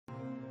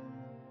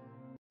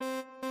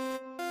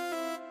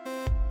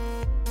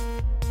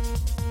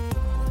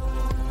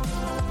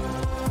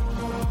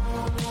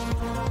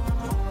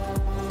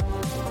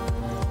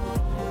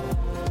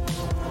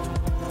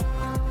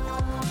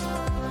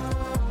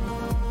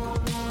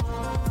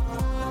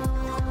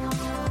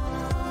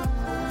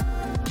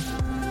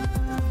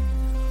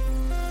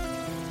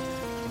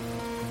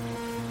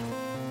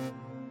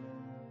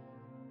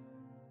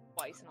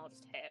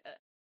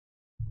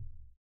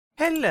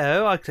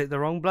Hello, I clicked the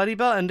wrong bloody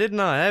button, didn't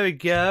I? There we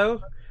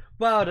go.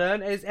 Well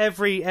done. It's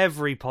every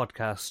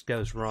podcast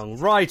goes wrong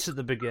right at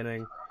the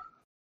beginning.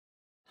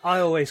 I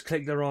always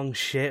click the wrong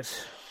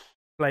shit.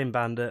 Blame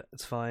Bandit.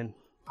 It's fine.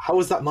 How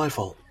is that my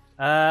fault?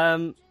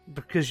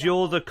 Because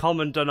you're the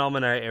common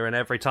denominator, and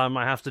every time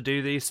I have to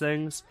do these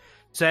things.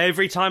 So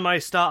every time I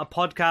start a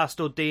podcast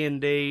or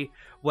D&D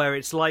where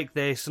it's like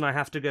this, and I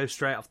have to go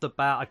straight off the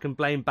bat, I can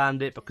blame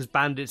Bandit because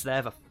Bandit's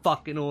there for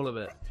fucking all of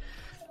it.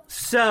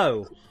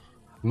 So,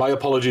 my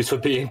apologies for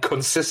being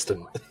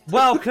consistent.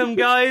 Welcome,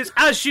 guys.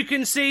 As you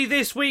can see,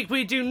 this week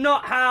we do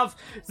not have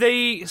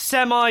the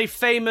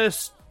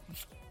semi-famous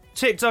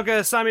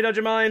TikToker Sammy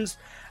Dodger Mines.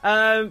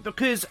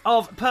 Because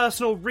of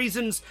personal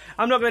reasons.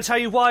 I'm not going to tell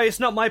you why, it's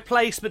not my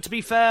place, but to be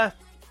fair,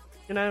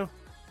 you know,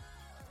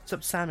 it's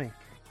up to Sammy.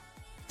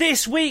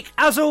 This week,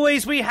 as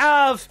always, we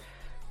have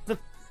the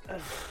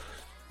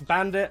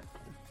Bandit.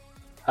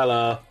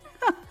 Hello.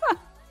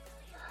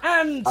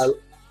 And...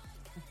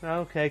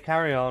 Okay,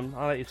 carry on.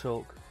 I'll let you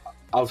talk.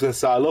 I was going to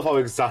say, I love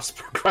how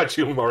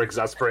gradually more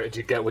exasperated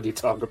you get when you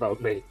talk about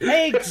me.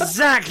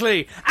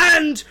 Exactly!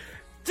 And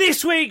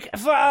this week,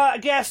 for our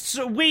guests,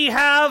 we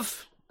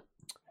have...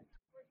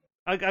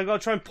 I got to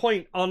try and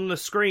point on the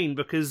screen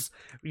because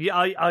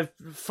I've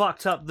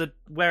fucked up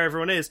where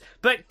everyone is.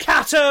 But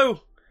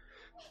Kato,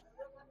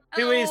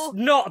 who is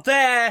not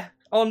there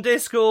on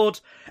Discord,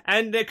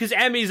 and because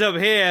Emmy's over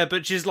here,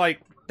 but she's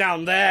like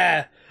down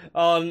there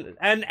and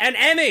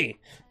Emmy,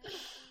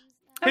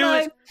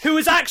 who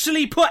has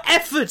actually put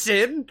effort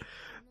in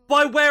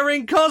by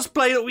wearing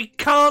cosplay that we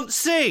can't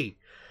see.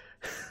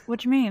 What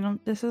do you mean?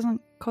 This isn't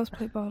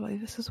cosplay, Barley.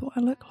 This is what I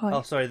look like.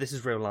 Oh, sorry. This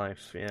is real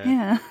life.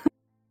 Yeah.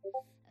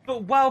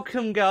 But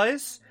welcome,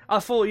 guys. I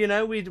thought,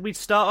 we'd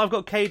start. I've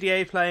got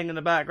KDA playing in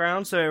the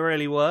background, so it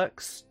really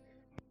works.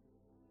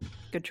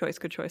 Good choice,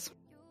 good choice.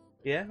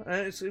 Yeah,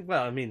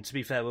 to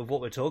be fair, with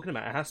what we're talking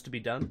about, it has to be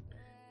done.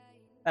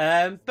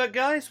 But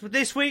guys,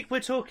 this week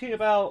we're talking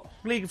about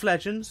League of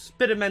Legends,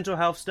 bit of mental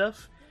health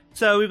stuff.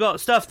 So we've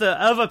got stuff that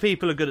other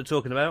people are good at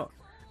talking about.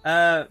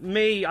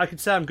 Me, I could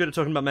say I'm good at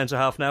talking about mental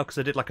health now, because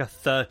I did like a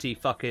 30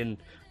 fucking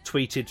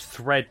tweeted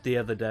thread the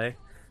other day.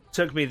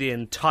 Took me the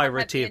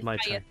entirety of my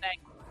time.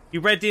 You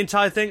read the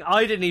entire thing?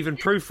 I didn't even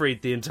proofread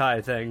the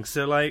entire thing,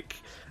 so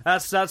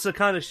that's the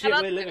kind of shit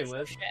we're living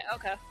with. Shit.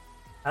 Okay.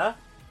 Huh?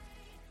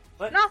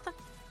 What? Nothing.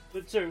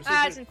 To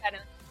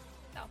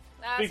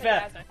be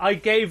fair, I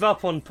gave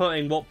up on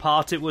putting what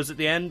part it was at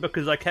the end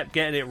because I kept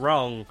getting it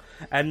wrong,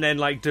 and then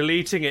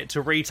deleting it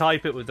to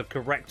retype it with the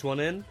correct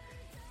one in.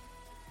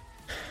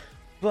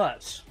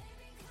 But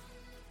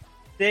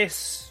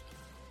this,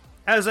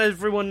 as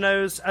everyone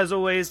knows, as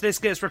always, this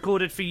gets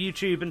recorded for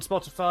YouTube and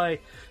Spotify,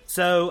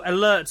 so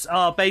alerts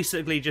are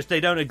basically just, they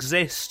don't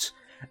exist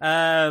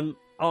over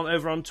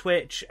on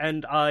Twitch,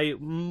 and I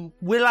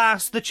will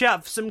ask the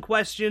chat for some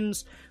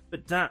questions,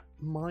 but that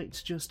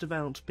might just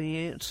about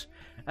be it.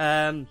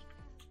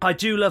 I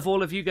do love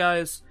all of you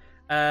guys,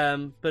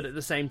 but at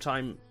the same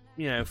time,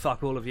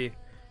 fuck all of you,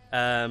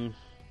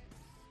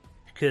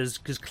 because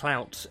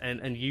clout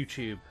and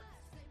YouTube.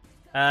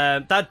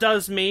 That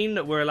does mean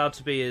that we're allowed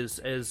to be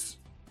as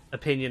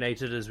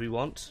opinionated as we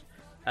want,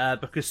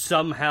 because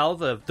somehow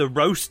the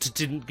roast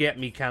didn't get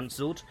me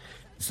cancelled,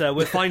 so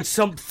we'll find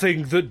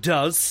something that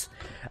does.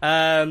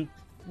 Well,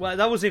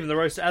 that wasn't even the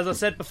roast. As I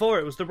said before,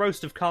 it was the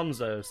roast of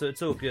Konzo, so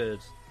it's all good.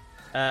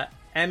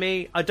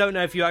 Emmy, I don't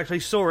know if you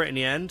actually saw it in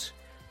the end,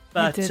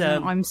 but I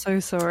didn't. I'm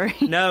so sorry.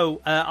 No,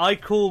 I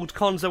called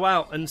Konzo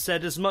out and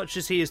said as much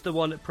as he is the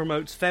one that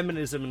promotes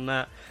feminism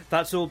and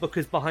that's all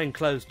because behind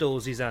closed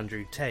doors he's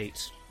Andrew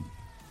Tate.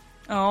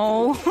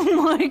 Oh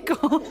my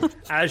god.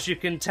 As you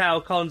can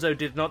tell, Konzo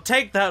did not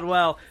take that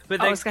well.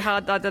 But then,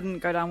 that didn't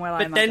go down well,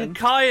 But then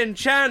Kai and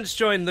Chance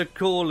joined the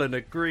call and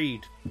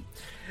agreed.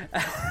 Oh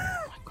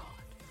my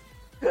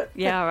god.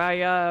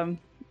 Yeah,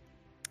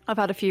 I've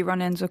had a few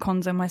run-ins with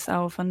Konzo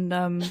myself,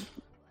 and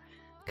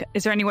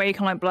is there any way you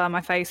can blur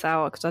my face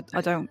out? Because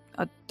I don't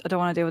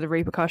want to deal with the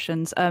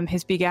repercussions.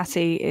 His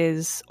Bugatti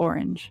is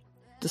orange,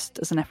 just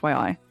as an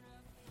FYI.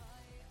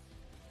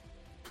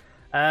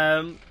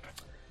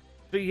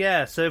 But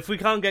yeah, so if we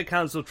can't get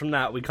cancelled from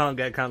that, we can't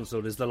get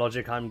cancelled, is the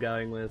logic I'm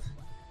going with.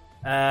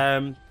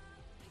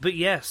 But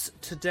yes,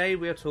 today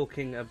we are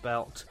talking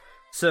about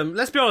some...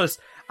 Let's be honest,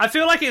 I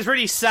feel like it's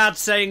really sad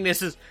saying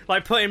this as,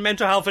 putting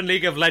mental health and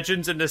League of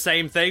Legends in the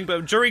same thing,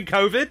 but during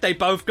COVID, they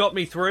both got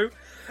me through.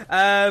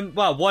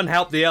 Well, one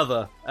helped the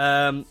other.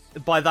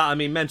 By that, I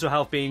mean mental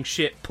health being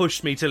shit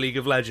pushed me to League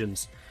of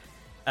Legends.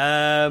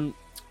 And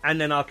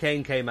then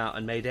Arcane came out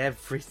and made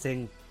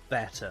everything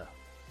better.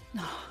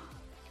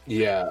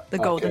 Yeah, the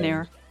golden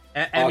era.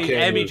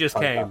 Emmy just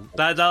came.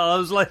 That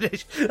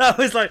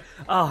was like,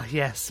 oh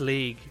yes,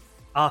 League,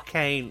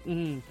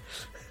 Arcane.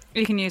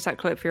 You can use that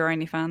clip for your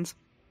OnlyFans.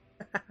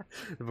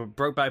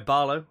 Brokeback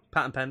Barlow,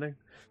 patent pending.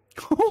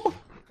 Oh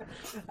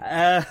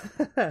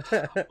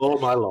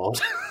my lord!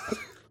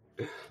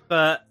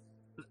 But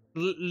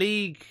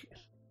League,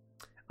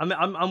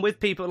 I'm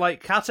with people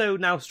like Kato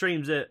now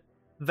streams it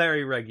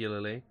very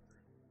regularly.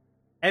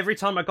 every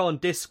time I go on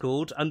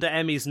Discord, under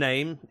Emmy's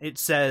name, it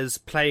says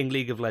playing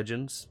League of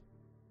Legends.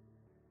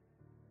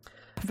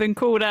 I've been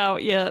called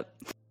out, yeah.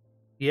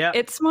 Yeah.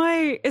 It's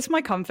my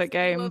comfort You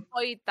game.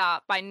 avoid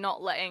that by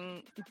not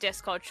letting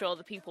Discord show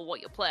the people what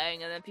you're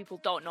playing, and then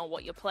people don't know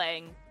what you're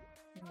playing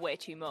way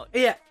too much.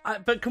 Yeah,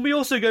 but can we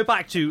also go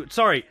back to...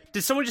 Sorry,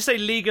 did someone just say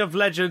League of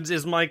Legends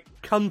is my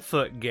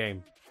comfort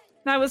game?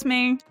 That was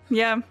me,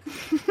 yeah.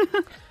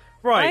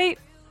 Right.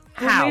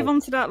 We'll move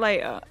on to that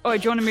later. Oh,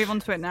 do you want to move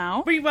on to it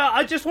now? Well,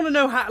 I just want to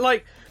know how,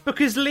 like,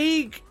 because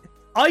League...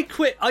 I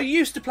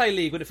used to play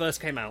League when it first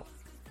came out.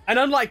 And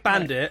unlike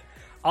Bandit,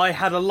 I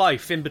had a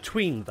life in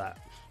between that.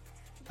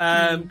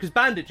 Because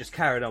Bandit just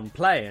carried on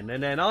playing,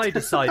 and then I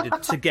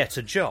decided to get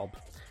a job.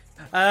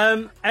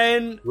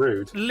 And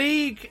Rude.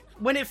 League,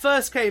 when it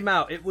first came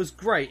out, it was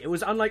great. It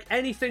was unlike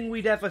anything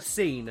we'd ever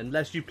seen,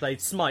 unless you played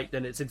Smite,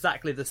 then it's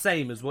exactly the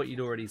same as what you'd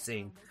already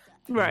seen.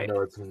 Right.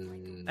 No,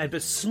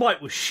 But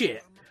Smite was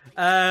shit.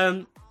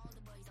 But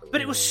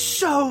it was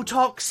so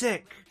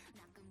toxic.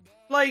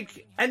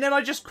 Like, and then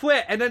I just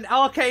quit, and then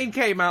Arcane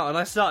came out, and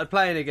I started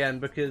playing again,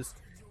 because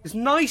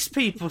nice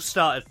people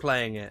started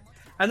playing it.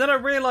 And then I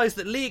realised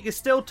that League is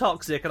still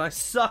toxic, and I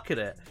suck at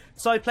it.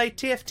 So I played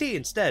TFT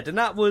instead, and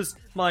that was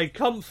my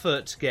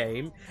comfort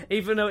game,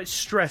 even though it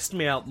stressed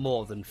me out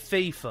more than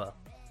FIFA.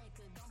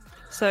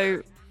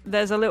 So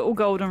there's a little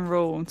golden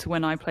rule to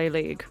when I play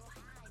League.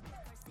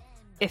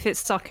 If it's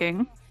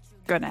sucking,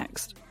 go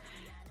next.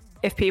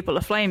 If people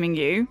are flaming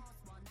you,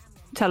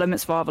 tell them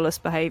it's fatherless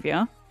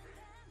behaviour.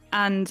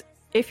 And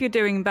if you're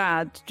doing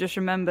bad, just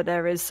remember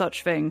there is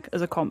such thing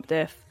as a comp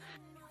diff.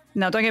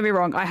 Now, don't get me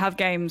wrong, I have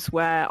games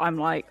where I'm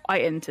like,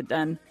 I entered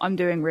then, I'm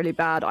doing really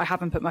bad, I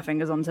haven't put my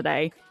fingers on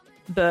today,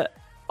 but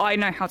I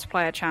know how to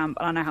play a champ,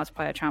 and I know how to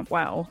play a champ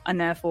well,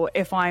 and therefore,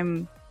 if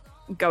I'm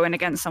going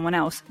against someone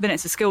else, then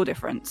it's a skill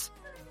difference.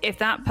 If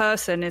that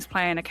person is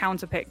playing a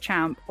counterpick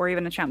champ, or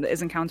even a champ that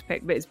isn't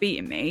counterpick but is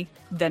beating me,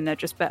 then they're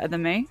just better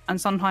than me. And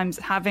sometimes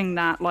having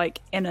that,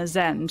 like, inner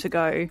zen to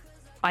go,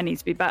 I need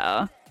to be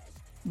better,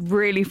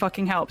 really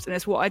fucking helps, and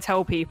it's what I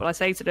tell people. I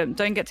say to them,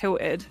 don't get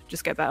tilted,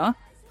 just get better.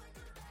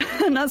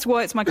 And that's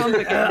why it's my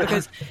comfort game,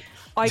 because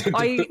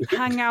I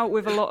hang out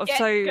with a lot of Get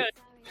good.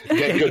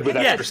 Get good with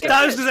Yeah, extra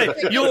that was to say,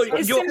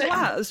 It's simple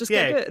as, just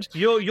get good.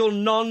 Your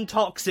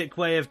non-toxic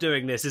way of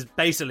doing this is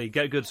basically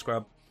get good,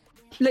 scrub.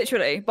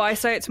 Literally, but I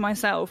say it to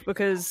myself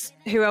because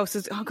who else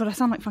is... Oh god, I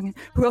sound like fucking...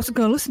 Who else is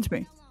going to listen to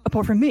me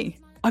apart from me?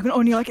 I can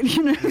only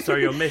So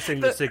you're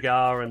missing the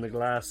cigar and the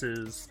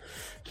glasses.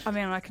 I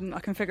mean, I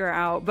can figure it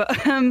out, but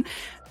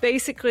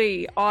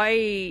basically,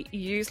 I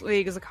use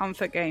League as a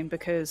comfort game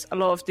because a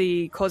lot of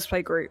the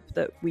cosplay group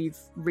that we've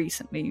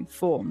recently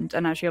formed,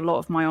 and actually a lot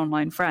of my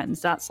online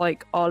friends, that's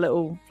like our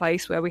little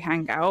place where we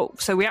hang out.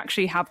 So we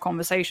actually have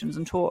conversations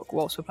and talk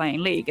whilst we're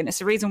playing League, and it's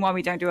the reason why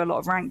we don't do a lot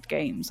of ranked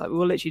games. Like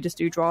we'll literally just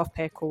do draft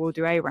pick or we'll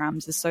do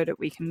ARAMs, is so that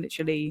we can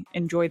literally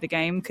enjoy the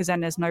game, because then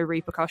there's no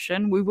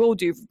repercussion. We will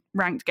do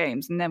ranked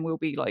games, and then we'll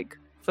be like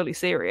fully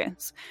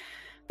serious.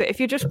 But if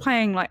you're just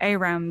playing like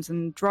ARAMs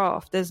and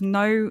draft, there's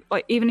no,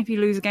 like, even if you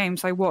lose a game,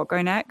 so what,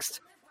 go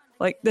next?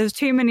 Like, there's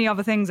too many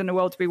other things in the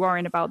world to be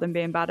worrying about than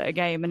being bad at a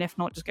game, and if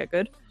not, just get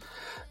good.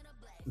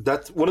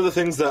 That's one of the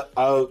things that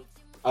I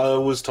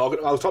was talking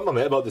to my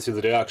mate about this the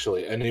other day,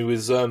 actually, and he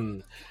was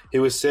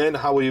saying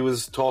how he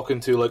was talking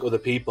to like other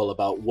people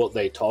about what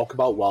they talk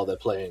about while they're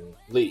playing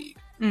League.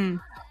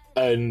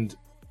 And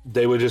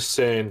they were just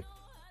saying,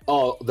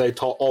 all they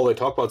talk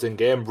about is in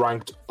game,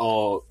 ranked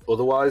or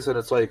otherwise, and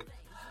it's like,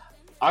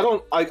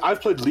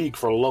 I've played League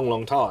for a long,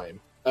 long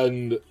time,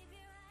 and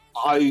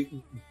I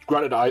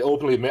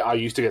openly admit I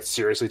used to get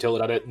seriously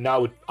tilted at it.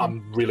 Now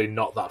I'm really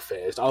not that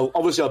phased.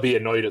 I'll be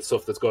annoyed at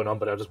stuff that's going on,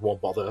 but I just won't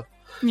bother.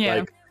 Yeah.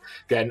 Like,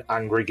 getting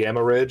angry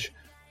gamer rage.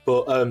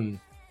 But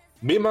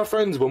me and my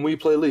friends, when we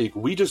play League,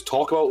 we just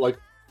talk about like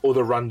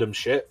other random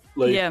shit.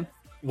 Like, Yeah.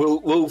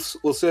 we'll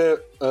say,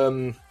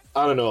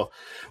 I don't know,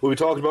 we'll be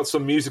talking about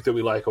some music that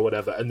we like or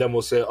whatever, and then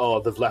we'll say,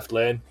 oh, they've left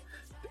lane.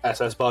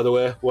 SS, by the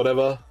way,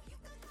 whatever.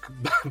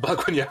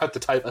 Back when you had to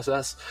type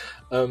SS,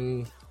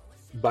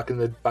 back in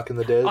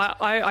the days.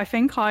 I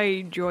think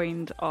I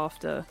joined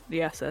after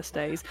the SS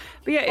days,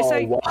 but yeah, it's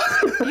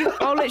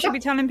I'll literally be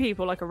telling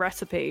people like a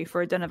recipe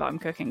for a dinner that I'm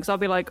cooking, because I'll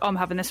be like, oh, I'm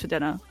having this for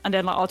dinner, and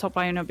then like our top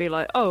lane will be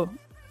like, oh,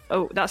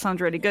 that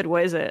sounds really good,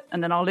 what is it?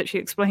 And then I'll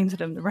literally explain to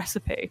them the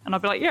recipe, and I'll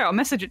be like, yeah, I'll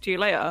message it to you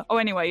later. Oh,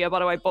 anyway, yeah, by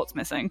the way, bot's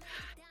missing.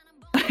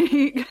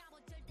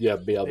 Yeah,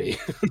 BLB.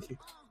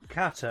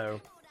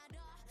 Kato,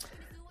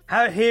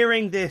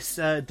 hearing this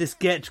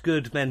get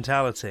good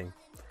mentality,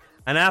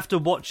 and after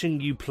watching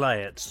you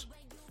play it,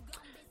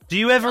 do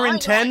you ever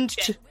intend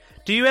to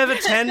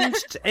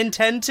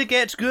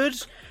get good?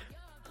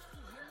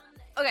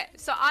 Okay,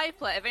 so I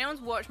play, if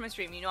anyone's watched my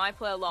stream, you know I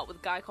play a lot with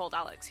a guy called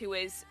Alex, who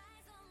is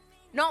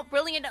not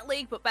brilliant at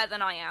League, but better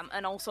than I am,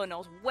 and also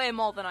knows way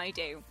more than I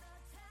do.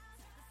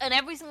 And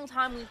every single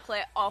time we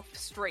play off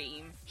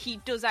stream, he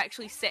does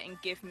actually sit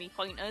and give me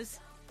pointers,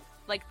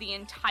 like the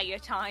entire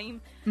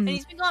time. And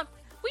he's been like,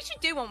 we should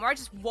do one where I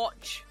just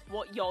watch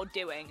what you're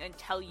doing and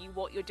tell you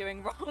what you're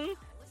doing wrong.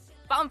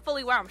 but I'm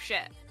fully aware I'm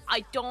shit.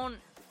 I don't,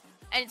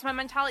 and it's my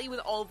mentality with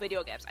all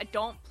video games. I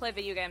don't play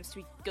video games to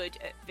be good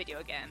at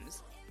video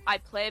games. I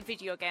play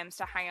video games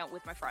to hang out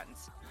with my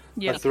friends.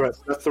 Yeah, That's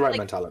the right Like-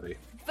 mentality.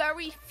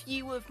 Very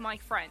few of my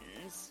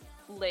friends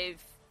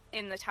live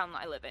in the town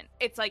that I live in.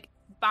 It's like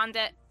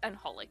Bandit and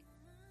Holly.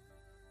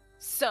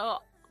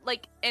 So,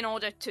 like, in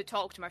order to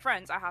talk to my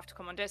friends, I have to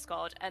come on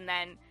Discord, and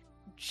then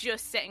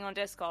just sitting on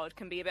Discord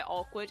can be a bit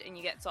awkward, and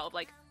you get sort of,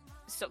 like,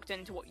 sucked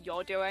into what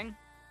you're doing.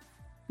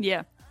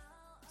 yeah.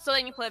 So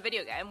then you play a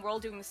video game, we're all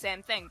doing the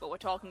same thing, but we're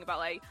talking about,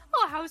 like,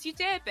 oh, how's your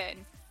day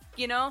been?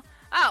 You know?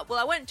 Ah, well,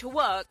 I went to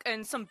work,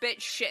 and some bitch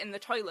shit in the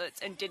toilets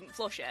and didn't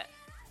flush it.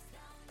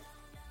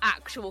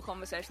 Actual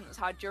conversation that's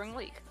had during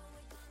League.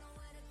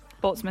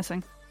 Bot's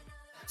missing.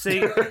 See,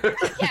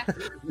 Yeah.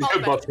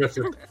 all of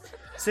it.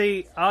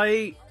 see,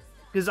 I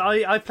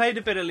played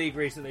a bit of League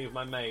recently with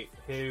my mate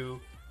who,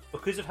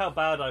 because of how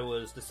bad I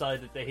was,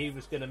 decided that he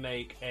was going to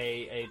make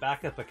a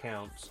backup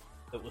account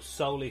that was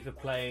solely for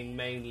playing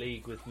main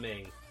League with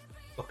me.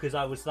 Because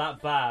I was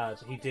that bad,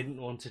 he didn't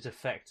want it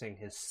affecting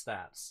his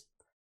stats.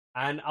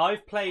 And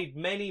I've played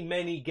many,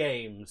 many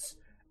games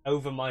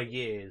over my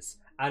years,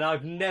 and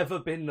I've never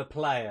been the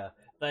player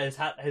that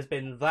has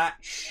been that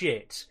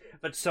shit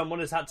that someone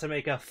has had to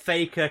make a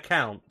fake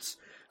account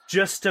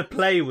just to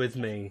play with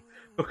me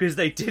because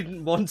they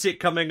didn't want it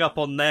coming up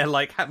on their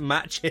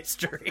match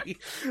history.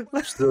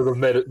 So they've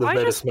made a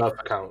just- Smurf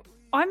account.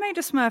 I made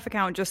a Smurf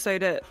account just so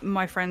that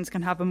my friends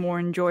can have a more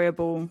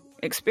enjoyable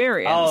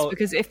experience. Oh.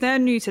 Because if they're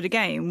new to the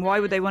game, why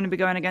would they want to be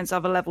going against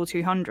other level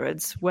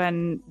 200s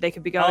when they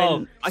could be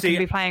going? I see,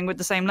 can be playing with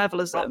the same level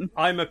as them.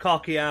 I'm a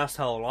cocky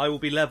asshole. I will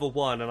be level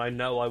 1, and I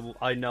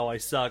know I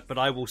suck, but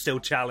I will still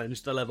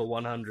challenge the level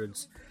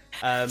 100s.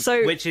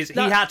 So which is he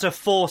that- had to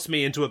force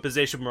me into a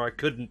position where I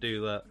couldn't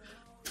do that.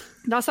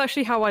 That's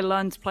actually how I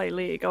learned to play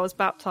League. I was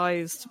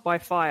baptized by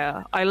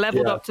fire. I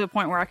leveled Yeah. up to a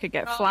point where I could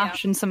get Oh,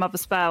 Flash and some other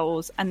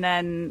spells, and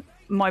then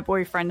my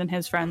boyfriend and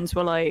his friends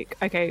were like,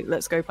 okay,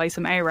 let's go play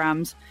some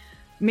ARAMs.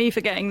 Me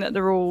forgetting that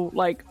they're all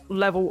like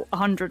level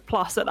 100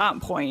 plus at that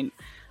point.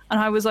 And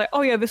I was like,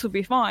 oh yeah, this will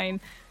be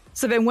fine.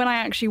 So then when I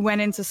actually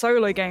went into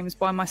solo games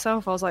by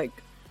myself, I was like,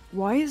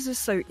 why is this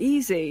so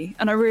easy?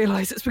 And I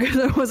realized it's because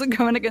I wasn't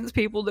going against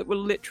people that were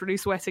literally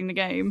sweating the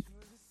game.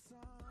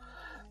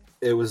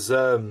 It was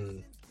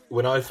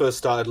when I first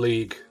started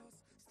League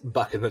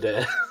back in the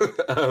day,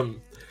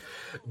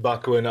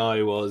 back when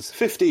I was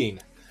 15.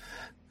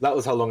 That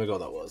was how long ago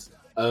that was.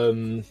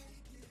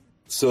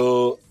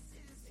 So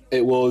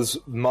it was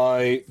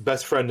my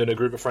best friend and a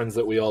group of friends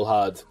that we all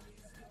had.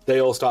 They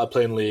all started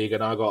playing League,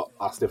 and I got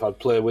asked if I'd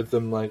play with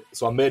them.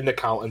 So I made an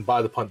account, and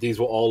by the point, these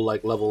were all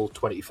level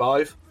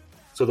 25,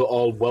 so they're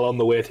all well on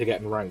the way to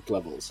getting ranked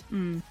levels.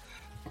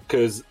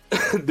 Because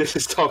this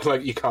is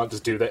talking you can't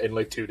just do that in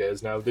 2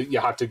 days now. You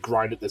had to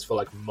grind at this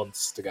for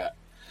months to get.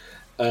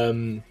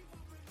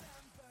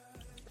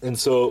 And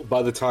so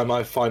by the time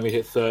I finally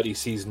hit 30,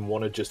 Season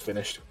 1 had just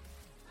finished.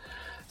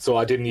 So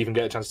I didn't even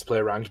get a chance to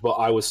play ranked, but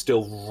I was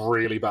still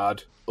really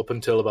bad up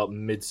until about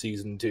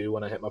mid-Season 2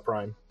 when I hit my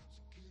prime.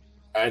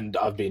 And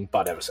I've been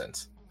bad ever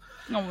since.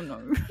 Oh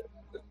no.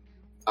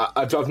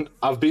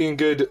 I've been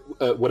good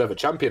at whatever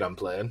champion I'm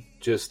playing,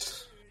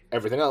 just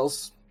everything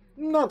else,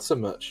 not so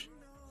much.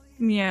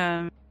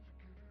 Yeah.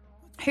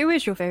 Who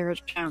is your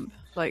favourite champ?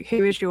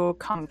 Who is your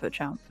comfort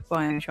champ,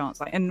 by any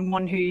chance? And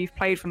one who you've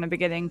played from the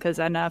beginning because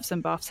their nerfs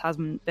and buffs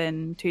hasn't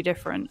been too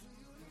different.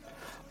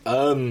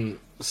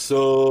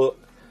 So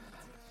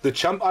the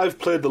champ I've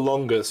played the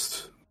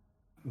longest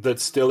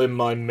that's still in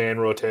my main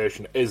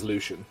rotation is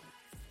Lucian.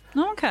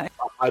 Okay.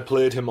 I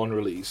played him on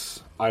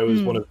release. I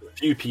was one of the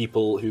few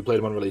people who played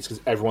him on release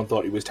because everyone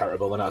thought he was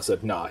terrible, and I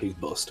said, nah, he's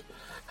bust.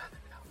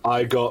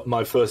 I got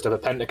my first ever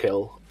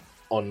pentakill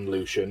on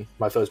Lucian.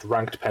 My first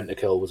ranked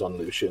pentakill was on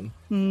Lucian.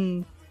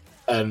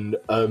 And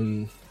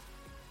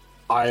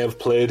I have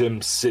played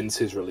him since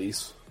his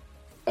release,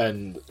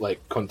 and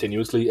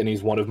continuously, and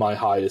he's one of my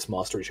highest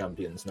mastery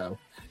champions now.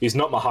 He's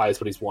not my highest,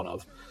 but he's one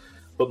of.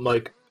 But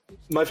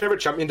my favorite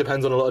champion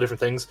depends on a lot of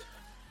different things.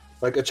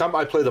 A champ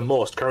I play the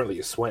most currently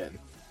is Swain.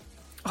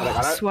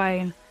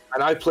 Swain.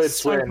 And I played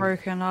So Swain.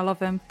 broken. I love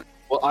him.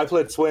 Well, I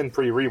played Swain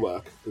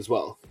pre-rework as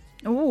well.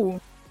 Ooh.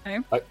 Okay.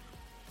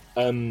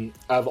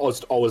 I've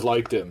always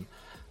liked him.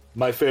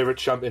 My favorite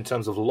champ in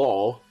terms of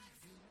lore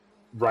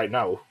right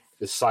now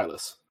is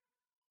Silas.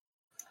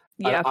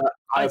 Yeah,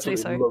 I I'd say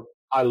so.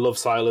 I love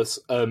Silas.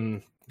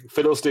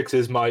 Fiddlesticks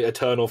is my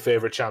eternal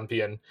favorite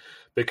champion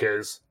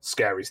because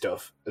scary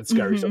stuff, and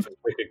scary stuff is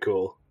wicked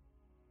cool.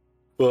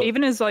 But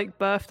Even his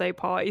birthday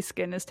party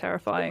skin is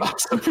terrifying.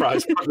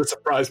 the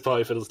surprise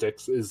party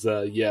Fiddlesticks is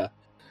yeah.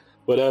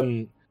 But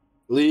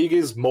League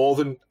is more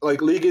than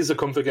League is a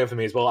comfort game for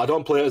me as well. I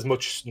don't play it as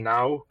much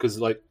now because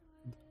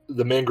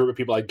the main group of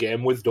people I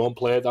game with don't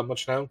play it that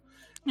much now.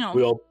 No.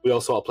 We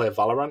all sort of play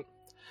Valorant,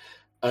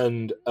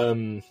 and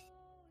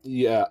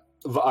yeah,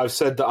 I've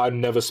said that I'm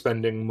never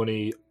spending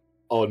money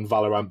on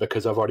Valorant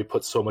because I've already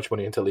put so much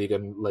money into League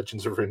and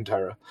Legends of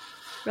Runeterra.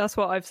 That's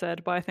what I've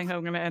said, but I think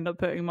I'm going to end up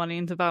putting money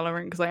into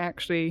Valorant because I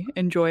actually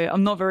enjoy it.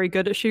 I'm not very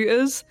good at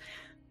shooters,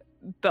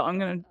 but I'm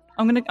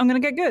gonna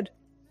get good.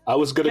 I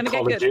was good at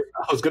Call of Duty.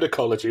 I was good at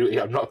Call of Duty.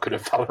 I'm not good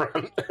at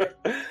Valorant,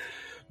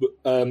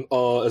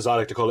 or as I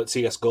like to call it,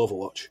 CS:GO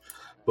Overwatch.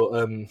 But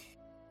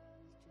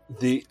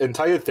the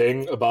entire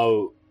thing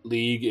about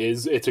League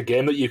is it's a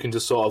game that you can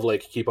just sort of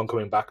like keep on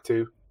coming back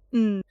to,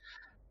 and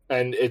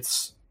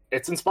it's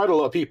inspired a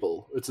lot of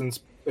people. It's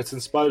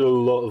inspired a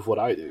lot of what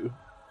I do,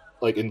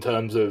 like in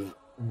terms of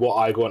what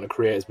I go on to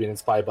create has been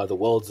inspired by the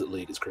worlds that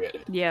League has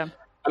created. Yeah,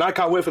 and I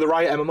can't wait for the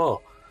Riot MMO.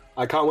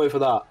 I can't wait for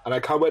that, and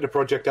I can't wait to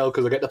Project L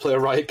because I get to play a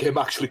Riot game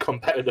actually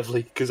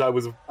competitively because I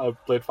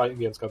played fighting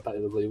games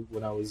competitively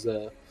when I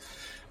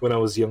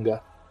was younger,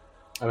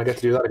 and I get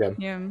to do that again.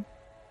 Yeah,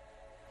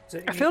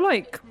 I feel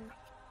like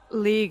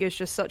League is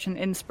just such an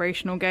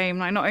inspirational game,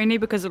 like not only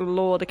because of the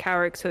lore, the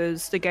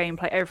characters, the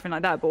gameplay, everything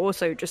like that, but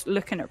also just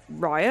looking at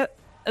Riot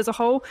as a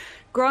whole.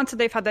 Granted,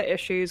 they've had their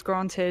issues.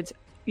 Granted,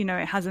 you know,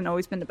 it hasn't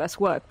always been the best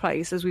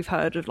workplace, as we've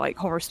heard of like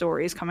horror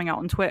stories coming out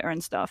on Twitter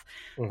and stuff.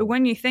 But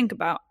when you think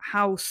about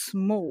how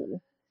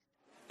small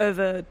of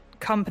a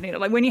company,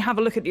 like when you have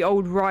a look at the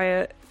old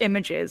Riot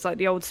images, like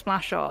the old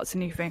splash arts,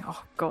 and you think,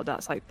 oh god,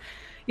 that's like,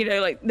 you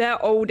know, like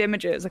their old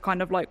images are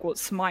kind of like what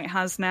Smite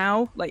has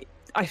now. Like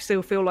I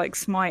still feel like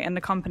Smite and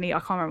the company, I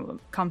can't remember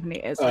what company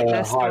it is. Like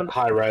they're still...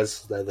 High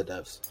Res, they're the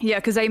devs. Yeah,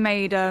 because they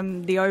made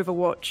the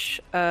Overwatch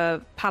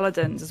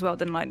Paladins as well,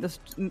 didn't like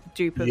the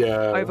dupe of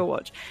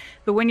Overwatch.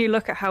 But when you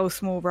look at how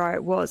small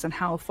Riot was and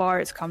how far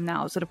it's come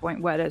now to the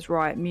point where there's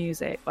Riot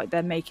Music, like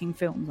they're making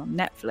films on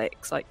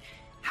Netflix, like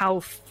how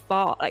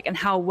far, like, and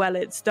how well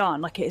it's done,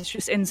 like it's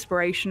just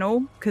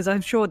inspirational. Because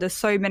I'm sure there's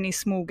so many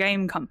small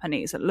game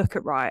companies that look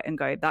at Riot and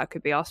go, that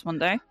could be us one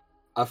day.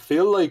 I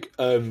feel like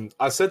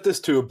I said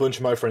this to a bunch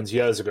of my friends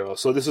years ago.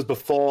 So this was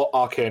before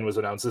Arcane was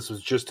announced. This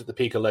was just at the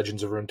peak of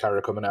Legends of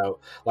Runeterra coming out.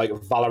 Like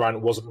Valorant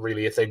wasn't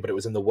really a thing, but it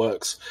was in the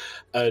works.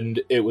 And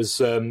it was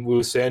we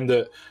were saying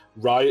that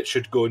Riot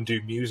should go and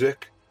do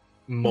music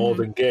more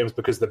than games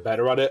because they're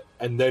better at it.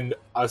 And then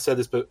I said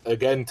this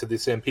again to the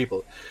same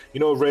people.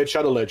 You know, Raid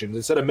Shadow Legends,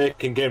 instead of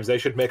making games, they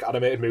should make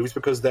animated movies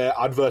because their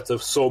adverts are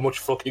so much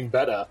fucking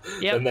better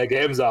than their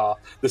games are.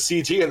 The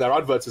CG in their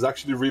adverts is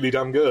actually really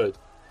damn good.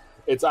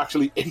 It's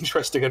actually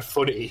interesting and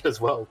funny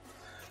as well.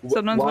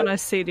 Sometimes when I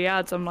see the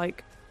ads, I'm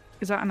like,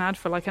 is that an ad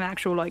for like an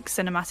actual like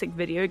cinematic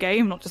video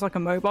game, not just like a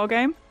mobile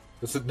game?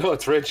 No,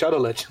 it's Raid Shadow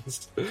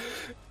Legends.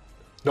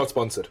 Not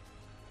sponsored.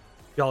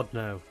 God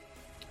no.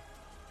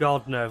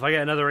 God no. If I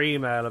get another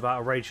email about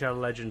a Raid Shadow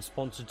Legends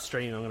sponsored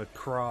stream, I'm going to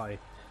cry.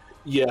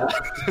 Yeah.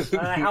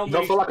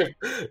 Not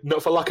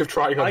for lack of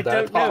trying on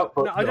their part.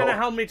 I don't know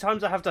how many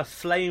times I have to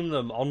flame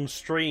them on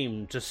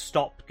stream to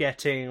stop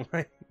getting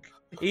like,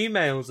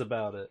 emails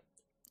about it.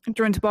 Do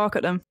you want to bark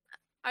at them?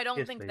 I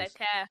don't think they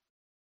care.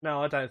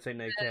 No, I don't think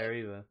they care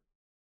either.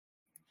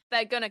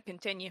 They're gonna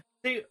continue.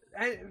 See,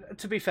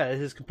 to be fair,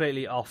 this is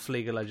completely off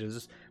League of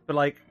Legends, but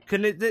like,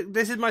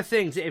 this is my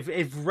thing.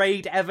 If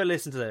Raid ever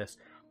listen to this,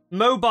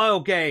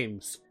 mobile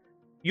games,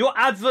 your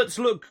adverts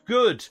look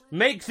good.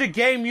 Make the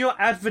game you're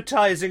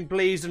advertising,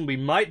 please, and we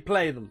might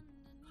play them.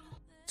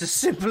 It's as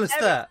simple as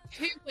that.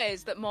 There are two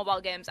ways that mobile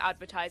games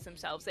advertise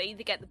themselves. They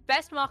either get the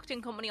best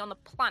marketing company on the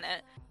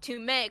planet to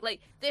make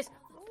like this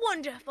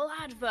wonderful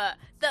advert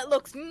that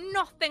looks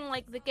nothing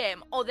like the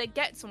game, or they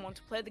get someone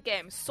to play the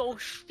game so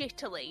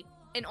shittily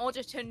in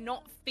order to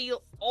not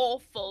feel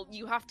awful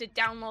you have to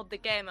download the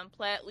game and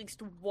play at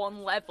least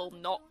one level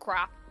not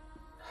crap.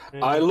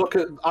 I look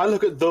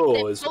at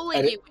those they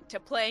bully you into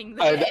playing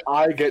the and game.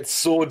 I get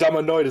so damn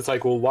annoyed. It's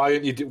like, well, why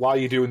are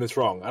you doing this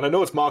wrong? And I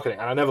know it's marketing,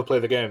 and I never play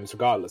the games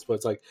regardless. But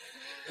it's like,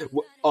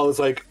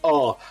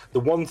 the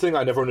one thing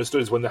I never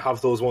understood is when they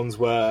have those ones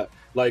where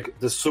like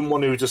there's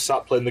someone who just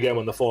sat playing the game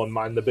on the phone,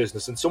 mind the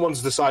business, and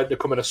someone's decided to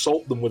come and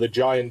assault them with a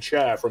giant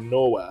chair from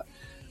nowhere,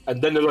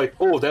 and then they're like,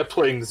 oh, they're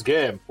playing this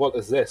game. What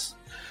is this?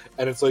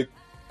 And it's like,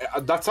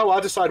 that's how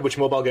I decide which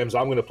mobile games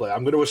I'm going to play.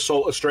 I'm going to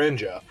assault a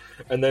stranger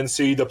and then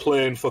see they're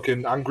playing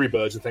fucking Angry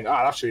Birds and think,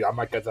 actually, I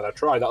might get that a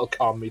try. That'll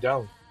calm me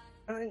down.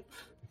 I mean,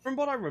 from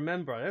what I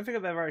remember, I don't think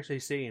I've ever actually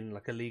seen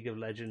like a League of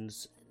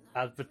Legends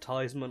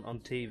advertisement on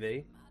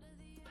TV.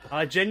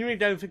 I genuinely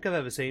don't think I've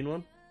ever seen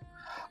one.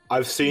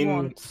 I've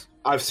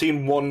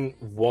seen one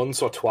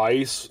once or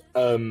twice,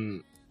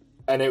 and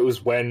it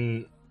was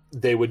when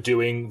they were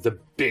doing the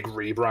big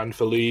rebrand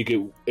for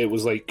League. It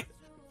was like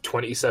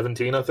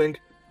 2017, I think.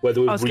 Where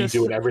they were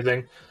redoing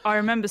everything. I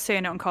remember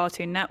seeing it on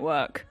Cartoon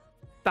Network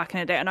back in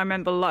the day, and I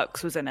remember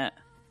Lux was in it.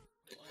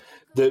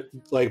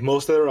 Like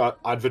most of their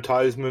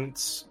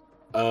advertisements,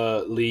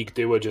 League,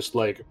 they were just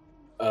like,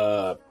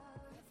 I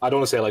don't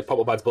want to say like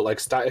pop-up ads, but like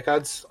static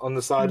ads on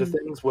the side of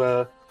things.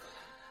 Where,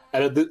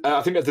 and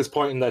I think at this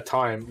point in their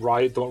time,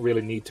 Riot don't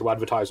really need to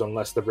advertise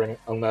unless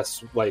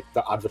like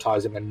they're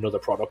advertising another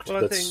product. Well,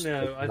 that's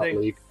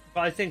League.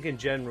 But I think in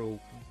general,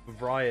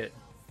 Riot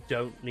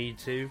don't need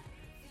to.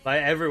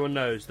 Like, everyone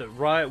knows that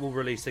Riot will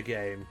release a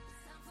game,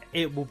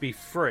 it will be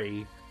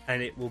free,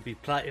 and it will be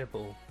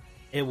playable.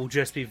 It will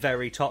just be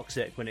very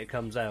toxic when it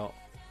comes out.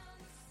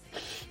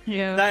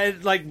 Yeah. That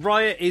is, like,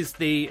 Riot is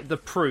the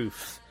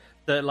proof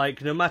that,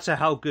 like, no matter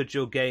how good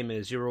your game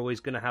is, you're always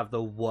going to have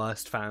the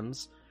worst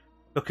fans.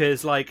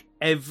 Because, like,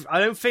 I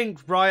don't think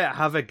Riot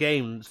have a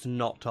game that's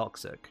not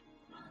toxic.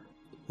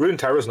 Rune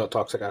Terror's not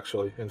toxic,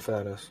 actually, in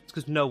fairness. It's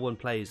because no one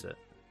plays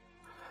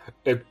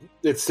it.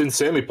 It's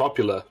insanely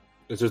popular.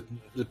 It's just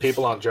the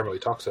people aren't generally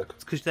toxic.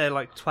 It's because they're,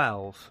 like,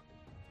 12.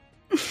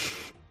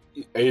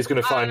 He's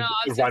going to find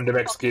random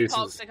excuses.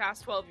 Toxic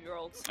ass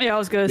 12-year-olds. Yeah, I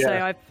was going to say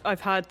Yeah. I've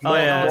had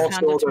yeah.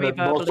 handed to me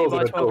verbally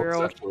by a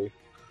 12-year-old. Actually.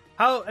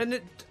 How and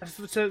it,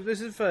 so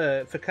this is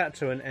for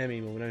Kato and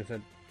Emmy more than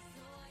anything.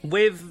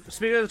 With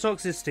speaking of the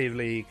toxicity of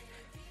League,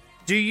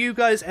 do you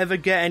guys ever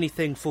get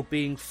anything for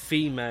being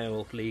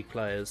female League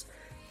players?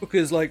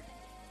 Because like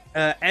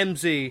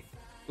MZ,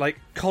 like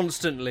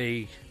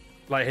constantly,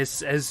 like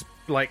has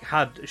like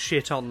had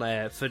shit on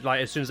there for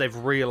like as soon as they've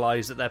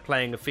realised that they're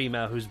playing a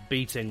female who's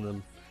beating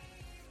them.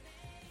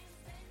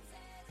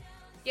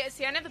 Yeah,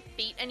 see, I never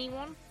beat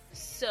anyone,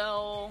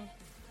 so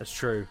That's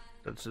true.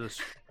 That's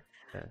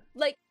yeah.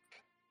 like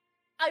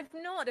I've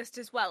noticed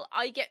as well,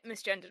 I get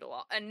misgendered a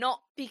lot, and not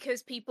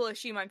because people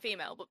assume I'm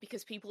female, but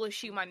because people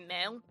assume I'm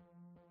male.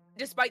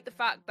 Despite the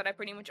fact that I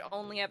pretty much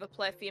only ever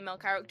play female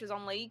characters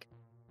on League.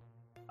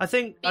 I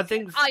think I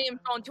am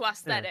drawn to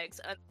aesthetics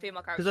and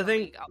female characters. because I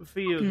think on League. for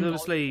you,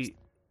 obviously,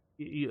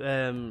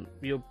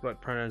 your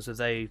like, pronouns are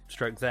they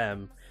stroke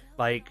them.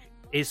 Like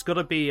it's got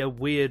to be a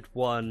weird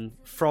one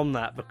from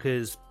that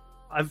because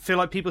I feel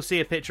like people see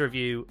a picture of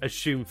you,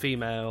 assume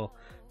female,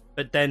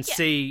 but then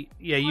see,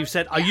 you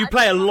said, you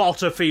play a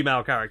lot of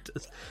female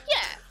characters.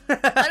 Yeah,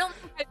 I don't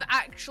think I've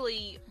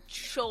actually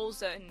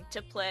chosen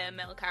to play a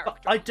male character.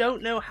 But I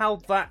don't know how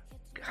that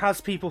has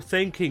people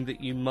thinking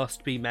that you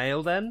must be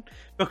male then,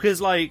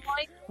 because like,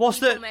 what's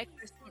People the? make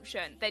an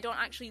assumption. They don't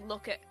actually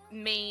look at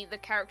me, the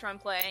character I'm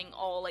playing,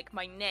 or like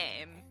my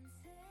name.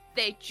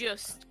 They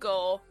just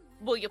go,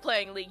 well, you're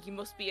playing League, you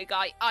must be a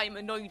guy. I'm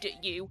annoyed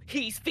at you.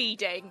 He's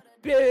feeding.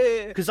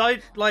 Because I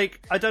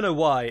don't know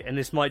why, and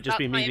this might just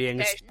be me my being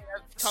impression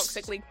of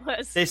toxic League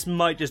players. this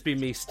might just be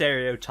me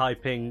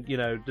stereotyping,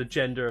 the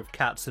gender of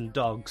cats and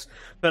dogs.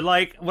 But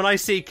like when I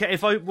see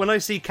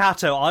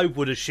Kato, I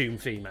would assume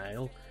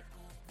female.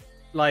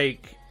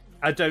 Like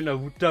I don't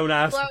know. Don't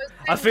ask. Well,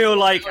 I feel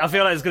like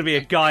there's gonna be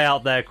a guy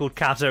out there called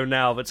Kato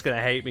now that's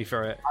gonna hate me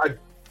for it.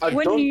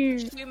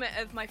 Assume it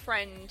of my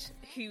friend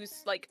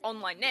whose like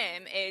online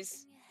name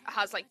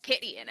has like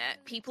Kitty in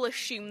it. People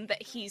assume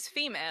that he's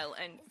female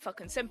and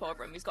fucking simp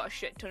over him. He's got a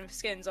shit ton of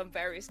skins on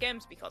various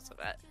games because of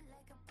it.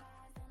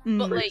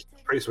 But like,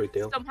 pretty sweet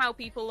deal. Somehow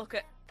people look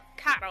at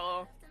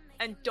Kato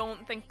and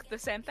don't think the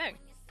same thing.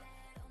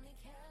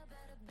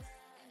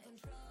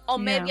 Or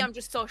maybe I'm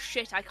just so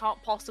shit I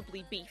can't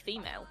possibly be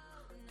female.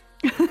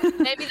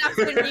 Maybe that's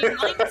the new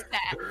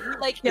mindset.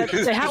 Like,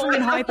 they haven't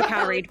been hyper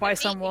carried by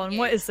someone.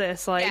 What is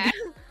this like? Yeah.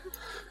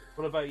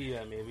 What about you,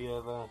 Emmy? Have you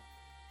ever?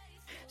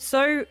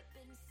 So,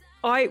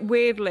 I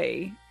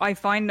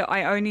find that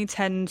I only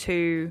tend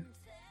to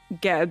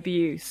get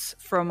abuse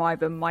from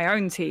either my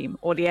own team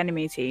or the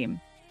enemy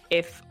team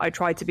if I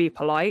try to be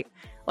polite.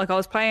 Like I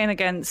was playing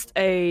against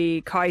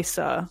a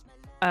Kai'Sa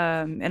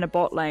in a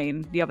bot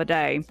lane the other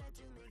day,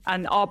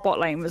 and our bot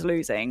lane was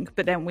losing,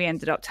 but then we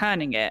ended up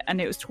turning it, and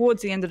it was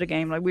towards the end of the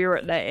game. Like we were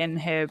at their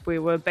inhib, we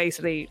were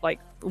basically like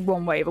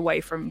one wave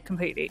away from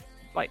completely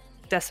like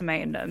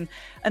decimating them.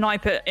 And I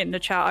put in the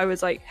chat, I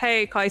was like,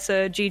 hey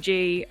Kai'Sa,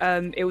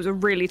 GG, it was a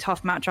really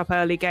tough matchup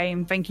early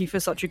game, thank you for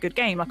such a good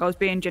game. Like I was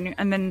being genuine.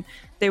 And then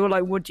they were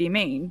like, what do you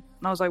mean?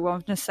 And I was like, well,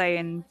 I'm just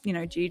saying,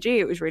 GG,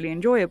 it was really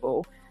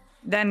enjoyable.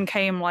 Then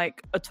came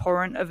like a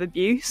torrent of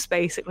abuse,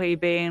 basically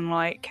being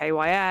like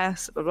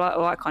KYS, blah, blah,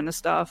 all that kind of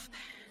stuff.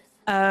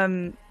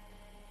 And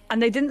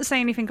they didn't say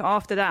anything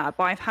after that,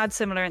 but I've had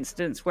similar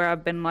incidents where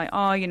I've been like,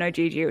 oh,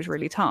 GG, it was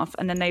really tough.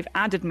 And then they've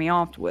added me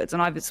afterwards,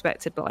 and I've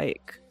expected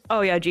like,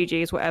 oh yeah,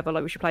 GG is whatever,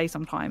 like we should play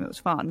sometime, it was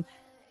fun.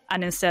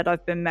 And instead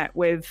I've been met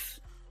with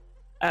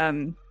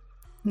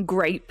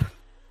grape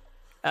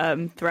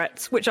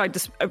threats, which I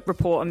just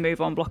report and move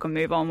on, block and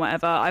move on,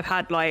 whatever. I've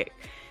had like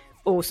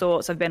all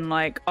sorts. I've been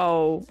like,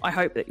 oh, I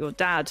hope that your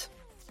dad,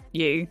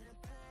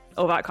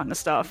 all that kind of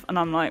stuff. And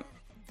I'm like,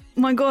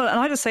 oh my god. And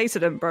I just say to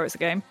them, bro, it's a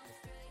game,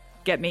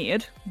 get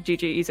meted,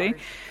 GG, easy.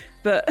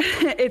 But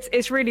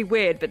it's really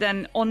weird. But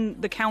then on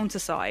the counter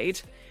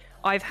side,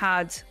 I've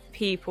had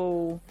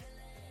people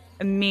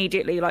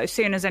immediately, like as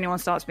soon as anyone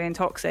starts being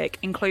toxic,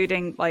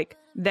 including like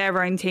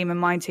their own team and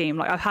my team,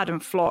 like I've had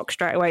them flock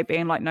straight away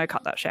being like, no,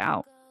 cut that shit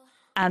out.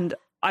 And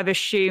I've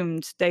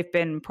assumed they've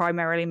been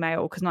primarily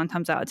male, because 9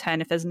 times out of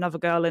 10, if there's another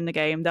girl in the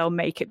game, they'll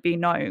make it be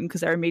known, because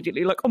they're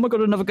immediately like, oh my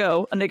god, another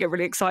girl, and they get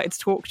really excited to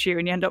talk to you,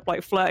 and you end up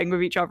like flirting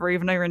with each other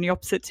even though you're in the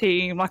opposite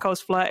team. Like I was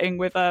flirting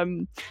with I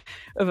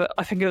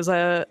think it was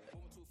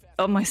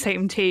on my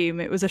same team,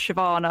 it was a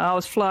Shyvana. I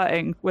was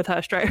flirting with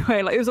her straight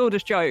away. Like it was all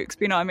just jokes,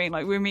 but you know what I mean?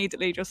 Like we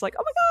immediately just like,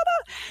 oh my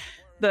god.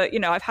 that, you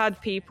know, I've had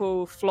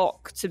people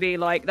flock to be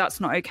like, that's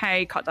not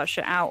okay, cut that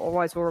shit out,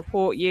 otherwise we'll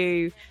report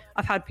you.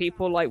 I've had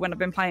people, like, when I've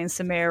been playing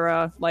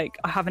Samira, like,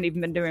 I haven't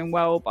even been doing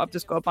well, but I've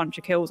just got a bunch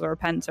of kills or a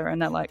penta,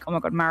 and they're like, oh my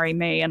god, marry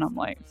me. And I'm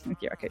like,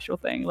 yeah, okay, sure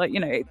thing. Like, you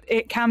know,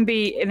 it can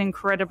be an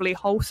incredibly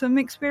wholesome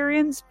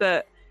experience,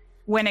 but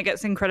when it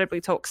gets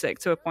incredibly toxic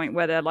to a point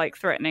where they're, like,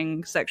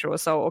 threatening sexual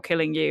assault or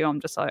killing you,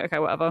 I'm just like, okay,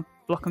 whatever,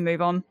 block and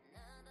move on.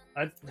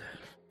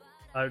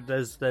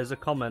 There's a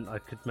comment I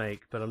could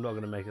make, but I'm not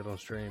going to make it on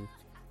stream.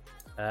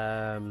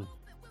 I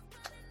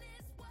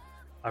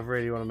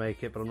really want to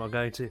make it, but I'm not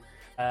going to.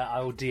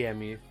 I will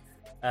DM you.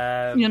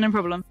 Yeah, no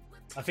problem.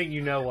 I think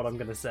you know what I'm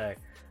going to say.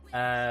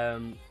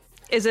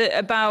 Is it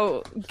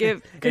about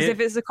give? Because if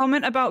it's a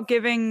comment about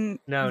giving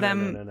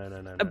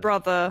them a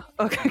brother,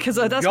 okay, because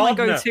that's my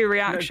go-to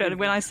reaction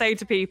when I say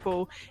to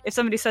people, if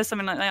somebody says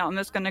something like that, I'm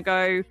just going to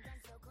go,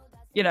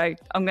 you know,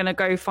 I'm going to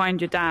go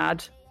find your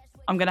dad.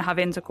 I'm going to have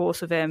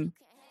intercourse with him.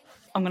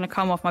 I'm going to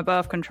come off my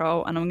birth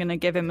control, and I'm going to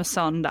give him a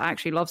son that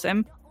actually loves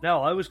him.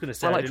 No, I was going to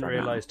say I didn't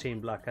realise Team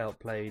Blackout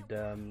played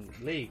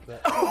League,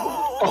 but...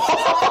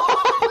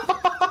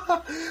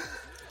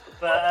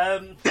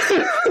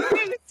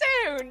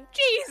 soon,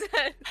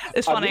 Jesus.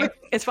 It's funny.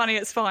 It's funny.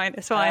 It's fine.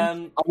 It's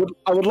fine.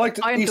 I would like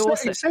to. I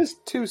endorse it. It says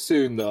too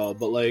soon though,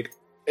 but like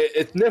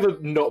it's never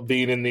not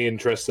been in the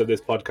interest of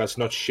this podcast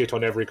not shit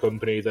on every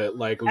company that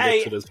like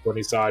looks at us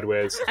funny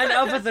sideways. And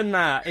other than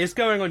that, it's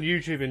going on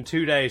YouTube in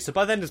 2 days, so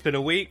by then it's been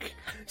a week.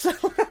 So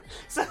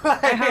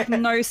I have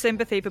no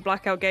sympathy for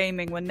Blackout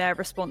Gaming when their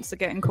response to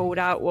getting called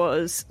out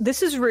was,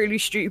 "This is really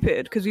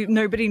stupid because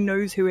nobody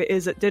knows who it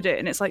is that did it,"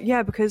 and it's like,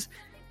 yeah, because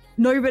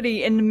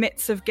nobody in the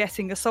midst of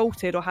getting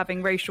assaulted or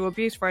having racial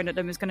abuse thrown at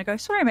them is going to go,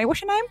 "Sorry, mate,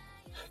 what's your name?"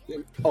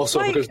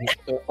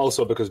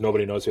 Also because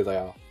nobody knows who they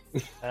are.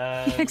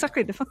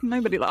 Exactly, the fucking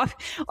nobody.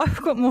 Like, I've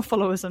got more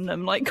followers than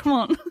them. Like, come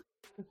on.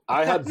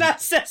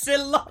 That says a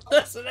lot,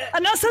 doesn't it?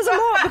 And that says a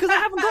lot because I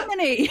haven't got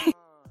many.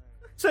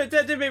 So it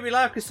did make me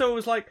laugh because someone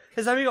was like,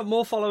 "Has Amy got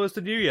more followers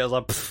than you?" I was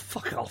like,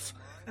 fuck off.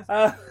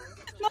 I'm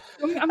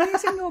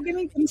using your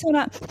gimmick until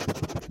that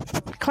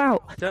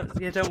clout.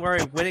 Don't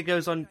worry. When it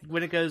goes onto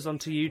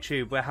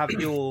YouTube, we'll have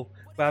your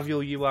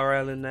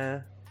URL in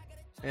there.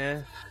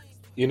 Yeah.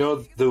 You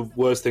know, the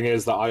worst thing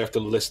is that I have to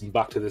listen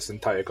back to this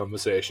entire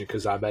conversation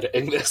because I'm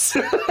editing this. Do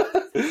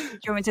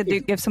you want me to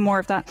give some more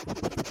of that?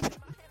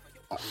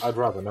 I'd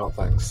rather not,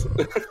 thanks.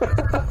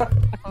 I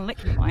can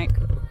lick you, Mike.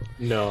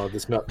 No,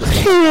 there's not.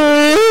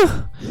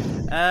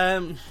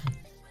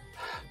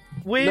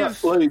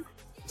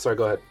 Sorry,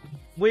 go ahead.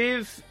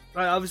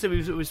 Obviously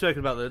we've spoken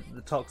about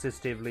the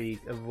toxicity of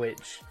League, of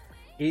which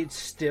it's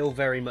still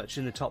very much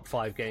in the top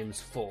 5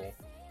 games for.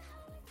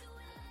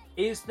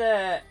 Is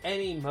there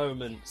any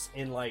moments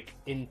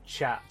in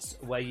chats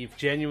where you've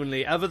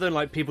genuinely, other than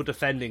like people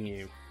defending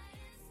you,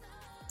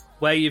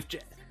 where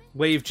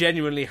you've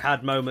genuinely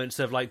had moments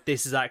of like,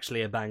 this is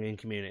actually a banging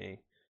community?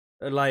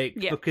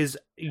 Because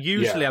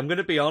usually, I'm going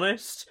to be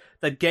honest,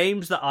 the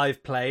games that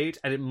I've played,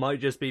 and it might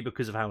just be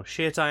because of how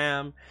shit I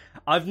am,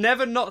 I've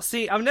never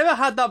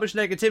had that much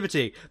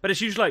negativity, but it's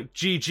usually like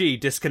GG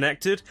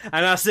disconnected,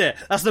 and that's it.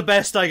 That's the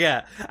best I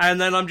get. And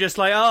then I'm just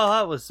like,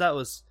 oh, that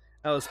was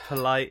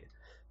polite.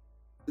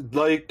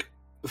 Like,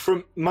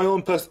 from my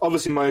own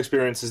obviously my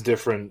experience is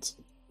different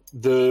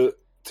to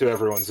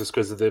everyone's just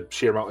because of the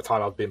sheer amount of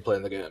time I've been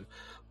playing the game.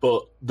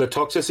 But the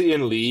toxicity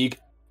in League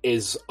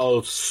is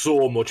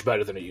so much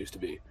better than it used to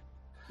be.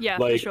 Yeah,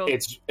 like, for sure.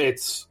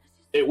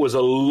 It was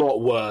a lot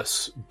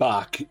worse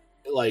back,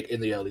 like, in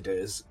the early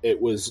days.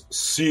 It was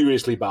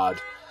seriously bad.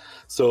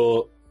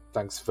 So,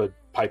 thanks for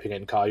piping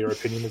in, Kai. Your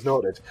opinion is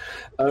noted.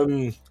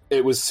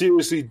 It was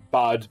seriously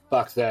bad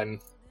back then,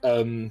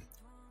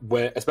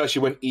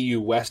 especially when EU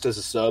West as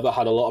a server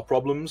had a lot of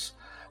problems,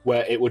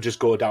 where it would just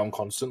go down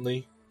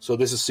constantly. So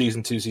this is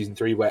Season 2, Season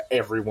 3, where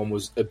everyone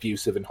was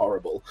abusive and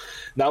horrible.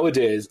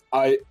 Nowadays,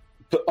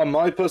 on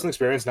my personal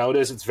experience,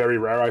 nowadays, it's very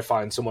rare I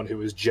find someone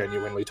who is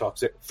genuinely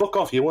toxic. Fuck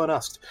off, you weren't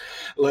asked.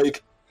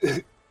 Like,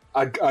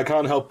 I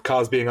can't help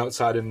cars being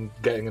outside and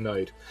getting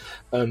annoyed.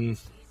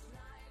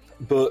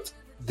 But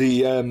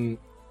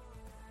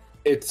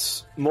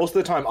it's most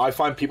of the time I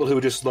find people who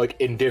are just, like,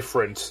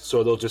 indifferent,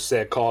 so they'll just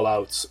say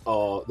call-outs,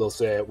 or they'll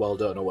say well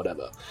done, or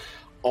whatever.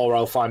 Or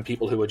I'll find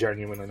people who are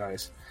genuinely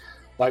nice.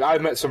 Like,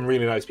 I've met some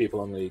really nice people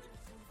on League,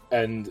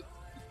 and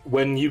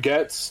when you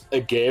get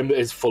a game that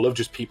is full of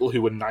just people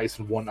who are nice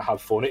and want to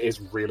have fun, it is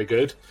really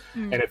good,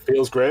 and it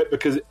feels great,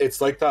 because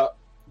it's like that,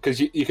 because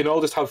you can all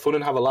just have fun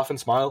and have a laugh and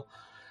smile,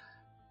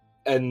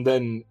 and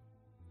then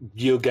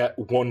you'll get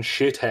one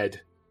shithead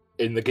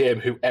in the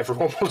game who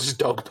everyone will just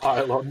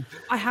dogpile on.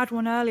 I had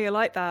one earlier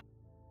like that.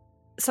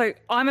 So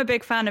I'm a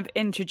big fan of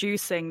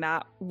introducing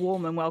that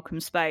warm and welcome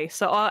space.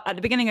 So at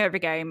the beginning of every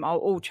game, I'll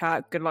all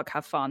chat, good luck,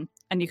 have fun.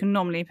 And you can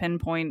normally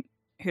pinpoint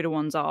who the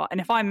ones are. And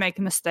if I make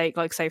a mistake,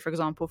 like say, for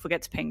example,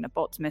 forget to ping the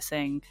bot's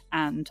missing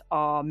and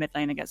our mid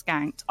laner gets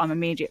ganked, I'm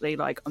immediately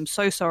like, I'm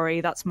so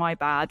sorry, that's my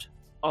bad.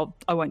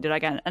 I won't do that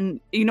again.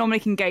 And you normally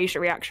can gauge the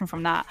reaction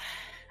from that.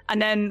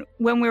 And then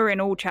when we were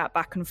in all chat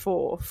back and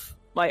forth,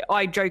 Like,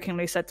 I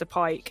jokingly said to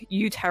Pike,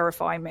 "You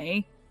terrify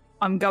me.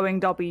 I'm going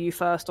W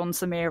first on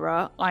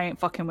Samira. I ain't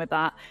fucking with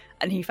that."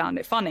 And he found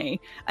it funny.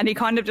 And he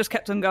kind of just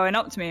kept on going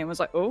up to me and was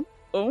like, oh.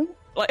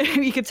 Like,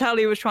 you could tell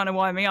he was trying to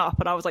wind me up.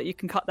 And I was like, you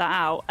can cut that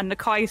out. And the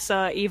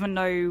Kaiser, even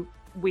though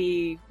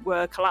we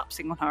were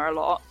collapsing on her a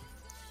lot,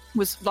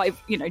 was like,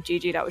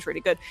 GG, that was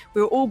really good.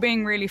 We were all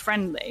being really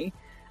friendly.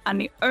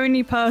 And the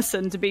only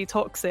person to be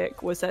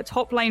toxic was their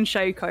top lane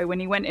Shaco when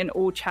he went in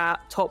all chat,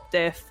 top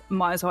diff,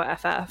 might as well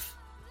FF.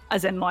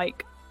 As in,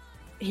 like,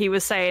 he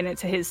was saying it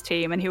to his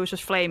team and he was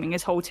just flaming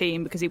his whole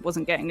team because he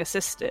wasn't getting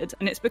assisted.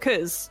 And it's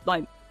because,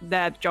 like,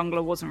 their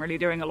jungler wasn't really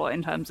doing a lot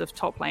in terms of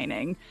top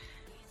laning.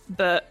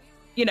 But,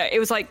 it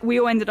was like we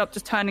all ended up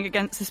just turning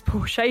against this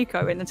poor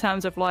Shaco in the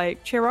terms of,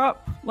 like, cheer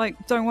up,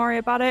 like, don't worry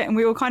about it. And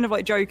we were kind of,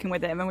 like, joking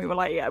with him and we were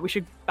like, yeah, we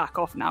should back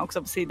off now because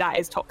obviously that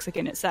is toxic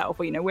in itself.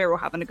 But, we're all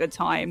having a good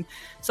time.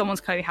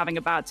 Someone's clearly having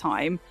a bad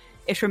time.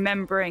 It's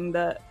remembering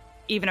that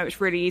even though it's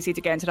really easy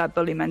to get into that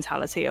bully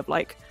mentality of,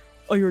 like,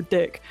 oh, you're a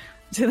dick,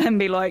 to then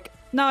be like,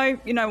 no,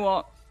 you know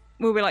what?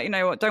 We'll be like,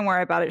 don't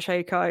worry about it,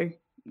 Shaco.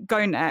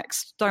 Go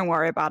next. Don't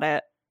worry about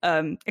it.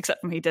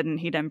 Except when he didn't.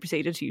 He then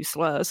proceeded to use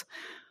slurs.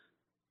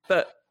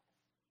 But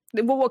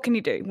what can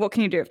you do? What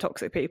can you do with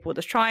toxic people?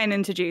 Just try and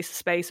introduce a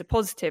space of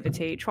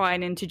positivity. Try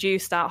and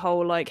introduce that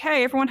whole, like,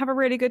 hey, everyone have a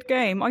really good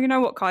game. Oh, you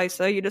know what,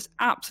 Kaiser? You just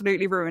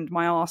absolutely ruined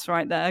my ass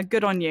right there.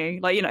 Good on you.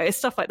 Like, it's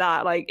stuff like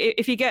that. Like,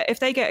 if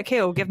they get a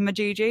kill, give them a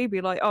GG.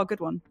 Be like, oh, good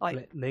one.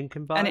 Like, link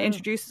in bio. And it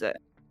introduces it.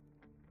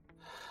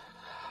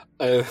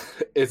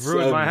 It's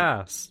ruined my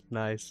house.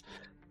 Nice.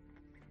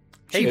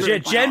 Hey,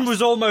 Jen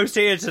was almost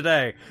here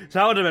today, so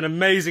that would have been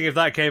amazing if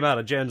that came out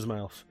of Jen's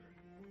mouth.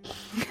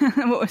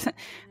 What was it?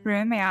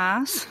 Ruin my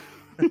ass.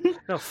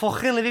 No,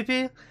 fucking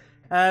Liverpool.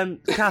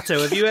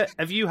 Kato,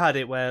 have you had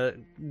it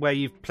where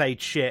you've played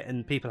shit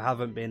and people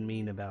haven't been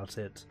mean about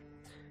it?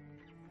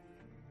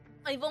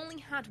 I've only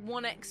had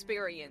one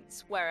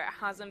experience where it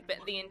hasn't been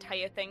the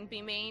entire thing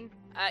be mean.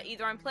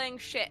 Either I'm playing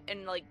shit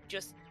and, like,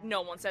 just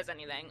no one says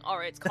anything,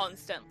 or it's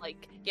constant,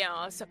 like,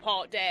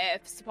 support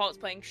diff, support's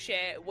playing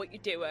shit, what you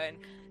doing.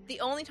 The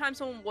only time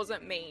someone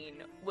wasn't mean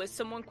was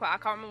someone, I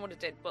can't remember what it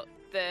did, but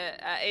the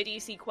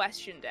ADC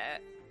questioned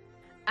it,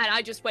 and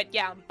I just went,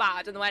 yeah, I'm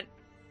bad, and they went,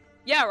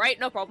 yeah, right,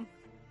 no problem.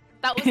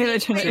 That was the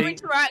entire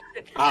interaction,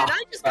 and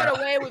I just got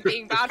away with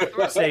being bad for the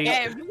rest of the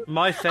game.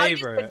 My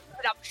favourite... I just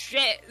put up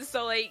shit,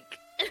 so, like...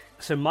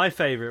 So my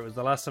favourite was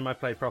the last time I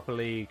played proper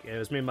League. It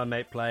was me and my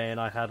mate playing.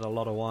 I had a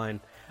lot of wine.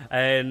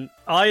 And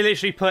I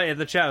literally put in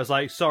the chat, I was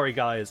like, sorry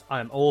guys,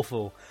 I'm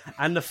awful.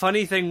 And the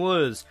funny thing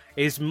was,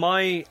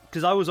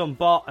 because I was on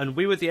bot and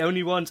we were the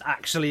only ones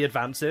actually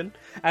advancing.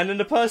 And then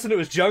the person that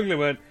was jungling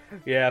went,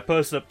 yeah,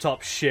 person up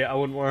top, shit, I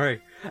wouldn't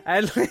worry.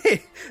 And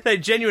they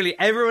genuinely,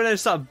 everyone else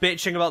started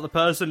bitching about the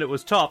person that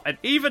was top. And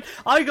even,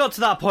 I got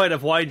to that point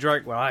of wine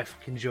drink where I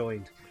fucking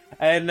joined.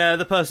 And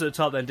the person at the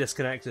top then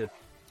disconnected.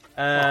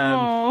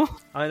 I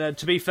know.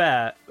 To be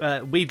fair,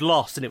 we'd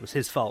lost and it was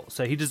his fault,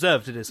 so he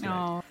deserved to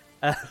disconnect.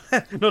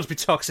 Not to be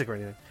toxic or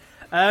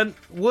anything.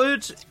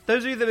 Would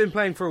those of you that have been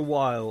playing for a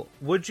while,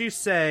 would you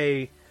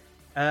say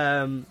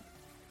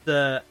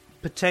the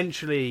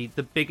potentially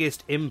the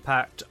biggest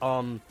impact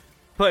on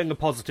putting a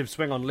positive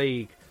swing on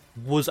League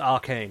was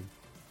Arcane?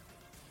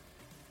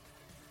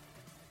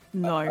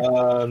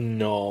 No.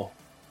 No.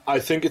 I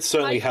think it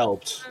certainly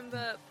helped. I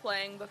remember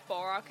playing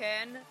before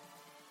Arcane.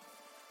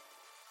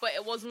 But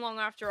it wasn't long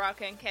after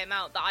Arcane came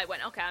out that I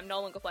went, okay, I'm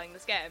no longer playing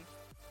this game.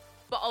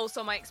 But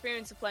also my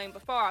experience of playing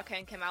before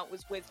Arcane came out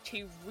was with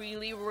two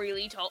really,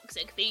 really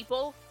toxic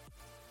people.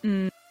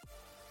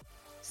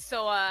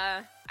 So,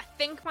 I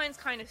think mine's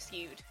kind of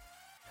skewed.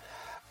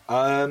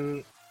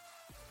 I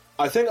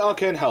think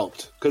Arcane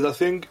helped, because I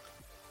think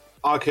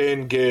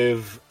Arcane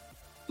gave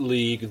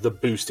League the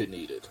boost it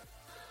needed.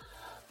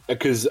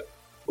 Because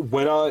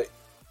when I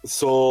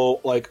saw,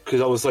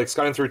 because I was,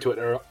 scanning through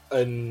Twitter,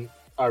 and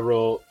I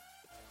wrote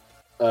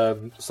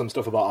some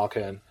stuff about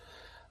Arcane.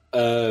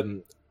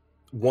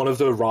 One of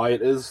the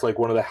rioters,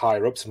 one of the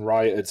higher-ups in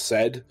Riot had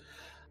said,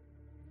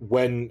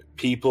 when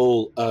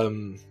people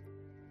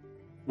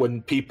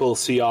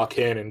see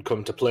Arcane and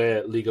come to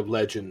play League of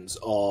Legends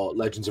or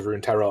Legends of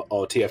Runeterra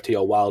or TFT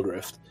or Wild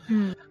Rift,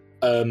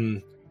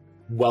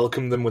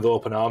 welcome them with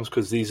open arms,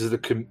 because these are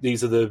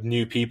the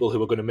new people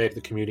who are going to make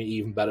the community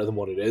even better than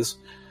what it is.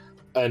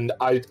 And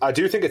I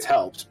do think it's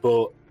helped,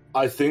 but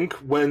I think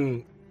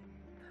when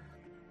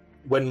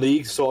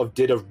League sort of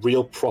did a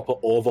real proper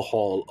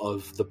overhaul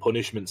of the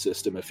punishment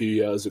system a few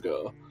years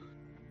ago,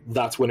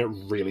 that's when it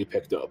really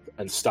picked up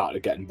and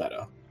started getting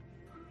better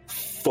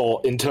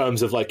in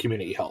terms of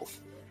community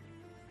health.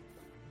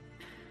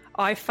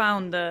 I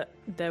found that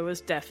there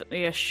was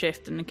definitely a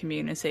shift in the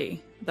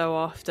community, though,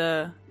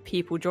 after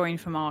people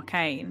joined from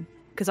Arcane,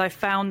 because I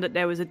found that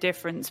there was a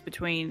difference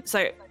between...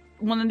 So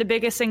one of the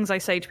biggest things I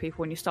say to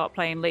people when you start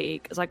playing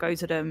League is I go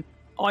to them,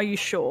 are you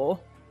sure?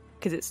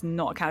 Because it's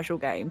not a casual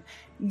game.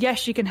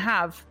 Yes, you can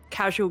have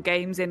casual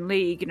games in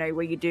League,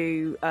 where you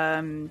do,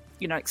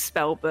 like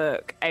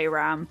Spellbook,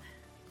 ARAM,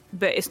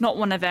 but it's not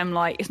one of them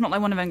it's not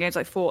like one of them games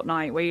like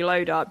Fortnite where you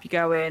load up, you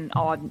go in,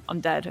 oh,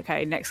 I'm dead,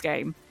 okay, next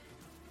game.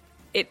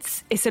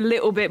 It's a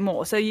little bit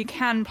more, so you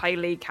can play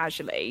League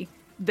casually,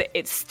 but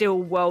it's still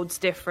worlds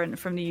different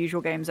from the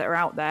usual games that are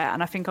out there.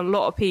 And I think a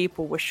lot of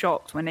people were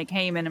shocked when they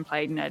came in and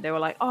played. They were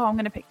like, "Oh, I'm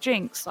going to pick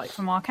Jinx, like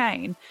from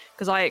Arcane,"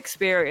 because I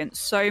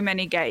experienced so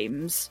many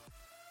games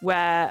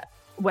where,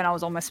 when I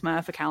was on my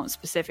Smurf account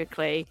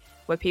specifically,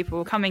 where people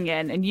were coming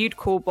in and you'd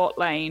call bot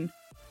lane,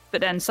 but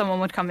then someone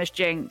would come as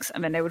Jinx,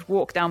 and then they would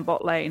walk down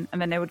bot lane,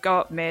 and then they would go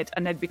up mid,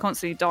 and they'd be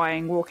constantly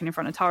dying, walking in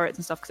front of turrets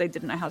and stuff because they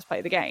didn't know how to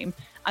play the game.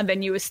 And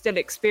then you were still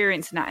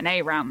experiencing that in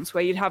ARAMs,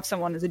 where you'd have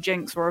someone as a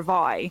Jinx or a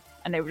Vi,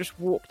 and they would just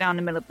walk down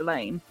the middle of the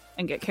lane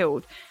and get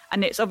killed.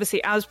 And it's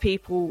obviously, as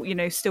people,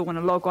 still want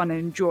to log on and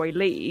enjoy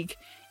League,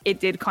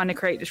 it did kind of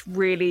create this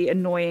really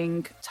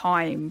annoying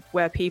time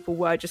where people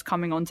were just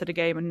coming onto the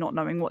game and not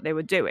knowing what they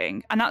were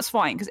doing. And that's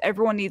fine, because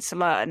everyone needs to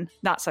learn.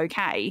 That's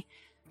okay.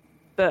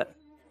 But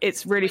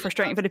it's really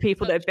frustrating for the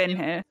people that have been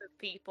here. For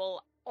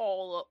people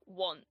all at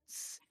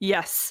once.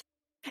 Yes.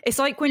 It's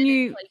like when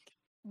you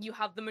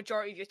have the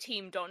majority of your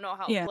team don't know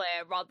how to play,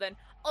 rather than,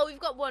 oh, we've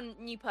got one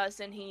new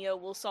person here,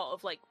 we'll sort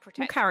of protect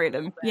we'll carry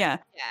them. Yeah.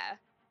 Yeah.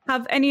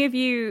 Have any of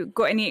you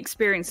got any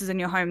experiences in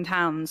your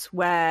hometowns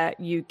where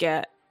you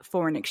get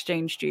foreign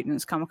exchange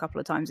students come a couple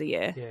of times a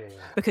year? Yeah.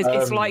 Because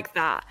it's like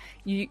that.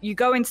 You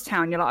go into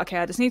town, you're like, okay,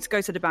 I just need to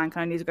go to the bank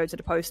and I need to go to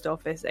the post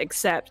office,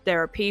 except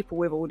there are people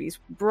with all these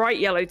bright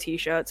yellow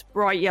t-shirts,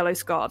 bright yellow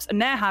scarves, and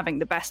they're having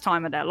the best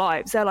time of their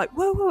lives. They're like,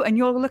 whoa, whoa, and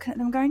you're looking at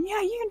them going,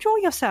 yeah, you enjoy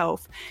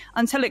yourself.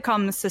 Until it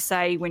comes to,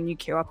 say, when you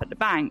queue up at the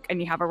bank and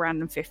you have a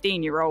random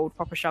 15-year-old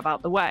proper shove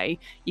out the way,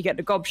 you get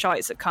the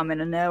gobshites that come in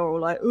and they're all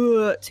like,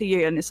 ugh, to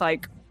you, and it's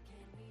like,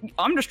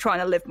 I'm just trying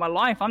to live my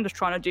life. I'm just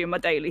trying to do my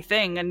daily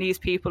thing. And these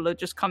people are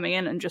just coming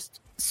in and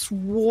just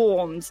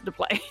swarmed the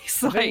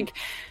place.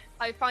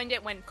 I find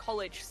it when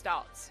college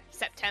starts,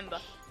 September.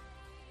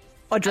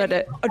 I dread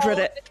it.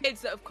 The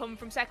kids that have come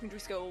from secondary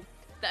school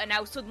that are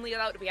now suddenly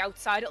allowed to be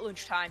outside at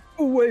lunchtime.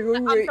 Oh, wait.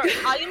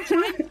 I am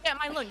trying to get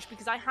my lunch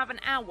because I have an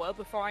hour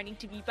before I need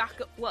to be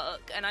back at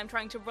work, and I'm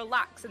trying to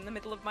relax in the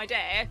middle of my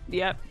day.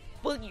 Yep.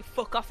 Will you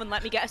fuck off and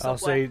let me get a Subway? I'll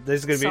say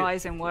there's going to be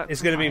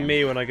it's going to be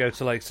me when I go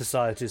to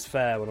Society's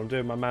Fair when I'm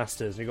doing my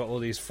masters. And you got all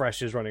these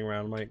freshers running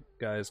around. I'm like,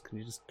 guys, can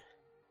you just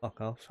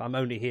fuck off? I'm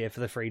only here for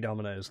the free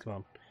Dominoes. Come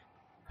on.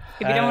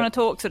 If you don't want to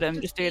talk to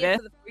them, just do this.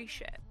 For the free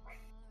shit.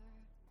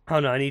 Oh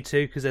no, I need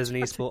to because there's an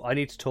esport. I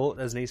need to talk.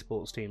 There's an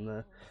esports team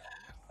there.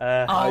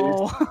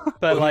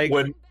 But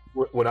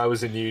when I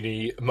was in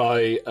uni,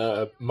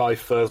 my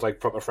first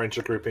proper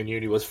friendship group in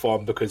uni was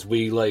formed because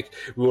we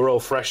were all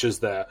freshers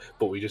there,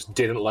 but we just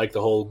didn't like the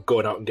whole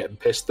going out and getting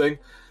pissed thing.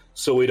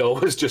 So we'd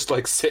always just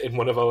sit in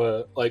one of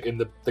our in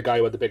the guy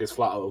who had the biggest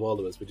flat out of all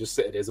of us. We'd just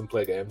sit at his and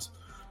play games.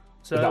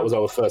 So and that was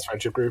our first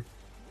friendship group.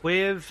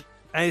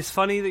 And it's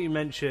funny that you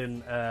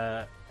mention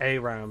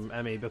ARAM,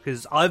 Emmy,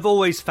 because I've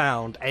always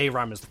found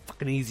ARAM is the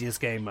fucking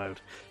easiest game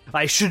mode.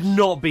 It should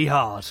not be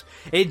hard.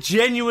 It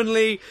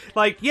genuinely,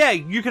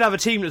 you could have a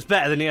team that's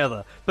better than the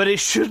other, but it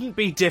shouldn't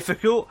be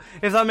difficult,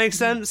 if that makes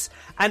sense.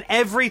 And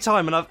every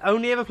time, and I've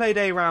only ever played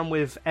ARAM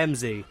with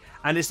MZ,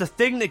 and it's the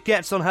thing that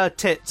gets on her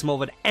tits more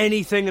than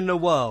anything in the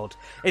world,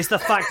 is the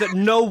fact that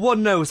no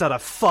one knows how to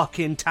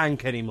fucking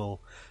tank anymore.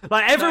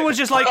 Everyone's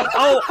just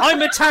oh,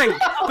 I'm a tank,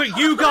 but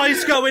you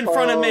guys go in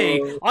front of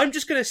me. I'm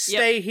just going to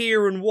stay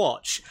here and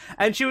watch.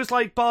 And she was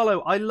like, Barlow,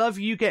 I love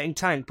you getting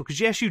tanked, because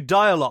yes, you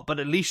die a lot, but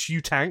at least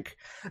you tank.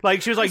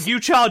 She was like, you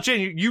charge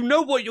in, you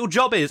know what your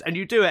job is, and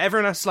you do it.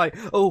 Everyone else is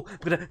oh, I'm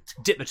going to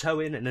dip my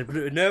toe in, and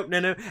then, no.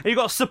 And you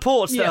got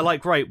supports that are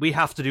right, we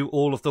have to do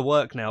all of the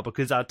work now,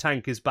 because our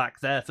tank is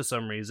back there for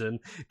some reason,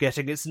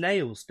 getting its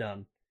nails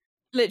done.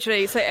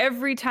 Literally, so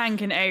every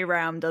tank in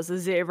ARAM does a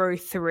 0,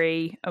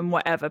 3, and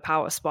whatever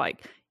power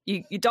spike.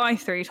 You die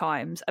 3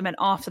 times, and then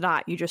after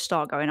that, you just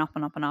start going up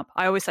and up and up.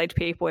 I always say to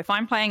people, if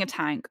I'm playing a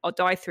tank, I'll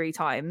die 3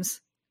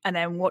 times, and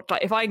then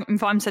if I'm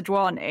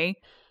Sejuani,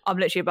 I'm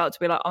literally about to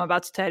be I'm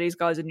about to tear these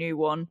guys a new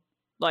one.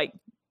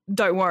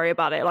 Don't worry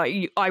about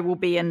it. I will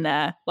be in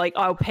there.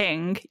 I'll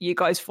ping, you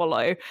guys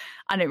follow.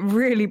 And it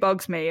really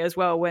bugs me as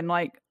well when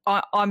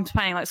I'm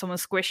playing someone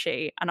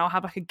squishy, and I'll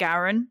have a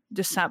Garen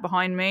just sat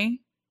behind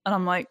me. And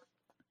I'm like,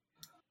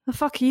 the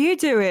fuck are you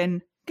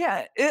doing?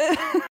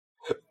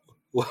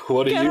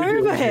 What are you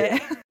doing?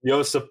 It.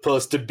 You're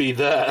supposed to be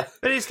there.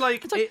 But it's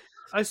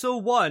I saw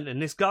one, and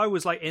this guy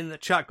was in the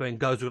chat going,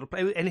 guys, we've got to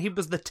play, and he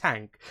was the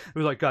tank.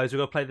 We were like, guys, we've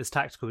got to play this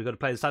tactical,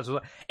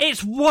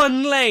 It's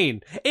one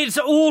lane. It's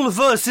all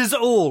versus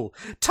all.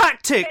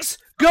 Tactics,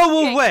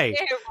 go away.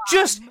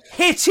 Just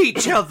hit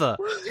each other.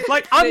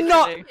 I'm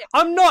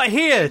not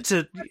here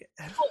to...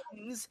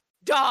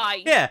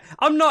 Die. Yeah,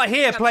 I'm not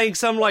here playing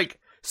some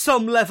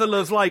level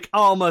of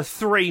Arma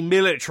 3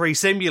 military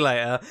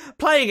simulator,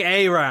 playing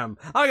ARAM.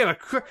 I'm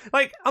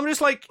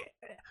just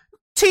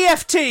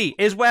TFT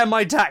is where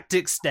my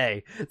tactics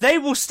stay. They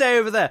will stay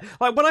over there.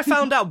 Like when I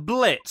found out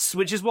Blitz,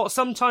 which is what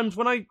sometimes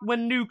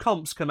when new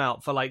comps come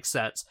out for like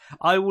sets,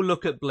 I will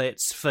look at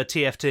Blitz for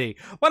TFT.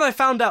 When I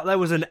found out there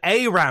was an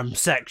ARAM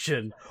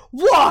section,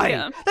 why?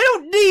 Yeah. They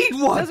don't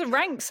need one. There's a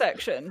rank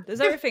section.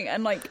 There's everything.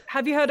 And like,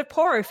 have you heard of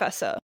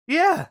Porofessor?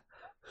 Yeah.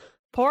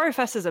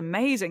 Porofessor's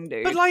amazing,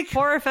 dude. But, like-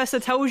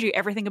 Porofessor tells you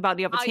everything about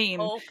the other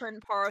team. I open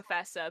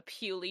Porofessor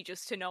purely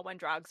just to know when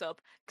Drag's up,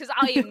 because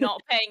I am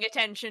not paying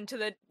attention to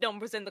the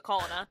numbers in the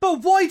corner. But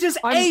why does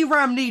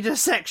ARAM need a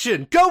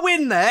section? Go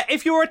in there.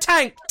 If you're a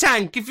tank.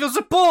 If you're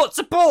support.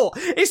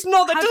 It's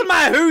not that. It doesn't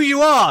matter who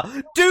you are.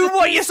 Do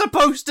what you're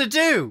supposed to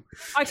do.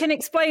 I can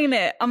explain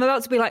it. I'm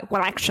about to be like,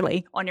 well,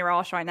 actually, on your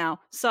arse right now.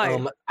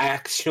 So,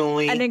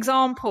 Actually, an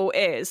example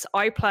is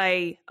I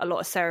play a lot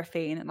of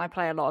Seraphine and I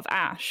play a lot of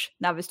Ashe.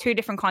 Now, there's two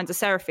different kinds of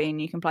Seraphine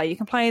you can play. You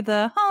can play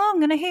the, I'm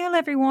going to heal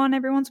everyone.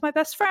 Everyone's my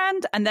best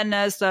friend. And then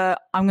there's the,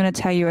 I'm going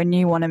to tell you a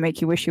new one and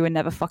make you wish you were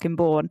never fucking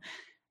born.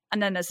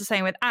 And then there's the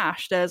same with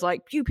Ashe. There's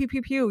like, pew, pew,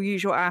 pew, pew,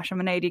 use your Ashe, I'm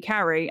an AD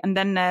carry. And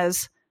then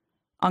there's,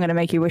 I'm going to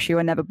make you wish you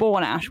were never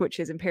born Ashe, which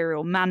is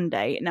Imperial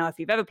Mandate. Now, if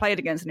you've ever played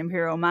against an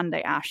Imperial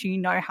Mandate Ashe, you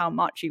know how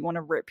much you want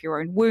to rip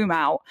your own womb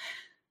out.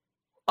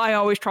 I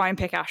always try and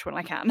pick Ashe when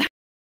I can.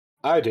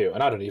 I do,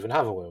 and I don't even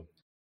have a womb.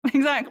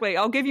 Exactly.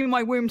 I'll give you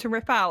my womb to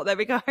rip out. There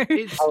we go.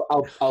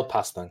 I'll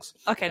pass, thanks.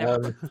 Okay,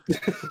 no.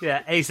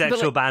 Yeah,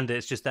 asexual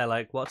bandits just there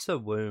like, what's a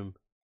womb?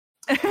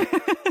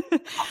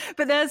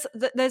 But there's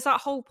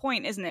that whole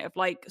point, isn't it, of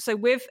like, so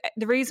with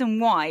the reason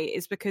why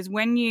is because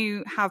when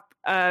you have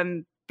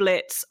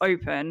Blitz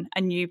open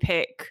and you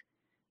pick,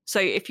 so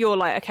if you're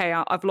like, okay,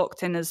 I've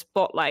locked in as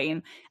bot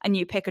lane and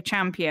you pick a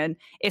champion,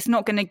 it's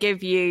not going to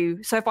give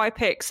you, so if I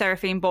pick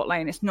Seraphine bot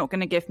lane, it's not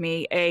going to give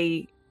me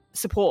a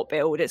support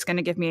build, it's going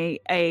to give me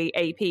a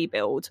AP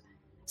build.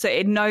 So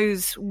it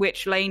knows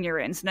which lane you're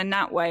in. So in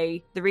that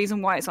way, the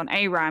reason why it's on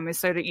ARAM is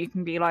so that you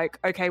can be like,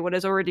 okay, well,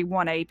 there's already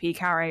one AP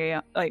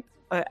carrier, like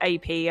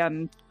AP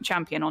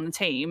champion on the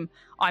team.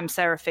 I'm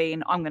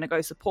Seraphine. I'm going to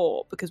go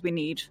support because we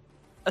need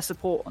a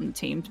support on the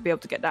team to be able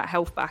to get that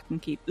health back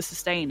and keep the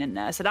sustain in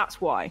there. So that's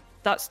why.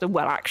 That's the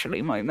well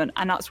actually moment.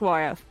 And that's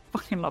why I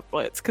fucking love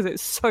Blitz, because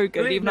it's so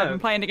good. Even though I've been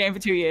playing the game for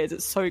 2 years,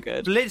 it's so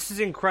good. Blitz is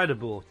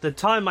incredible. The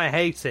time I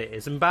hate it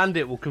is, and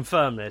Bandit will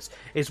confirm this,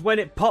 is when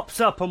it pops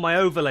up on my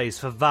overlays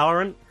for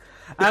Valorant.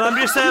 And I'm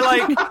just there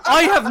like,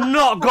 I have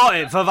not got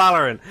it for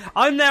Valorant.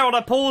 I'm there on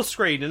a pause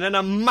screen and then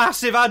a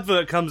massive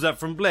advert comes up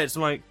from Blitz.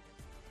 I'm like,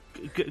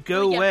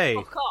 go away.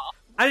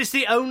 And it's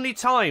the only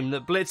time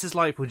that Blitz is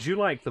like, would you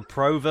like the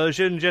pro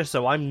version just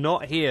so I'm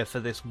not here for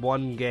this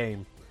one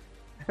game?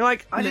 And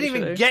like, I didn't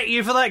even get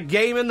you for that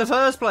game in the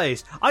first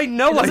place. I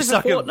know I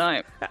suck at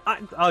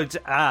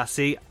Fortnite.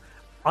 See,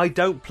 I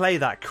don't play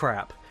that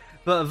crap.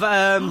 But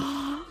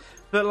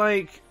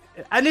like,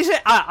 and is it?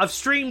 I've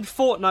streamed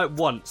Fortnite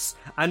once,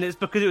 and it's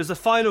because it was the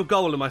final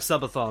goal in my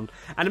subathon,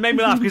 and it made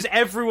me laugh because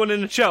everyone in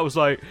the chat was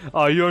like,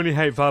 "Oh, you only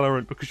hate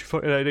Valorant because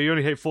you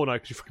only hate Fortnite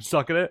because you fucking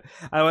suck at it."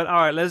 And I went, "All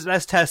right,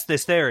 let's test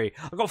this theory."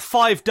 I got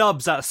 5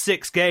 dubs out of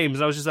 6 games,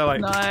 and I was just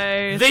like,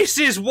 nice. "This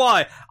is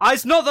why."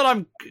 It's not that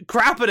I'm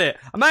crap at it;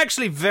 I'm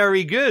actually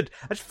very good.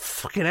 I just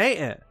fucking hate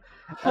it.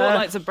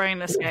 Fortnite's a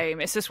brainless game.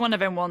 It's just one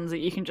of them ones that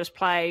you can just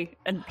play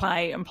and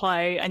play and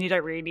play, and you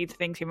don't really need to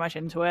think too much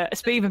into it.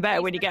 It's even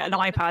better when you get an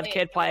iPad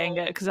kid playing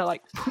it, because they're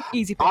like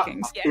easy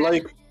pickings.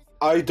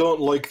 I don't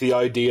like the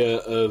idea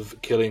of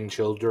killing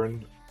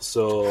children,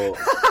 so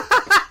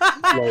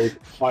I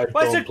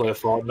don't play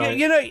Fortnite.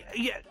 You know,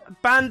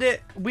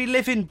 Bandit, we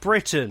live in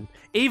Britain.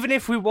 Even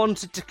if we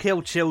wanted to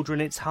kill children,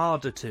 it's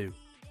harder to.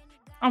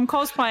 I'm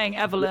cosplaying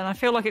Evelyn. I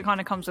feel like it kind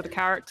of comes with the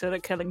character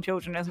that killing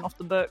children isn't off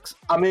the books.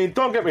 I mean,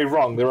 don't get me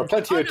wrong. There are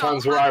plenty of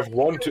times where I've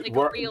wanted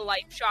like a real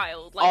life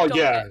child. Like,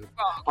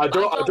 I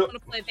don't want to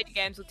play video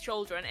games with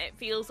children. It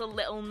feels a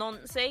little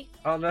noncy.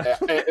 Oh no!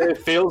 It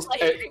feels.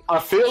 I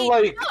feel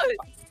like.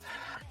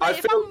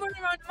 If I'm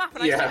running around the map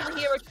and I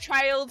suddenly hear a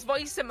child's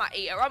voice in my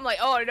ear, I'm like,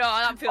 oh no,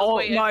 that feels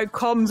weird. No,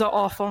 comms are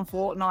off on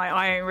Fortnite.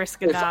 I ain't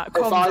risking that.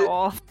 Comms are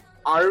off.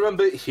 I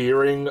remember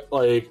hearing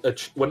when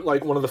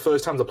one of the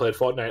first times I played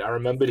Fortnite, I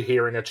remembered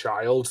hearing a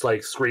child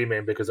like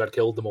screaming because I'd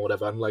killed them or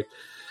whatever, and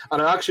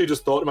I actually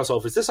just thought to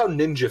myself, is this how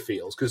Ninja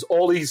feels? Because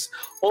all he's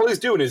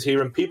doing is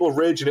hearing people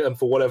raging at him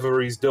for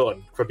whatever he's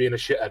done, for being a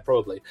shithead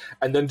probably,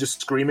 and then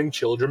just screaming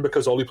children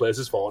because all he plays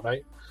is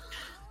Fortnite.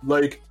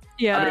 Like,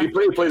 yeah, I mean,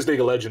 he plays League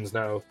of Legends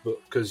now,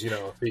 because he's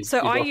got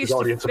his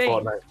audience of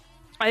Fortnite.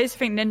 I used to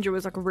think Ninja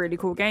was like a really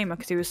cool gamer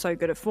because he was so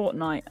good at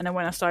Fortnite, and then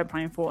when I started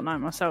playing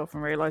Fortnite myself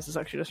and realised it's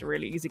actually just a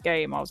really easy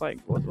game, I was like,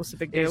 what's the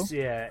big deal? And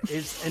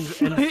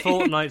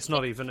Fortnite's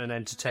not even an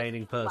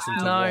entertaining person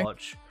to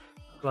watch.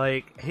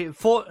 Like,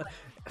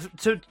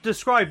 to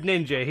describe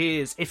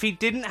Ninja, if he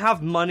didn't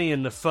have money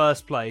in the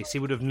first place, he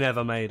would have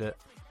never made it.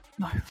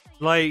 No.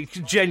 Like,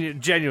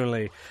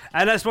 genuinely.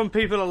 And that's when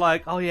people are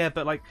like, oh yeah,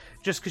 but like,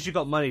 just because you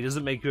got money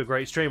doesn't make you a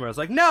great streamer. I was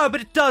like, no,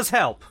 but it does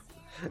help.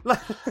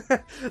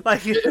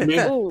 Like, you can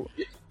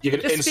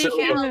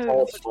instantly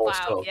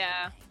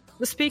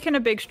Speaking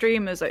of big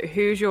streamers, like,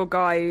 who's your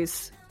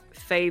guys'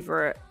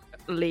 favorite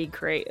League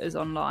creators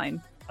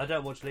online? I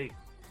don't watch League.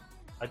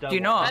 I don't. Do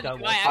you not? I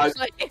don't watch.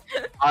 Actually.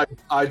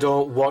 I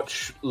don't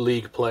watch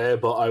League play,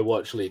 but I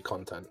watch League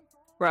content.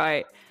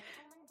 Right.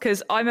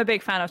 Because I'm a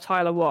big fan of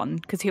Tyler One,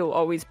 because he'll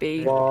always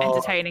be What?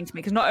 entertaining to me.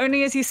 Because not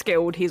only is he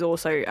skilled, he's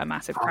also a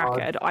massive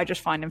crackhead. I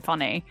just find him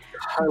funny.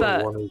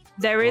 But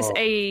there is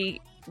a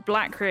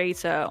black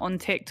creator on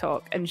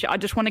TikTok, and I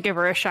just want to give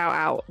her a shout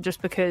out,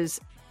 just because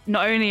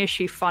not only is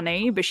she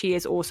funny, but she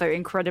is also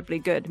incredibly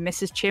good.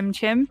 Mrs. Chim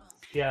Chim.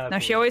 Yeah. Now,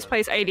 she always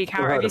plays AD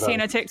carry. Have you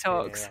seen her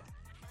TikToks? Yeah.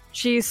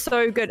 She's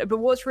so good. But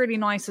what's really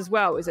nice as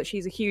well is that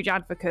she's a huge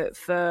advocate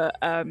for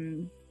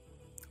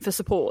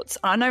supports.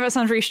 I know that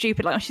sounds really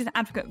stupid, like she's an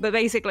advocate, but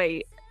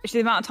basically the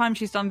amount of time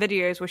she's done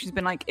videos where she's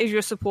been like, is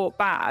your support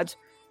bad,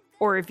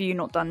 or have you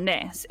not done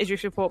this? Is your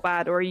support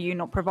bad, or are you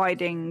not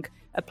providing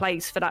a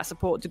place for that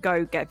support to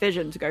go get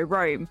vision, to go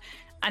roam?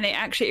 And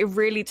it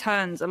really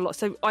turns a lot.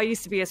 So I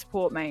used to be a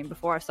support main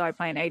before I started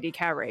playing AD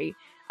carry,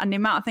 and the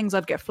amount of things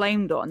I'd get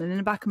flamed on, and in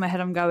the back of my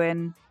head I'm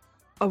going,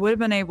 I would have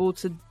been able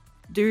to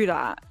do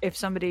that if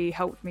somebody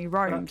helped me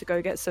roam to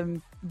go get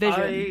some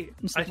vision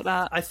and stuff like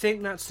that. I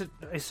think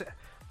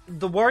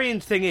the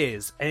worrying thing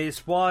is, and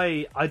it's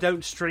why I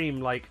don't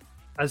stream like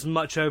as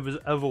much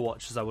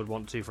Overwatch as I would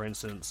want to, for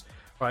instance,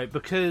 right?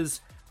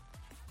 Because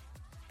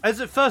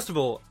first of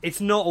all, it's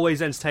not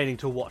always entertaining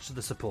to watch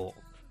the support.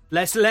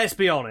 Let's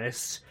be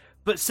honest.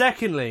 But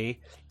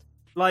secondly,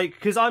 like,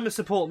 because I'm a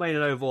support main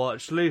in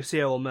Overwatch,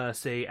 Lucio or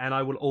Mercy, and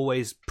I will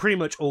pretty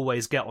much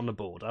always get on the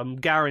board. I'm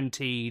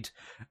guaranteed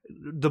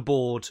the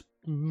board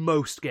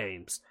most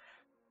games.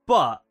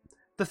 But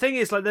the thing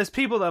is, like, there's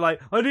people that are like,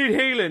 I need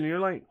healing, and you're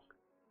like,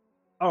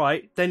 all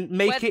right, then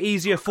make it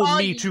easier for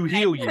me to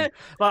heal you. Like,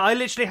 I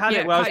literally had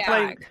it where I was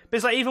playing. But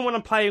it's like, even when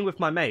I'm playing with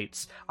my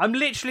mates, I'm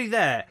literally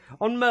there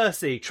on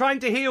Mercy trying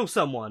to heal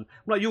someone.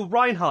 I'm like, you're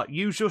Reinhardt,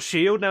 use your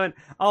shield. And I went,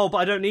 oh, but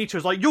I don't need to.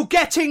 It's like, you're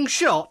getting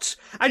shot,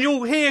 and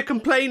you're here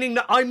complaining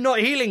that I'm not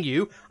healing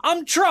you.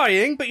 I'm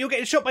trying, but you're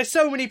getting shot by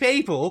so many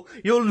people,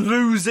 you're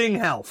losing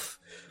health.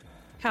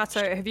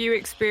 Kato, have you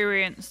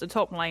experienced the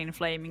top lane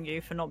flaming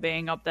you for not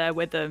being up there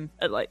with them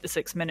at like the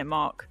 6-minute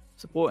mark?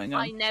 Supporting them.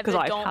 I never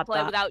don't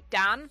play without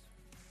Dan.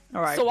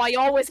 All right. So I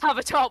always have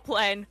a top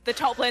lane. The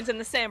top lane's in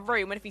the same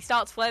room, and if he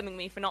starts flaming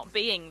me for not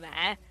being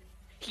there,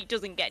 he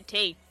doesn't get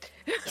tea.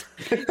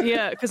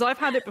 Yeah, because I've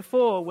had it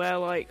before where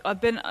like I've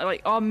been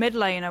like our mid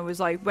laner was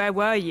like, where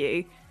were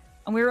you?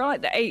 And we were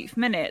like the 8th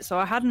minute, so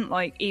I hadn't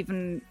like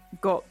even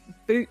got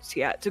boots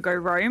yet to go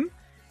roam.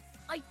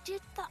 I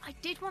did that. I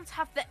did once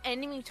have the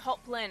enemy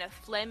top laner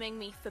flaming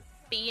me for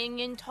being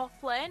in top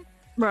lane.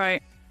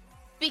 Right.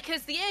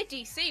 Because the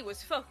ADC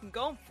was fucking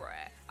going for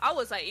it. I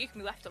was like, you can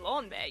be left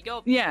alone, mate.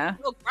 You're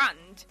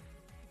grand.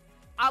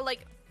 I,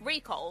 like,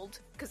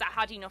 recalled, because I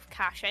had enough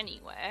cash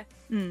anyway.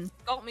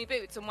 Got me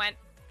boots and went,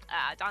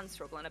 Dan's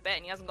struggling a bit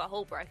and he hasn't got a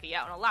hull breaker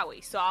yet on a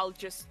Lowy, so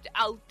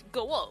I'll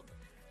go up.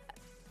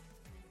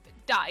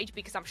 Died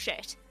because I'm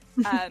shit.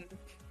 And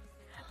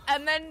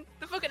then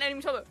the fucking enemy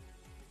told me,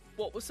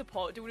 what was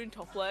support doing in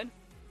top lane?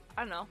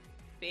 I don't know.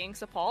 Being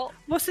support.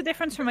 What's the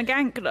difference from a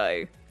gank,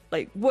 though?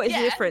 Like, what is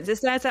the difference?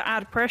 It's there to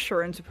add pressure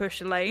and to push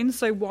the lane,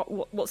 so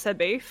what's their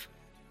beef?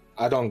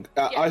 I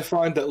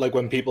find that, like,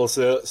 when people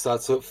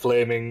start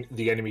flaming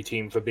the enemy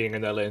team for being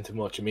in their lane too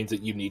much, it means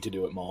that you need to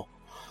do it more.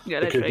 Yeah,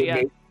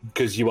 literally,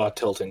 because you are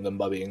tilting them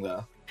by being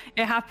there.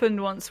 It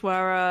happened once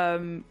where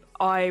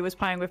I was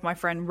playing with my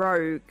friend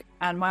Rogue,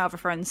 and my other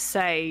friend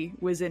Say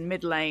was in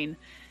mid lane,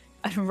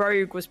 and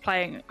Rogue was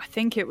playing, I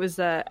think it was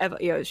they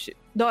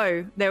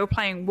were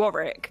playing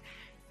Warwick.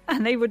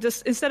 And they would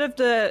just, instead of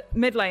the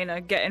mid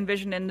laner getting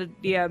vision in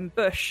the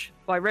bush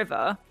by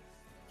river,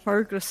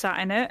 Rogue just sat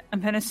in it,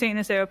 and then as soon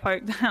as they were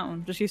poked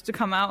down, just used to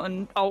come out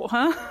and ult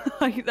her,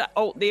 like that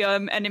ult the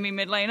enemy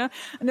mid laner,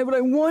 and they were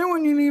like, why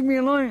won't you leave me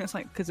alone? It's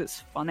like, because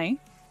it's funny.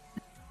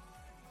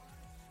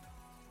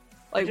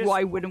 Like,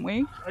 why wouldn't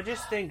we? I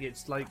just think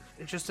it's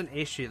just an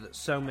issue that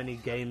so many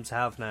games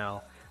have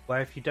now,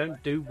 where if you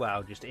don't do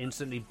well, just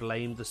instantly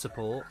blame the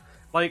support.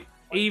 Like,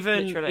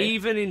 even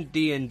in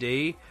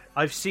D&D,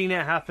 I've seen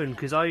it happen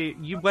because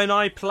when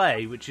I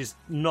play, which is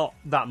not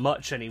that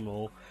much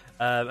anymore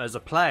as a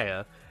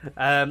player,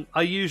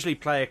 I usually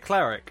play a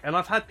cleric, and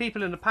I've had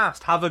people in the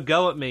past have a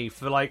go at me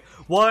for like,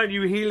 why aren't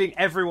you healing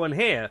everyone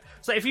here?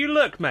 So if you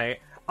look, mate,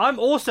 I'm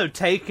also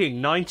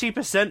taking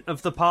 90%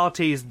 of the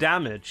party's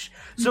damage.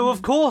 So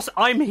of course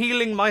I'm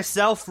healing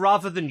myself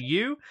rather than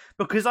you,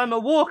 because I'm a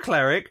war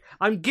cleric,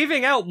 I'm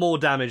giving out more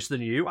damage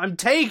than you, I'm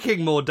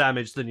taking more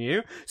damage than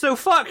you, so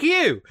fuck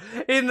you,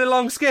 in the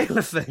long scale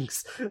of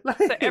things. So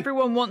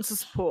everyone wants a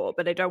support,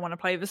 but they don't want to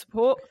play the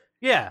support?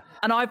 Yeah.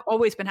 And I've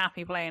always been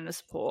happy playing the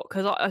support,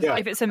 because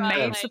if it's a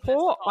mage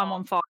support, I'm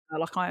on fire.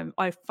 Like,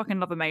 I fucking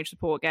love a mage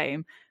support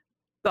game.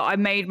 But I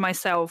made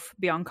myself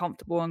be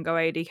uncomfortable and go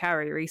AD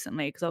carry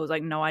recently because I was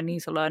like, no, I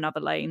need to learn other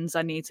lanes.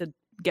 I need to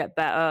get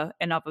better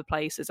in other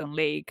places on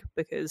League,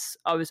 because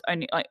I was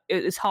only like,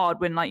 it's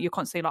hard when like you're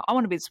constantly like, I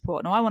want to be the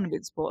support. No, I want to be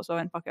the support. So I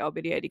went, fuck it, I'll be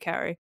the AD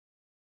carry.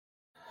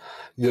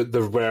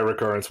 the rare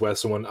occurrence where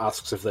someone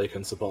asks if they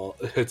can support.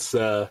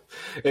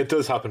 It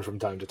does happen from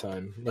time to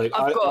time. Like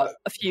I've got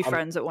a few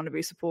friends that want to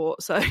be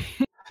support, so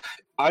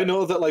I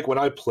know that like when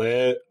I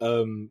play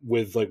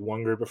with like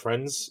one group of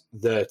friends,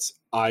 that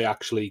I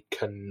actually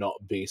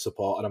cannot be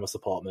support, and I'm a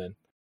support main.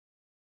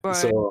 right.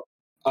 So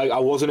I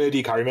was an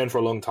AD carry main for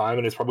a long time,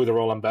 and it's probably the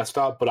role I'm best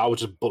at. But I was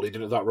just bullied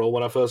into that role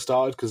when I first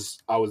started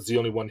because I was the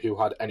only one who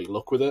had any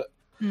luck with it.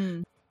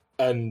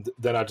 And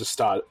then I just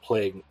started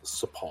playing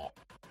support.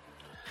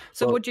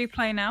 So what do you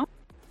play now?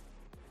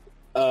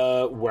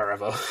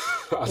 Wherever.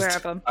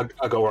 Wherever.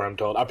 I go where I'm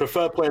told. I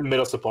prefer playing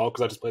middle support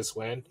because I just play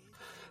Swain.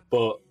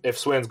 But if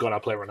Swain's gone, I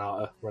play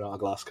Renata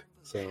Glask.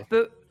 So.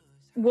 But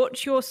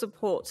what's your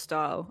support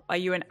style? Are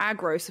you an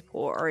aggro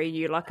support, or are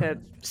you like a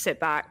sit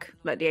back,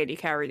 let the AD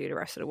carry do the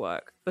rest of the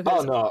work?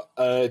 Because... Oh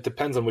no, it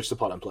depends on which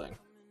support I'm playing.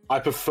 I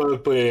prefer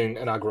playing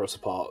an aggro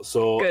support.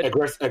 So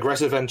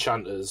aggressive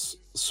enchanters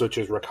such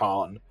as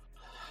Rakan,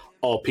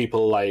 or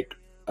people like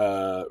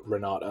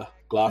Renata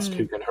Glask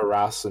who can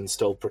harass and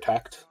still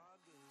protect.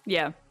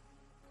 Yeah.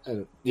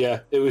 And yeah,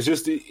 it was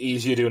just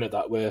easier doing it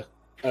that way.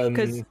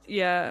 Because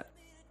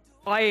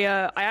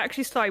I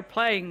actually started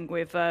playing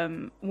with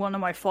one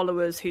of my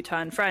followers who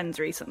turned friends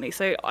recently.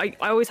 So I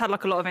always had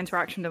like a lot of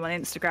interaction with them on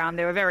Instagram.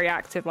 They were very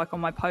active like on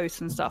my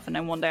posts and stuff. And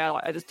then one day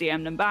I just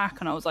DM'd them back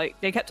and I was like,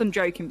 they kept on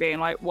joking, being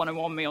like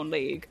 1-on-1 me on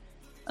League.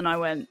 And I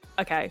went,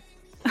 okay.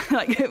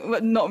 Like,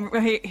 not.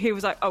 He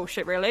was like, oh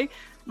shit, really?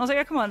 And I was like,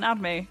 yeah, come on,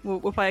 add me. We'll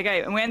play a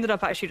game. And we ended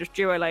up actually just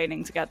duo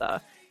laning together.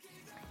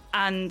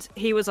 And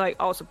he was like,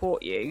 I'll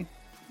support you.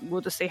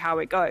 We'll just see how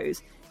it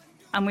goes.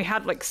 And we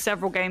had like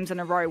several games in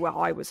a row where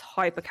I was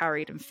hyper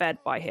carried and fed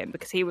by him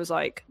because he was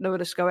like, no,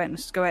 let's go in.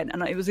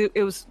 And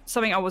it was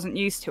something I wasn't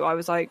used to. I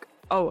was like,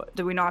 oh,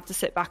 do we not have to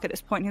sit back at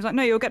this point? And he was like,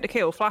 no, you'll get the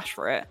kill, flash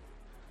for it.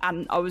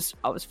 And I was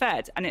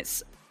fed. And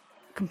it's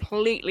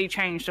completely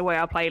changed the way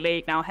I play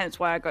League now, hence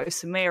why I go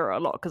Samira a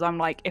lot, because I'm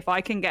like, if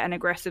I can get an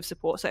aggressive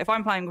support, so if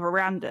I'm playing with a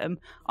random,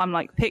 I'm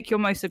like, pick your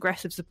most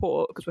aggressive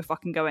support because we're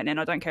fucking going in.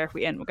 I don't care if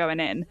we in, we're going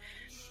in.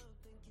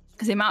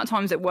 Because the amount of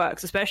times it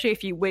works, especially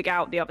if you wig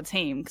out the other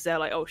team, because they're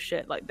like, oh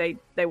shit, like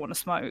they want to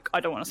smoke, I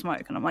don't want to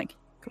smoke, and I'm like,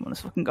 come on, let's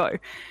fucking go.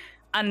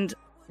 And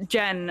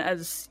Jen,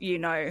 as you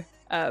know,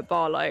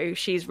 Barlow,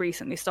 she's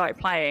recently started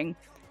playing.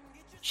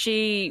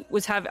 She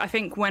was I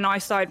think when I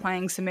started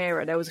playing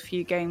Samira, there was a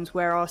few games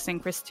where our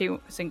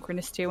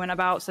synchronicity went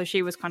about, so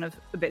she was kind of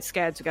a bit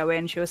scared to go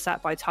in. She was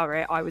sat by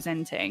turret, I was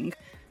inting.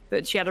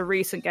 But she had a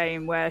recent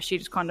game where she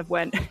just kind of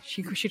went,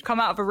 she'd come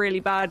out of a really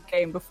bad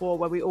game before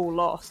where we all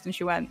lost, and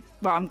she went,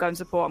 well, I'm going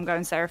support, I'm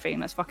going Seraphine,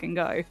 let's fucking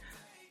go.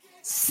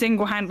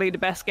 Single-handedly the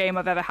best game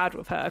I've ever had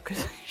with her,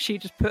 because she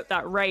just put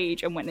that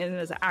rage and went in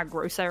as an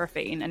aggro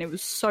Seraphine, and it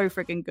was so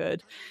freaking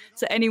good.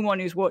 So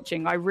anyone who's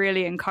watching, I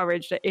really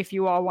encourage that if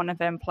you are one of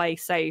them play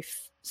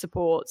safe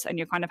supports and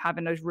you're kind of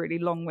having those really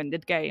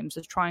long-winded games,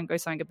 just try and go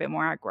something a bit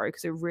more aggro,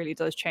 because it really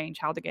does change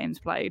how the game's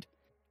played.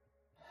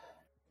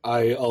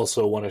 I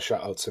also want to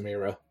shout out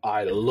Samira.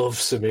 I love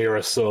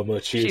Samira so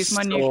much. She's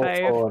my new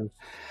fave. Fun.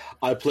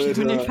 I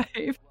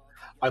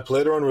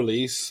played her on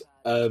release.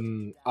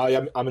 I'm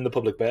in the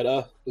public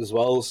beta as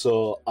well,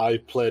 so I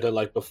played her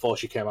like before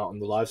she came out on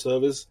the live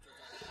servers,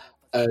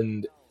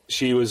 and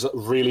she was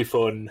really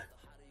fun.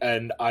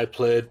 And I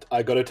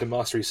got her to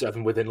Mastery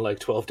 7 within like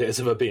 12 days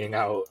of her being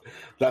out.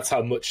 That's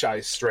how much I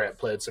straight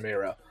played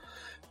Samira.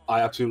 I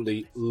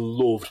absolutely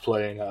loved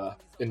playing her,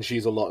 and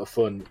she's a lot of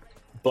fun.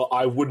 But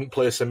I wouldn't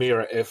play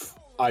Samira if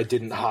I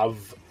didn't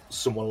have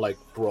someone like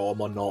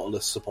Braum or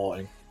Nautilus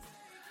supporting.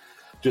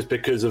 Just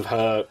because of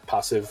her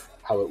passive,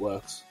 how it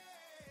works.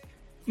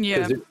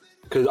 Yeah.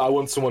 Because I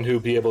want someone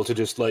who'd be able to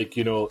just, like,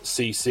 you know,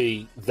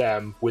 CC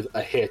them with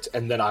a hit,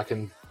 and then I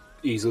can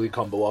easily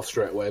combo off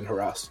straight away and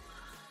harass.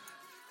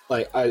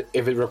 Like,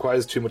 if it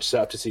requires too much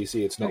setup to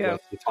CC, it's not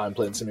worth the time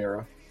playing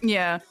Samira.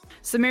 Yeah,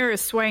 Samira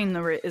Swain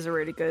is a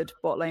really good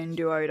bot lane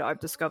duo that I've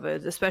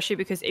discovered, especially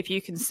because if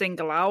you can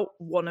single out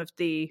one of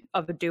the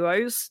other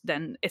duos,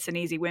 then it's an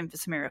easy win for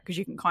Samira, because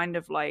you can kind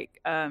of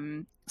like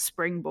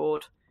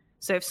springboard.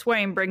 So if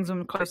Swain brings on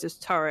the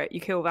closest turret,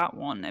 you kill that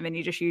one, and then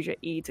you just use your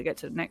E to get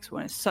to the next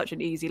one. It's such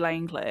an easy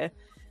lane clear.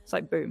 It's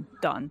like, boom,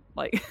 done.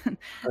 Like,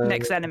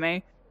 next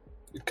enemy.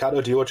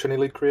 Kato, do you watch any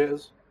League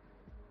creators?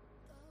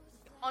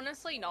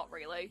 Honestly, not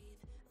really.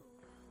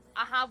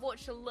 I have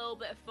watched a little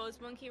bit of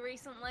Fuzz Monkey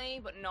recently,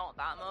 but not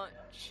that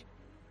much.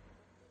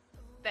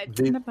 I've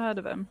never heard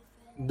of him.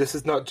 This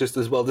is not just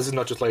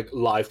like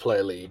live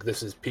player League.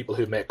 This is people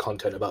who make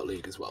content about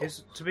League as well.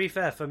 To be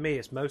fair, for me,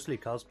 it's mostly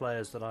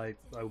cosplayers that I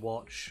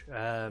watch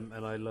and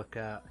I look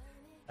at.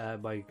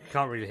 I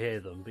can't really hear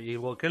them, but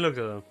you can look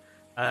at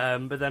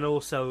them. But then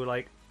also,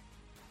 like...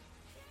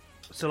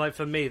 So, like,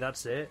 for me,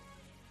 that's it.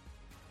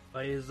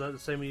 Like, is that the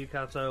same with you,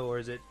 Kato, or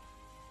is it...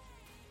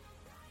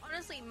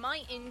 Honestly,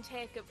 my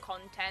intake of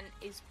content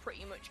is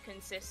pretty much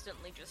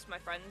consistently just my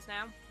friends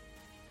now.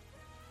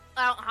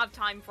 I don't have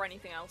time for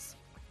anything else.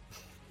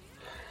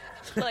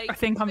 Like, I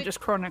think I'm just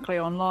chronically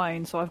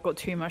online, so I've got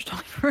too much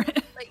time for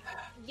it. Like,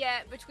 yeah,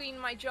 between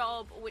my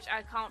job, which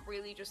I can't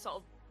really just sort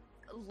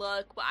of...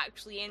 lurk but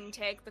actually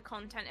intake the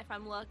content if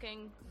I'm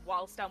lurking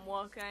whilst I'm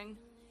working,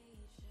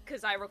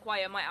 because I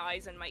require my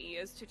eyes and my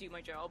ears to do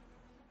my job.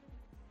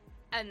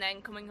 And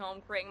then coming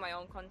home, creating my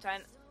own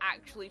content,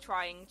 actually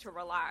trying to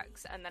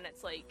relax, and then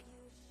it's like,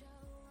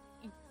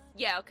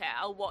 yeah, okay,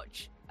 I'll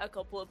watch a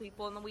couple of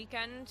people on the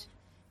weekend,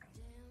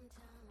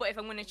 but if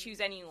I'm going to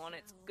choose anyone,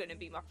 it's going to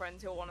be my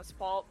friends who I want to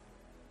support.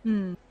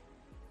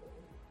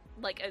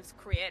 Like, as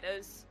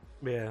creators.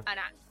 Yeah. And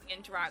actually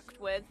interact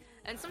with.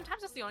 And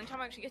sometimes that's the only time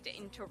I actually get to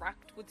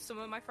interact with some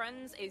of my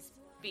friends, is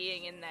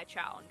being in their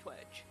chat on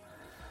Twitch.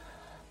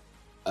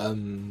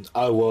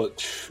 I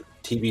watch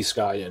TV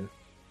Skyen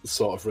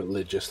sort of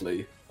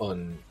religiously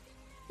on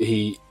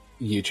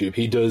YouTube.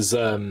 He does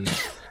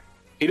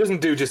he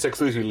doesn't do just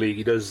exclusively League.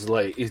 He does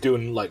he's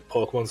doing like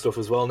Pokemon stuff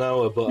as well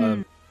now.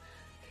 But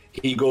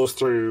he goes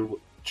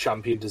through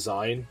champion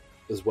design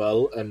as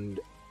well and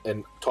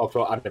talks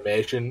about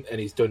animation. And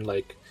he's done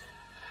like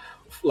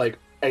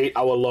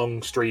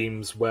 8-hour-long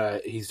streams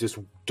where he's just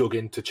dug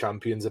into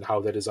champions and how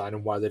they design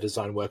and why their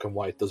design work and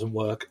why it doesn't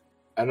work.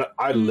 And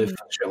I live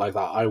for shit like that.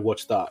 I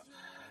watch that.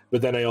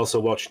 But then I also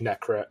watch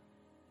Necret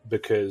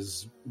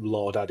because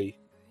Lord Daddy.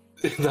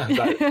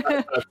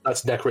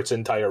 That's Necret's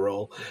entire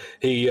role.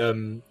 He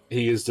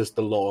is just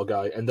the lore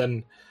guy. And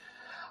then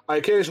I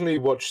occasionally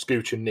watch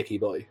Scooch and Nicky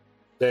Boy.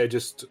 They're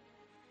just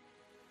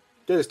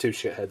two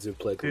shitheads who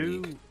play the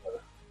League.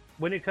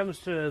 When it comes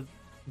to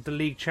the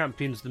League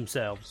champions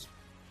themselves,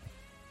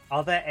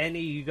 are there any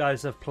you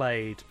guys have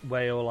played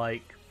where you're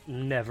like,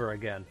 never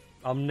again?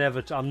 I'm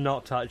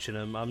not touching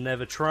them. I'm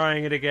never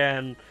trying it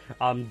again.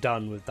 I'm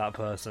done with that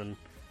person.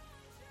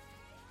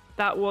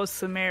 That was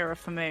Samira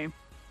for me.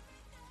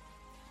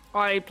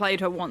 I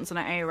played her once on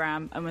an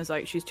ARAM and was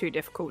like, she's too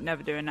difficult,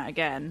 never doing that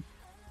again.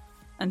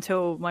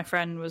 Until my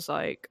friend was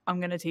like, I'm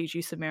going to teach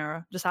you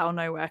Samira, just out of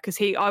nowhere. Because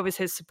I was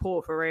his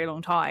support for a really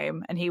long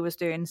time, and he was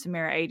doing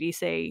Samira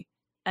ADC.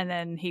 And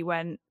then he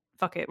went,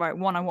 fuck it, right,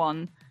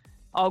 1-on-1.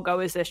 I'll go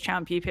as this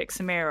champ, you pick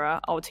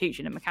Samira, I'll teach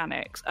you the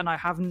mechanics. And I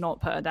have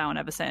not put her down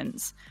ever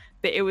since.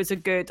 But it was a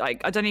good, I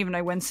don't even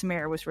know when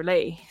Samira was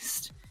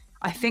released.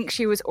 I think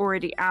she was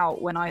already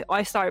out when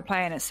I started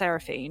playing as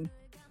Seraphine.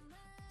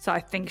 So I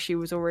think she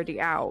was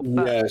already out.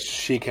 But yeah,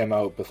 she came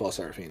out before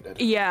Seraphine did.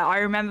 Yeah, I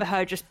remember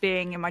her just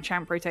being in my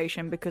champ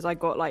rotation because I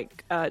got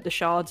the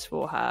shards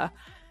for her.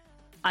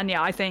 And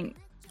yeah, I think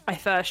I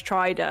first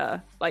tried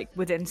her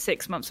within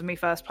 6 months of me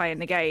first playing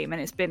the game, and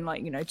it's been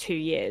 2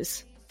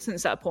 years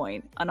since that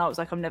point. And I was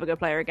like, I'm never gonna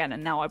play her again,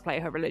 and now I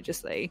play her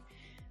religiously.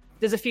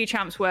 There's a few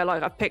champs where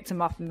I've picked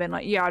them up and been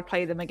like, yeah, I'd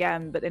play them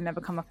again, but they never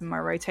come up in my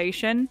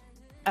rotation.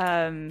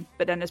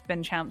 But then there's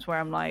been champs where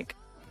I'm like,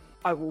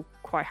 I will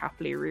quite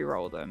happily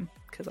re-roll them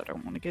because I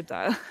don't want to give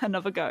that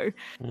another go.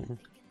 Mm-hmm.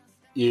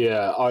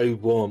 Yeah, I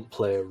won't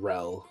play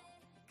Rel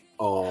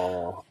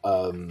or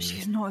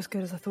she's not as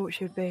good as I thought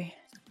she would be.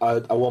 I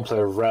won't play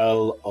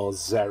Rel or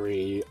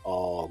Zeri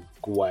or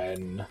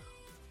Gwen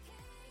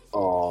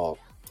or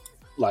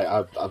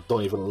I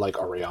don't even like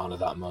Orianna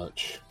that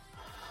much.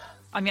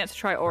 I'm yet to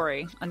try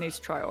Ori. I need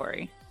to try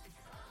Ori.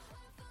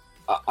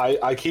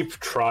 I keep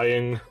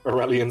trying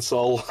Aurelion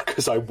Sol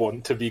because I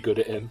want to be good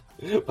at him,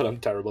 but I'm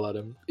terrible at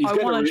him. He's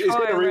getting a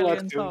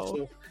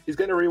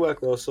rework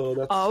though, so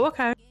that's... Oh,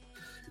 okay.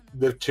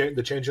 They're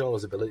changing all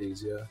his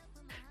abilities, yeah.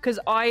 Because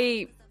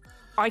I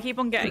keep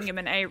on getting him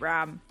in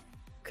ARAM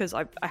because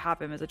I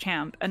have him as a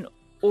champ, and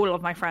all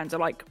of my friends are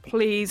like,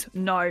 please,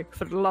 no,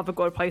 for the love of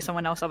God, play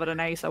someone else other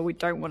than Asa. We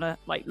don't want to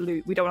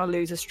we don't want to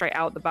lose us straight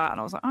out the bat. And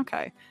I was like,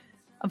 okay.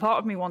 And part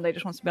of me one day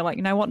just wants to be like,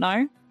 you know what? No,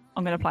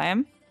 I'm going to play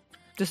him.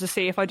 Just to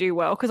see if I do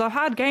well, because I've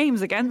had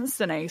games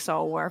against an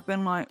ASOL where I've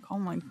been like, oh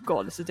my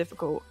god, this is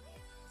difficult.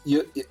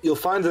 You'll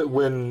find that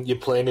when you're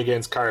playing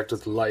against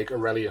characters like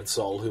Aurelion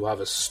Sol, who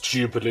have a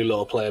stupidly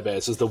low player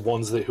base, is the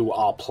ones who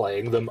are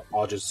playing them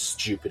are just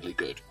stupidly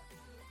good.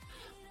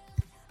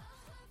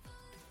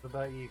 What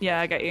about you?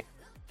 Yeah, I get you.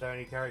 Are there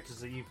any characters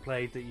that you've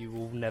played that you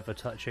will never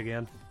touch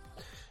again?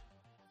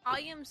 I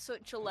am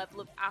such a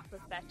level of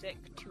apathetic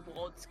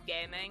towards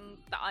gaming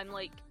that I'm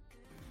like,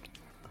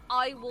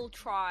 I will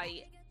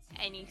try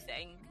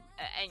anything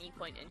at any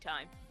point in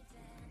time.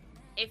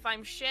 If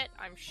I'm shit,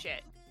 I'm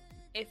shit.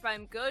 If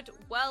I'm good,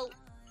 well,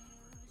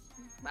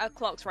 a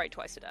clock's right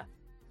twice a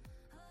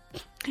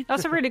day.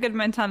 That's a really good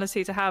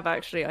mentality to have,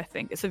 actually. I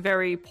think it's a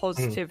very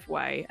positive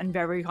way and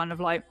very kind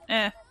of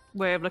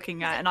way of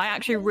looking at it. And I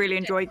actually really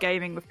enjoy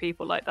gaming with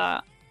people like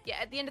that. Yeah,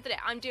 at the end of the day,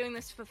 I'm doing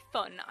this for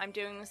fun. I'm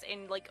doing this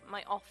in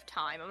my off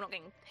time. I'm not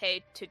getting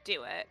paid to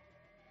do it.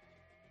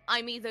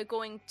 I'm either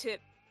going to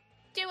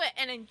do it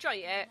and enjoy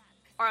it,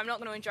 or I'm not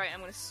going to enjoy it and I'm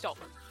going to stop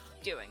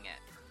doing it.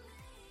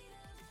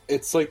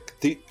 It's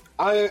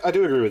I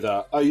do agree with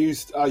that. I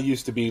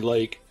used to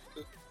be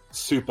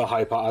super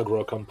hyper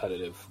aggro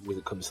competitive when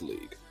it comes to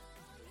League,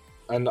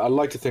 and I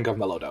like to think I've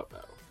mellowed out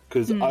now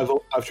because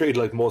I've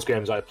treated most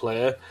games I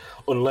play,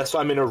 unless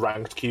I'm in a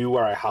ranked queue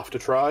where I have to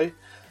try,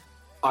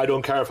 I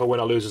don't care if I win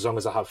or lose as long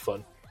as I have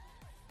fun.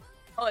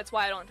 Oh, it's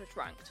why I don't touch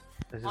ranked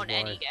on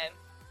any game.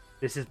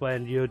 This is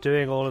when you're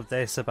doing all of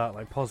this about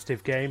like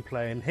positive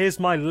gameplay, and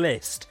here's my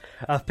list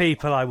of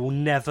people I will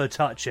never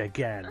touch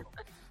again.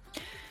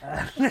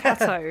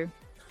 Kato,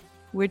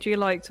 would you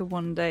like to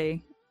one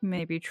day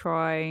maybe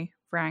try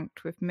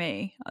ranked with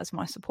me as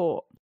my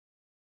support?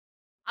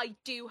 I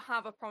do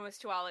have a promise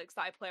to Alex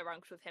that I play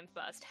ranked with him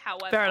first.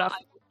 However, Fair enough.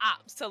 I will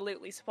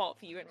absolutely support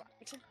for you in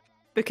ranked.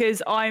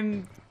 Because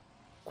I'm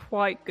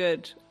quite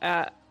good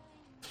at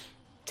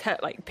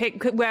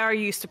pick where I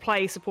used to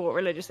play support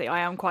religiously. I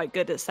am quite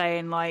good at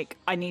saying like,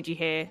 I need you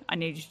here, I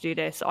need you to do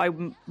this. I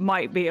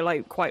might be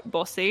like quite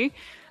bossy,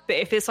 but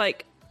if it's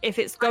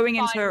going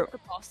into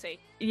bossy.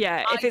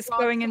 Yeah, if it's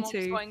going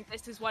into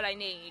this is what I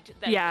need,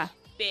 then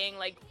being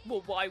like,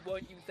 well, why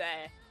weren't you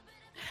there?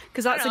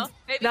 Because that's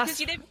because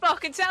you didn't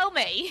fucking tell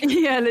me.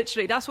 Yeah,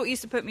 literally, that's what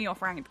used to put me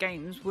off ranked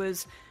games,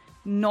 was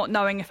not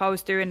knowing if I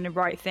was doing the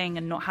right thing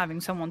and not having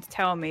someone to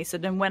tell me. So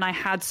then when I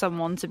had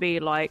someone to be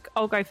like,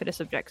 I'll go for this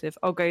objective,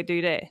 I'll go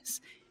do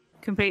this,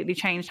 completely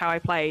changed how I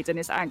played. And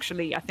it's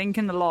actually, I think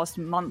in the last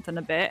month and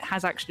a bit,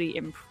 has actually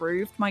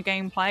improved my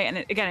gameplay. And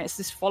it's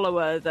this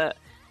follower that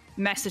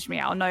messaged me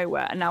out of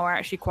nowhere, and now we're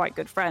actually quite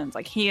good friends.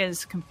 Like,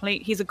 he's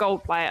a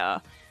gold player,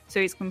 so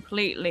he's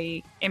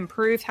completely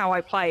improved how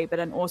I play, but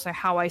then also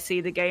how I see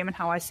the game and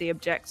how I see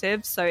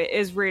objectives. So it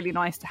is really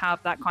nice to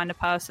have that kind of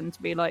person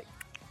to be like,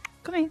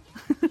 come here,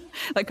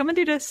 like, come and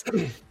do this.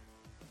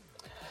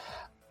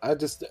 I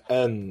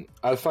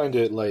find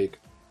it like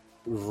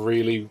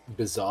really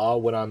bizarre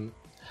when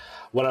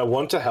I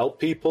want to help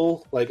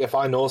people. Like, if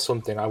I know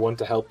something, I want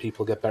to help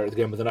people get better at the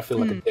game, but then I feel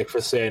like a dick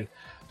for saying,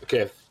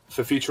 okay,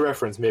 for future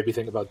reference, maybe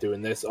think about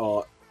doing this,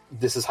 or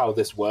this is how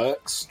this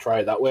works, try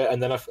it that way.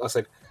 And then I was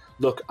like,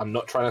 look, I'm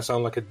not trying to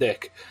sound like a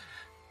dick,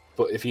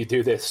 but if you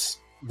do this,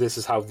 this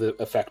is how the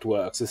effect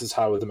works, this is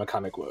how the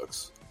mechanic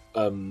works.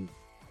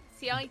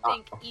 See, I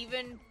think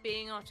even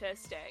being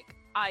autistic,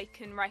 I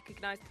can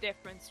recognise the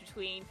difference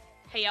between,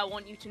 hey, I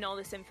want you to know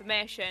this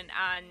information,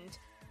 and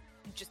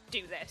just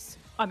do this.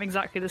 I'm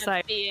exactly the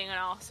same. Being an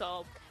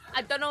arsehole.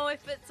 I don't know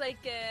if it's like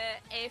a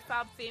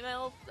AFAB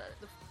female,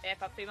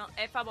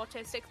 AFAB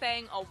autistic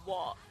thing, or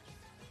what,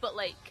 but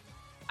like,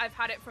 I've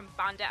had it from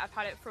Bandit, I've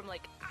had it from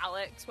like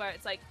Alex, where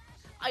it's like,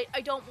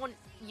 I don't want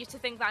you to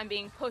think that I'm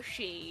being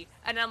pushy,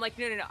 and I'm like,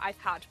 no, I've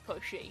had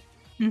pushy.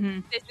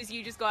 Mm-hmm. This is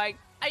you just going,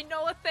 I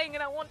know a thing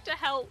and I want to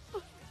help,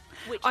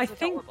 which I is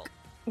think adorable.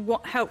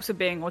 What helps with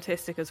being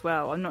autistic as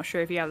well, I'm not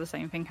sure if you have the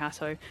same thing,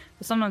 Kato,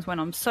 but sometimes when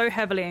I'm so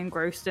heavily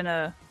engrossed in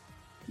a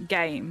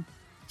game,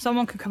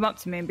 someone can come up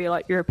to me and be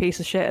like, you're a piece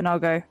of shit, and I'll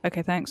go,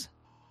 okay, thanks.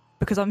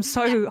 Because I'm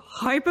so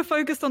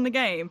hyper-focused on the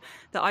game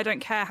that I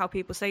don't care how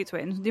people say to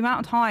it. And the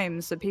amount of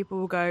times that people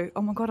will go,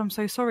 oh my god, I'm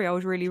so sorry, I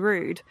was really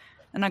rude.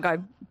 And I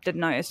go, didn't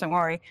notice, don't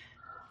worry.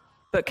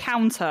 But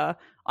counter,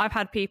 I've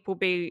had people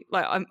be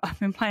like, I've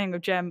been playing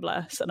with Jen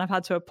Bless, and I've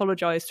had to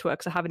apologise to her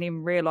because I haven't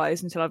even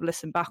realised until I've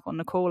listened back on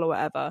the call or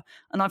whatever.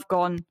 And I've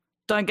gone,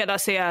 don't get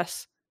that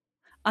CS.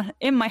 And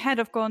in my head,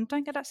 I've gone,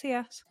 don't get that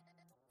CS.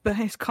 But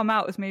it's come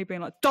out as me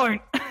being like,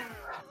 don't.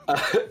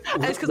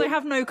 It's because I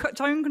have no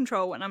tone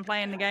control when I'm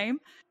playing the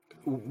game.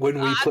 When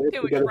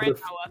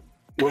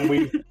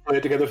we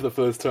played together for the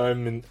first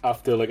time, and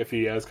after like a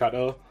few years,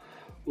 Kato,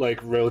 like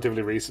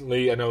relatively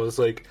recently, and I was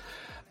like,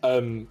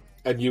 and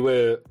you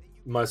were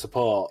my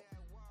support,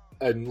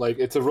 and like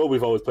it's a role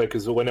we've always played,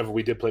 because whenever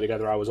we did play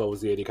together, I was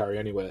always the AD carry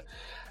anyway.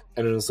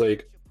 And it was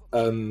like,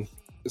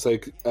 it's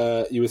like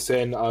you were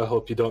saying, I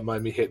hope you don't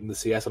mind me hitting the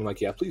CS. I'm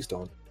like, yeah, please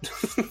don't.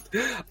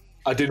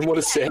 I didn't want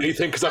to say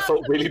anything because I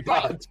felt really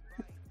bad.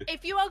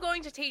 If you are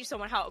going to teach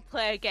someone how to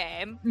play a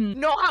game,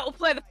 not how to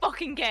play the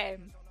fucking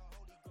game.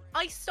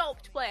 I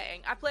stopped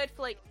playing. I played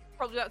for like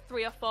probably about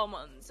 3 or 4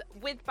 months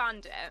with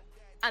Bandit,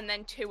 and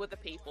then 2 other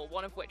people,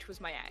 one of which was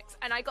my ex.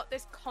 And I got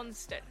this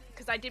constant,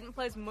 because I didn't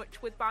play as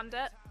much with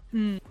Bandit.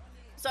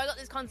 So I got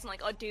this constant,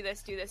 like, oh, do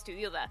this, do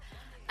the other.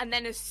 And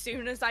then as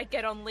soon as I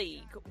get on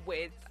League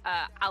with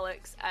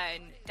Alex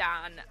and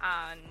Dan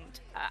and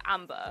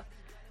Amber,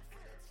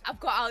 I've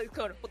got Alex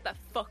going, what the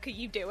fuck are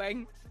you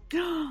doing?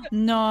 No.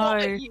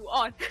 What are you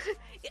on?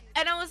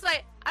 And I was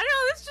like, I don't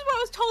know, this is what I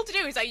was told to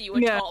do. He's like, you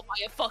were taught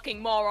by a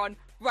fucking moron.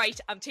 Right,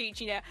 I'm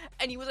teaching you.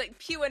 And he was like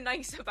pure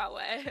nice about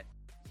it.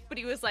 But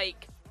he was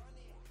like,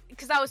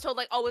 because I was told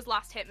like always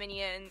last hit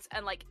minions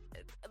and like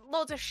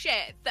loads of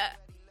shit that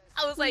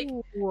I was like,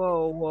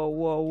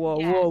 whoa.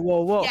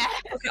 Yeah.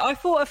 Okay, I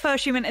thought at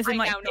first you meant as in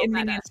like hitting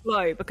minions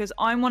slow, because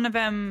I'm one of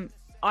them.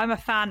 I'm a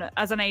fan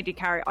as an AD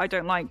carry. I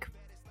don't like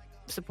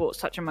supports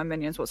touching my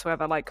minions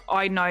whatsoever. Like,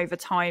 I know the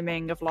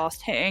timing of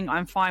last hitting,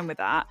 I'm fine with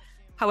that.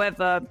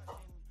 However,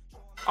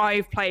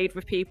 I've played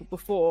with people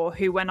before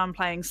who, when I'm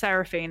playing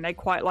Seraphine, they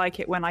quite like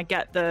it when I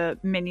get the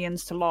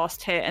minions to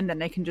last hit and then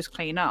they can just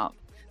clean up.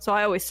 So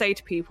I always say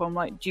to people, I'm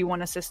like, do you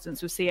want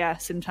assistance with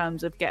CS in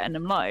terms of getting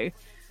them low?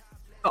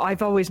 But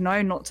I've always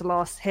known not to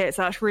last hit,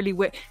 so that's really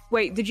weird.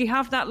 Wait, did you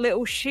have that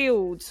little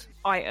shield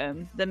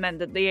item that meant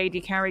that the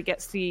AD carry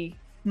gets the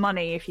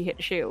money if you hit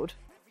the shield?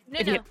 No.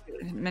 Hit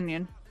the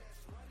minion.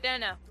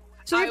 No.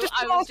 So I just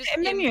was last just hit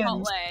in minions?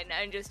 bot lane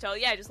and just told,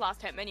 just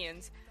last hit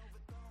minions.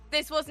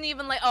 this wasn't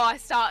even like, oh, I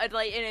started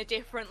like in a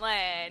different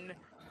lane,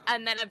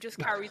 and then I've just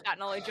carried that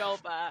knowledge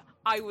over.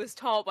 I was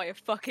taught by a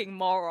fucking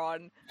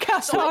moron.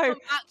 So I come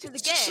back to the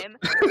game,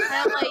 and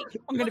I'm like,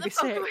 I'm gonna be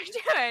sick. What the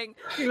fuck am I doing?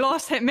 You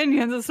last hit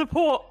minions and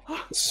support.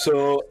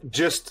 So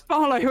just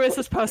Barlow, who is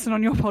this person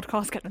on your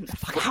podcast? Get them the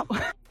fuck out.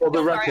 for the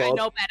Don't worry, I record,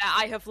 know better.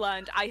 I have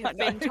learned. I have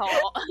been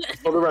taught.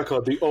 for the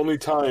record, the only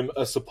time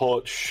a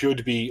support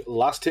should be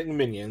last hitting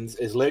minions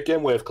is late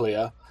game wave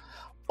clear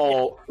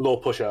or low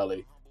push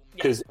early.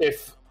 Because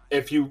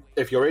if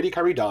your AD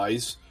carry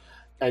dies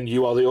and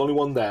you are the only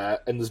one there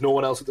and there's no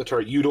one else at the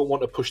turret, you don't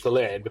want to push the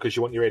lane because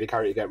you want your AD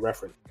carry to get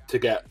reference to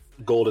get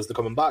gold as they're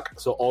coming back.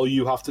 So all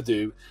you have to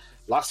do,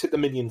 last hit the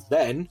minions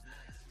then,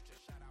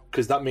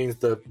 because that means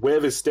the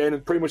wave is staying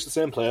in pretty much the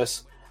same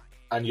place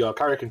and your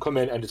carry can come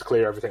in and just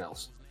clear everything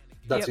else.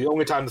 That's the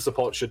only time the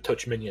support should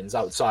touch minions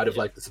outside of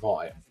like the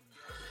support item.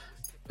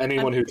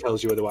 Anyone who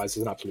tells you otherwise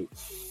is an absolute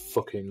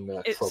fucking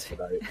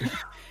troglodyte.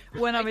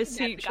 When I was The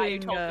guy who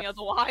teaching, told me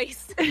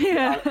otherwise.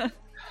 yeah,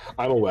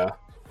 I'm aware.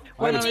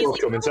 I When haven't I was-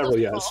 spoken to him in several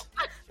years.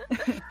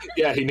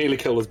 Yeah, he nearly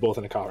killed us both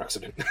in a car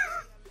accident.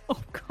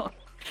 oh god.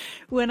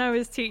 When I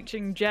was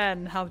teaching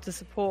Jen how to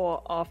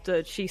support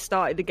after she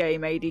started the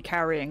game AD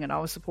carrying and I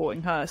was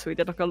supporting her, so we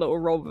did like a little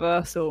role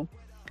reversal.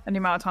 And the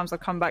amount of times I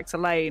come back to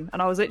lane,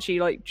 and I was literally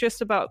like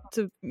just about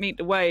to meet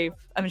the wave,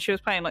 and she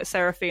was playing like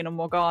Seraphine and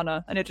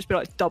Morgana, and it'd just be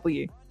like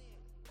W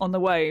on the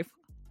wave.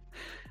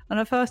 And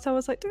at first I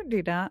was like, don't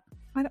do that.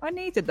 I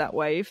needed that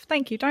wave.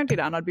 Thank you, don't do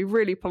that. And I'd be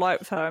really polite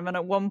with her. And then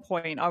at one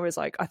point I was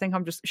like, I think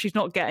she's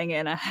not getting it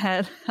in her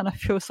head. And I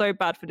feel so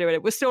bad for doing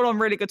it. We're still on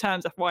really good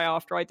terms, FYI,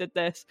 after I did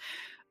this.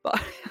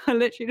 But I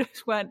literally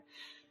just went,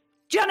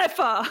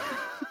 Jennifer!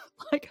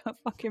 Like her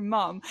fucking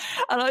mum.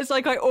 And I was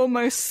like, I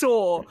almost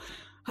saw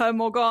her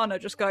Morgana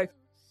just go.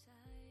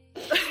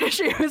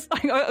 She was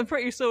like, I'm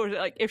pretty sure,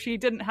 like, if she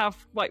didn't have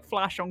like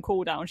flash on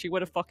cooldown, she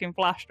would have fucking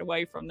flashed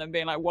away from them,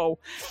 being like, whoa.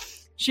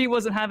 She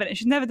wasn't having it.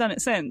 She's never done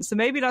it since. So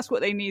maybe that's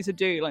what they need to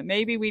do. Like,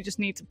 maybe we just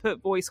need to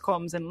put voice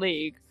comms in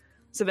League.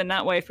 So then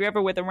that way, if you're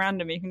ever with a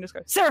random, you can just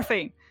go,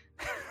 Seraphine!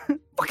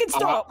 Fucking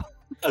stop!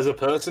 As a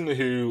person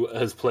who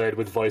has played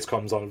with voice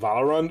comms on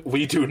Valorant,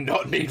 we do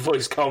not need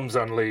voice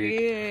comms on League.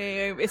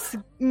 Yeah, it's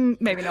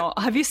maybe not.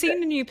 Have you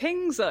seen the new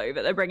pings, though,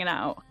 that they're bringing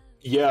out?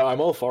 Yeah,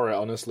 I'm all for it,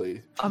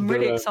 honestly. I'm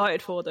really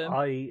excited for them.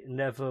 I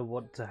never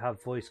want to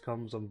have voice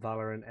comms on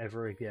Valorant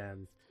ever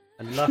again.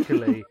 And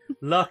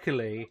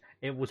luckily,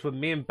 it was when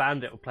me and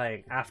Bandit were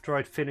playing after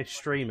I'd finished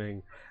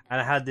streaming,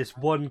 and I had this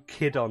one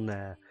kid on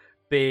there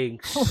being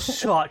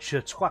such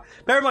a twat.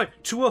 Bear in mind,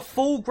 to a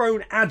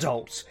full-grown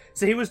adult.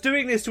 So he was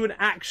doing this to an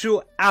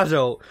actual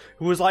adult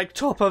who was like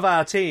top of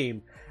our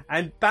team,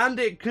 and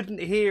Bandit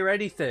couldn't hear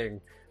anything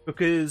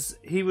because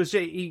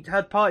he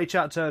had party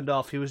chat turned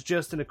off. He was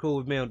just in a call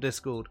with me on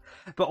Discord,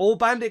 but all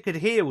Bandit could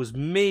hear was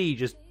me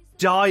just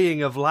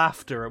dying of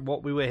laughter at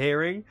what we were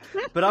hearing.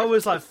 But I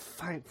was like,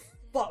 thank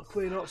fuck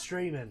we're not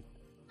streaming.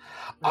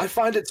 I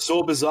find it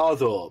so bizarre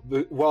though.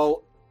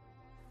 Well,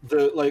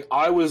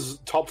 I was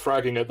top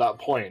fragging at that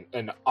point,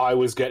 and I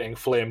was getting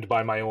flamed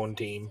by my own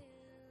team.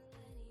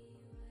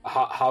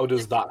 How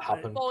does that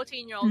happen?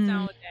 14-year-olds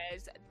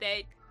nowadays,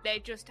 they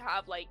just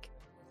have like,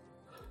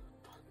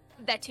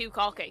 they're too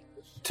cocky.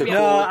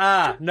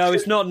 No,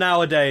 it's not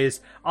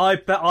nowadays.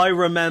 I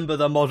remember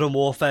the Modern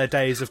Warfare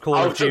days of Call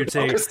of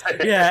Duty.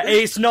 Yeah,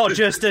 it's not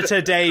just a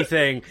today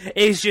thing.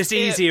 It's just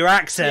easier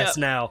access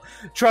now.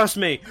 Trust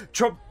me.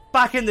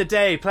 Back in the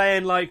day,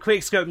 playing like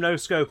quickscope, no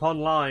scope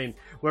online,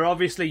 where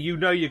obviously you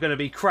know you're going to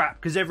be crap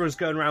because everyone's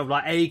going around with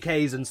like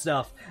AKs and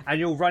stuff, and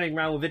you're running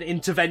around with an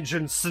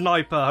intervention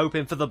sniper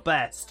hoping for the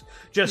best,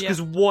 just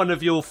because one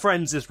of your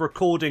friends is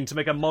recording to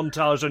make a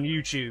montage on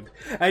YouTube,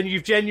 and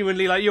you've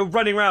genuinely, like, you're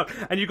running around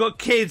and you've got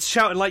kids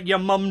shouting like your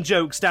mum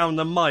jokes down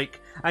the mic,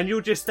 and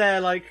you're just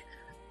there like,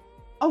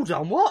 hold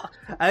on, what?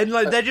 And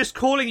like they're just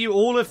calling you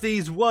all of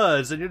these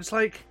words, and you're just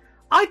like,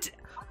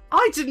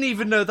 I didn't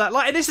even know that.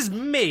 Like, and this is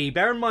me,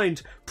 bear in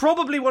mind,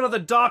 probably one of the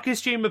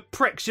darkest humour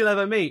pricks you'll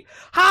ever meet.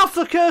 Half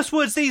the curse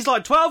words these,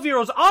 like,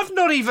 12-year-olds I've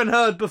not even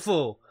heard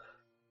before.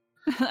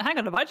 Hang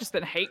on, have I just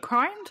been hate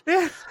crimed?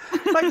 Yeah.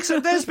 Like,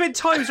 so there's been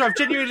times where I've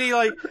genuinely,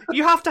 like,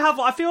 you have to have,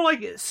 I feel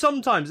like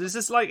sometimes it's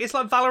just like, it's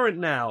like Valorant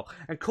now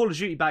and Call of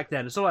Duty back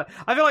then. So like,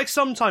 I feel like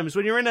sometimes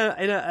when you're in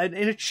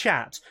a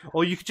chat,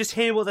 or you can just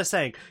hear what they're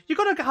saying, you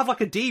gotta have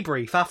like a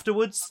debrief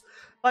afterwards.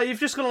 Like,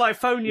 you've just got to, like,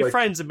 phone your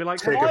friends and be like,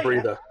 take a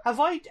breather.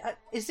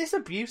 Is this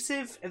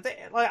abusive?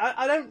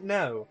 I don't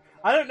know.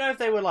 I don't know if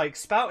they were, like,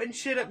 spouting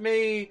shit at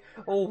me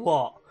or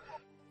what.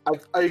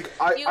 I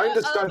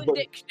understand, a but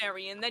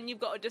dictionary, and then you've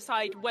got to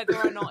decide whether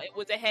or not it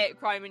was a hate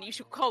crime and you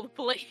should call the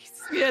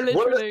police. Yeah,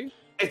 literally.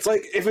 It's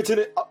like, if it's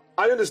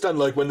I understand,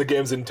 like, when the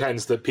game's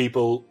intense that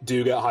people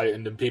do get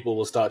heightened and people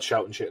will start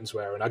shouting shit and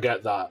swearing. I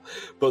get that.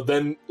 But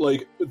then,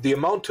 like, the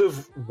amount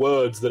of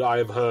words that I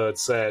have heard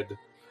said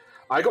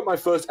I got my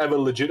first ever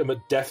legitimate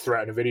death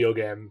threat in a video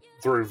game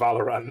through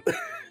Valorant.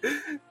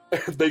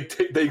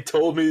 They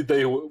told me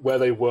where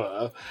they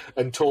were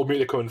and told me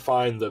to come and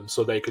find them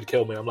so they could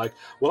kill me. I'm like,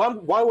 well,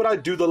 why would I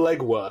do the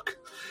legwork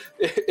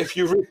if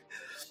you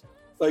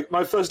like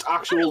my first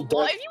actual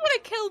death? If you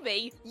want to kill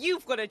me,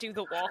 you've got to do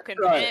the walking.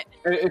 Right.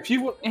 If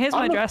you Here's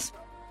my address.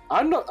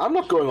 I'm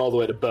not going all the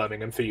way to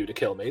Birmingham for you to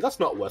kill me. That's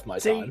not worth my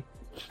time.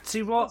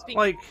 See what,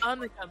 like,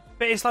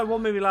 but it's like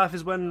what made me laugh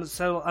is when,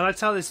 and I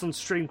tell this on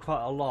stream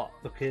quite a lot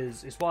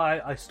because it's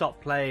why I stopped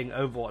playing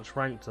Overwatch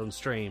Ranked on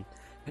stream,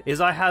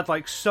 is I had,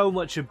 like, so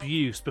much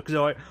abuse because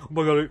I'm like, oh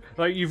my god,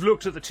 like, you've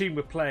looked at the team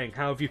we're playing,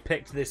 how have you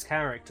picked this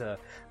character?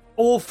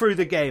 All through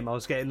the game I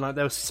was getting, like,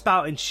 they were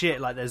spouting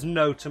shit like there's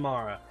no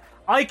tomorrow.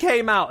 I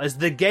came out as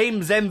the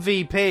game's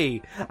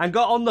MVP and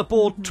got on the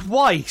board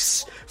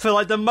twice for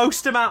like the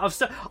most amount of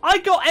stuff. I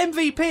got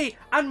MVP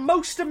and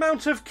most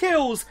amount of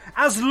kills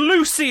as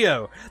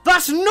Lucio.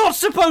 That's not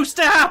supposed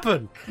to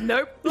happen.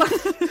 Nope.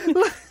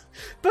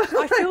 But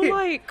I feel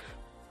like,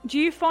 do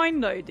you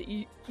find though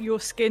that your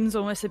skin's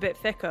almost a bit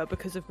thicker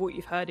because of what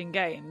you've heard in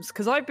games?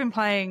 Because I've been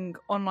playing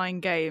online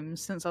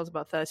games since I was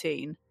about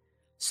 13,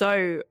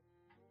 so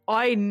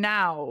I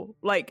now,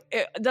 like,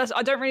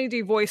 I don't really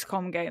do voice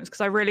comm games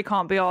because I really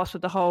can't be arsed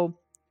with the whole,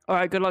 all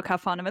right, good luck, have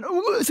fun, and then,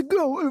 oh, let's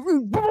go,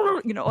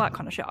 you know, all that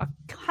kind of shit. I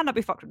cannot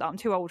be fucked with that. I'm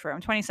too old for it.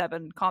 I'm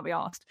 27, can't be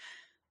asked.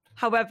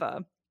 However,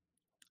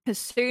 as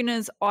soon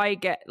as I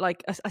get,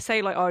 like, I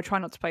say, like, oh, I try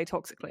not to play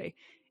toxically.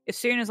 As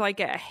soon as I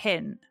get a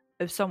hint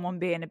of someone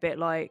being a bit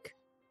like,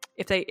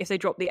 if they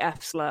drop the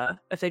F slur,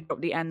 if they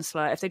drop the N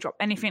slur, if they drop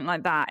anything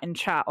like that in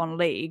chat on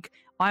League,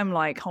 I'm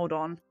like, hold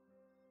on.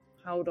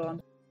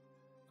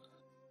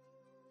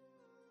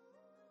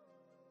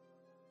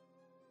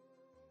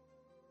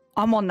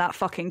 I'm on that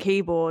fucking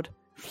keyboard,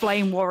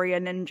 Flame Warrior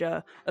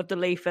Ninja of the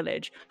Leaf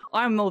Village.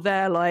 I'm all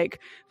there like,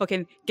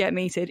 fucking get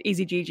meted,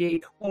 easy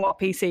GG, warm up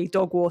PC,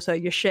 dog water,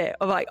 your shit.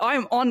 I'm like,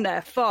 I'm on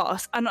there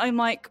fast, and I'm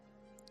like,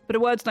 but the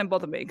words don't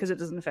bother me because it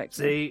doesn't affect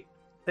me.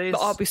 But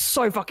I'll be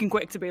so fucking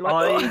quick to be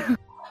like,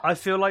 I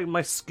feel like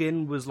my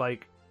skin was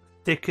like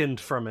thickened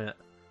from it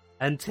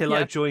until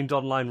I joined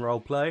online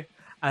roleplay.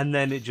 And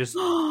then it just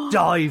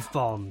dive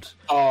bombed.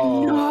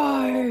 Oh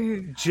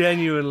no!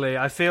 Genuinely,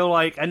 I feel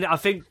like, and I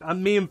think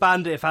me and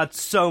Bandit have had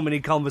so many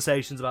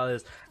conversations about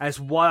this, and it's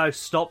why I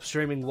stopped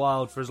streaming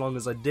Wild for as long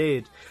as I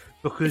did,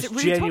 because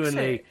really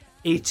genuinely, toxic?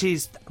 it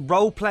is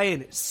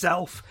role-playing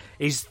itself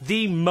is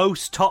the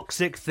most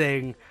toxic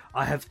thing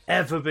I have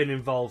ever been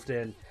involved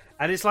in,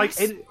 and it's like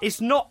it's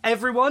not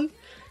everyone.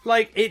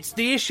 Like, it's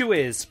the issue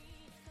is,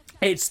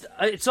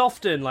 it's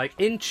often like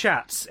in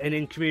chats and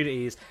in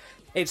communities.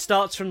 It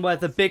starts from where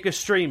the bigger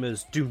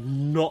streamers do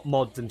not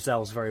mod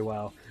themselves very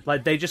well.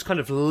 Like, they just kind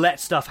of let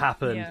stuff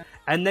happen. Yeah.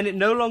 And then it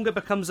no longer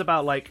becomes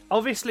about, like,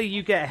 obviously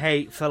you get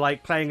hate for,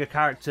 like, playing a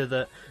character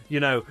that, you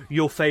know,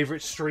 your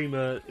favourite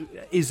streamer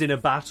is in a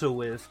battle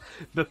with.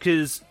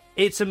 Because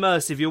it's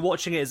immersive, you're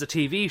watching it as a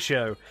TV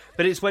show.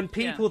 But it's when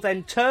people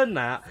then turn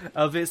that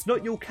of it's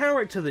not your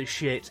character that's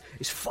shit,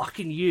 it's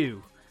fucking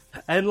you.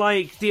 And,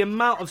 like, the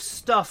amount of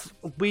stuff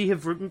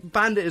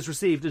Bandit has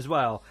received as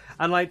well.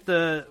 And, like,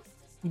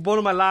 one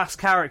of my last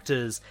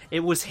characters,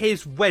 it was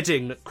his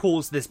wedding that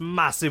caused this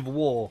massive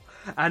war.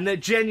 And that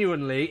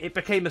genuinely, it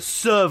became a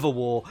server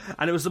war.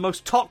 And it was the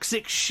most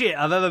toxic shit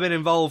I've ever been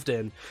involved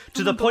in.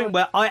 To the point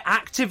where I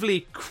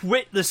actively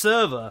quit the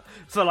server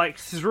for like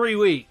 3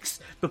 weeks.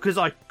 Because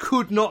I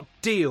could not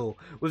deal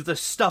with the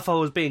stuff I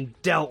was being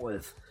dealt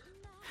with.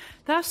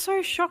 That's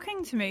so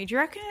shocking to me. Do you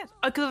reckon it?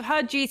 Because I've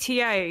heard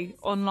GTA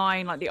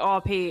online, like the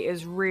RP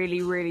is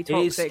really, really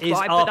toxic. But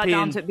I put that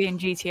down to it being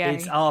GTA.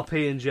 It's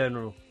RP in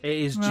general. It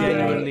is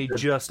genuinely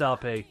just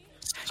RP.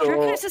 Do you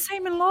reckon it's the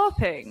same in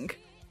LARPing?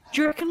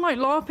 Do you reckon like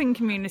LARPing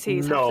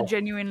communities have to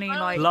genuinely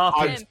like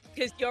LARPing?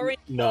 Because you're in.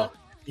 No.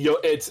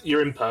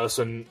 You're in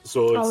person,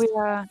 so it's... Oh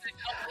yeah.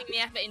 Putting the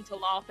effort into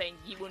LARPing,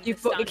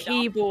 You've got the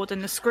keyboard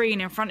and the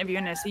screen in front of you,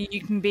 and so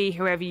you can be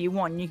whoever you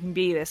want. You can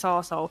be this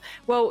arsehole.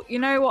 Well, you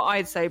know what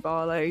I'd say,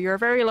 Barlow? You're a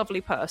very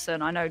lovely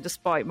person. I know,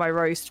 despite my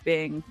roast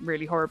being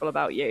really horrible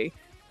about you.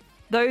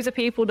 Those are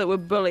people that were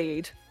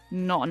bullied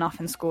not enough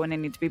in school, and they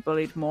need to be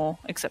bullied more,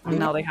 except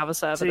now they have a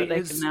server that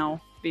they can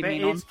now be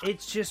mean on.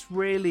 It's just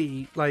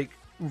really, like,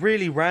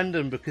 really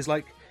random, because,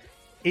 like,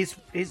 I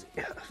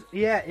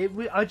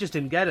just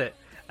didn't get it.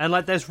 And,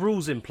 like, there's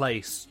rules in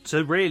place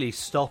to really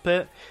stop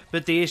it.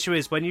 But the issue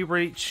is when you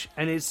reach...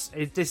 And this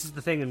is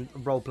the thing in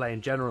roleplay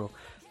in general.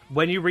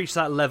 When you reach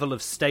that level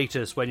of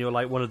status, when you're,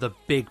 like, one of the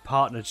big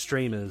partnered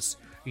streamers,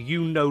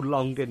 you no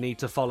longer need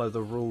to follow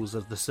the rules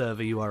of the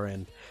server you are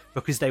in.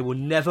 Because they will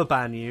never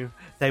ban you.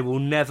 They will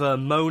never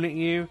moan at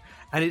you.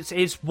 And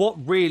it's what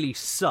really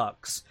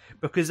sucks.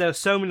 Because there were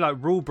so many,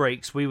 like, rule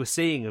breaks we were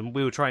seeing and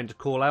we were trying to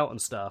call out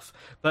and stuff.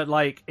 But,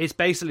 like, it's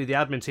basically the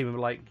admin team were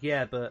like,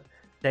 yeah, but...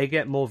 they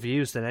get more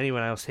views than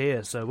anyone else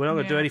here, so we're not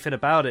going to do anything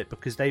about it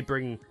because they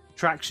bring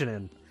traction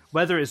in.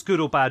 Whether it's good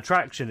or bad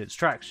traction, it's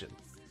traction.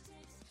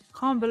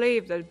 Can't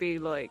believe there'd be,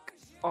 like,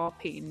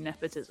 RP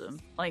nepotism.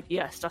 Like,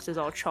 yes, that is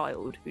our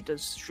child who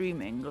does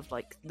streaming of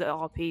like the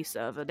RP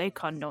server. They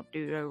cannot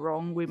do no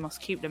wrong. We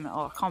must keep them.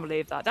 Oh, I can't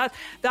believe that. That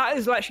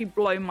has actually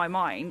blown my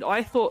mind.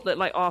 I thought that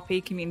like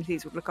RP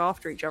communities would look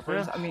after each other.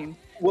 Yeah. I mean,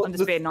 Well, I'm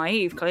just being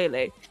naive,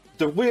 clearly.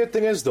 The weird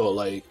thing is, though,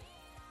 like,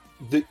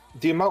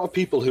 the amount of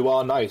people who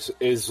are nice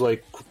is,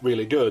 like,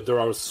 really good. There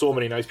are so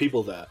many nice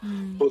people there.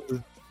 But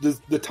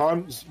the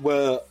time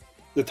where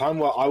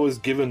I was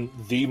given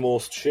the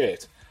most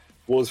shit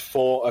was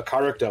for a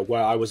character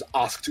where I was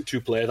asked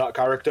to play that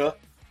character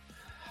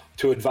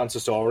to advance a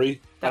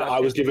story. And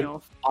I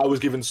was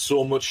given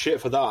so much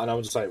shit for that, and I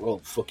was just like, well,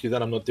 fuck you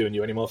then, I'm not doing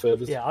you any more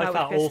favours. Yeah, I That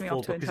felt would piss me awful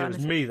off to because it was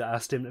eternity. me that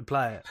asked him to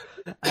play it.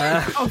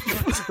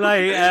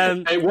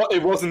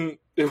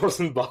 It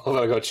wasn't Bob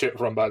I got shit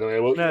from, by the way.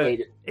 No,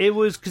 Like, it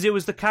was because it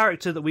was the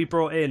character that we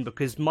brought in,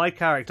 because my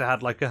character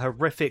had like a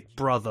horrific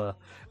brother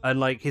and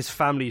like his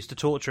family used to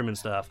torture him and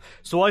stuff.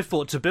 So I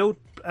thought to build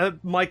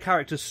my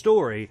character's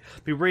story,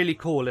 it'd be really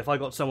cool if I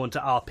got someone to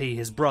RP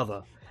his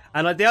brother.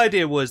 And like the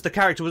idea was the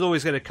character was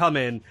always going to come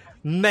in,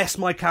 mess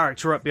my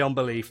character up beyond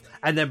belief,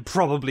 and then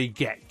probably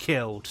get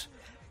killed.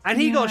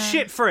 And he got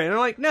shit for it. And I'm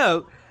like,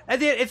 no.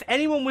 And then if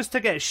anyone was to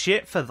get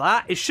shit for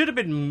that, it should have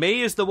been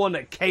me as the one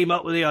that came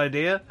up with the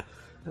idea.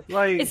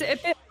 Like, Is it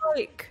a bit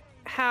like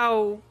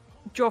how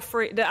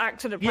Joffrey, the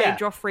actor that played Yeah.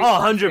 Joffrey...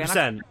 Oh,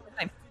 100%.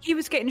 He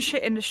was getting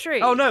shit in the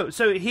street. oh no,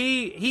 so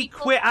he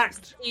quit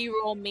act.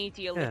 Zero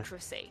media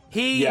literacy.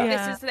 He Yeah.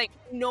 This is the thing.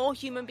 No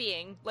human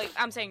being, like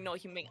I'm saying, no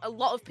human being. A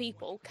lot of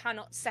people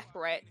cannot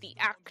separate the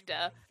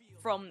actor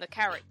from the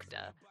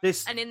character.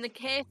 this And in the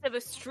case of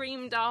a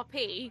streamed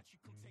RP,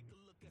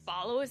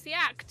 follows the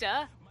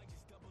actor,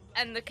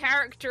 and the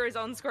character is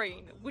on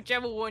screen,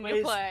 whichever one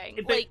you're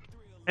playing.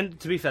 and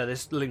to be fair,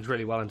 this links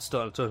really well into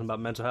talking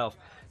about mental health.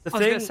 The I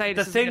was gonna say,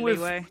 this isn't gonna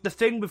be way. the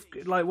thing with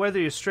like whether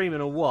you're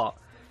streaming or what,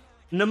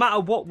 no matter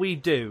what we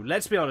do,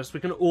 let's be honest,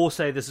 we can all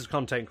say this as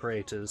content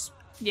creators.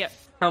 Yep.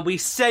 And we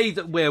say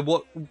that we're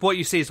what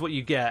you see is what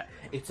you get.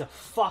 It's a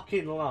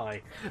fucking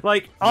lie.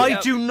 Like,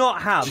 I do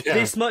not have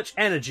this much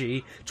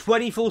energy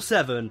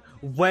 24/7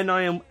 when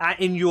I am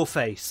in your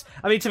face.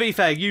 I mean, to be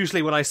fair,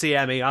 usually when I see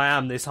Emmy, I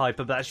am this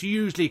hyper, but that's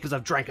usually because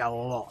I've drank a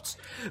lot.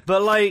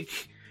 But, like,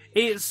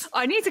 it's...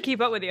 I need to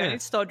keep up with you. I need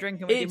to start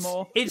drinking with you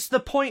more. It's the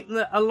point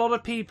that a lot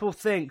of people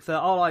think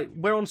that, oh, like,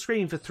 we're on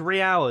screen for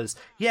 3 hours.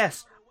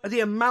 Yes,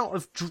 the amount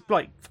of,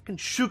 like, fucking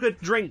sugar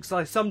drinks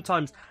I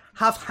sometimes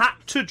have had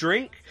to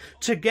drink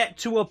to get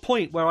to a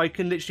point where I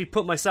can literally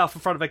put myself in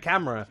front of a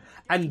camera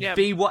and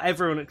be what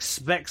everyone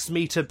expects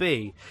me to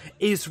be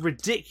is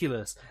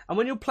ridiculous. And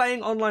when you're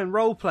playing online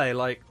roleplay,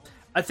 like,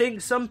 I think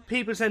some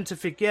people tend to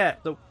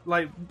forget that,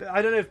 like,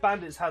 I don't know if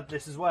Bandits had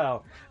this as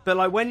well, but,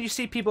 like, when you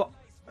see people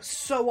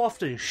so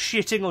often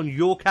shitting on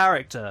your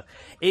character,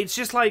 it's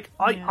just like,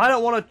 I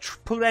don't want to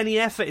put any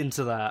effort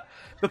into that,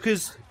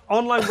 because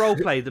online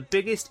roleplay, the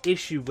biggest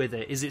issue with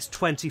it is it's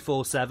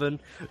 24/7.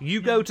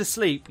 You go to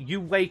sleep,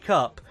 you wake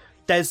up,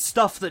 there's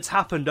stuff that's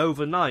happened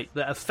overnight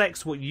that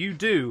affects what you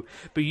do,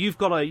 but you've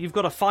got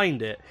to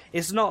find it.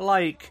 It's not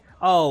like,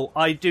 oh,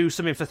 I do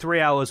something for 3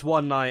 hours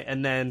one night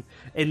and then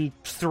in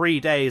 3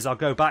 days I'll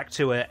go back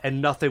to it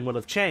and nothing will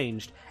have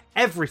changed.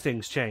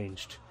 Everything's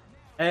changed.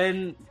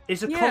 And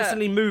it's a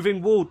constantly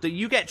moving world that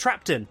you get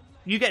trapped in.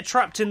 You get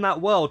trapped in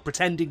that world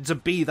pretending to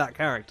be that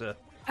character.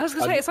 I was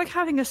going to say, it's like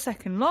having a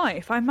second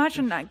life. I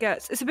imagine that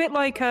gets... It's a bit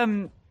like...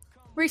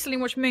 recently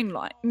watched Moon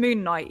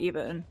Knight,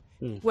 even,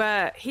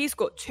 where he's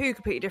got two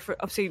completely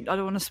different... Obviously, I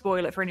don't want to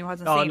spoil it for anyone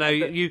who hasn't seen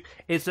it.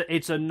 But...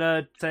 it's a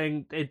nerd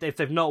thing. If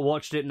they've not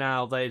watched it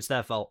now, it's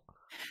their fault.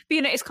 But,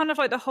 you know, it's kind of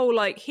like the whole,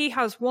 like, he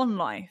has one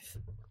life,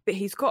 but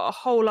he's got a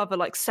whole other,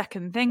 like,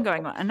 second thing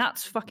going on, and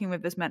that's fucking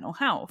with his mental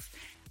health.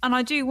 And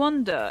I do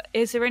wonder,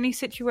 is there any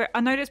situation...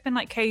 I know there's been,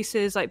 like,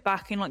 cases, like,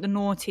 back in, like, the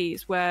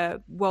noughties where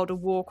World of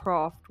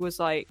Warcraft was,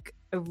 like,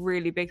 a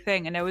really big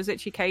thing. And there was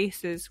actually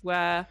cases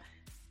where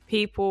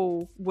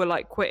people were,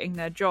 like, quitting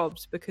their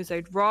jobs because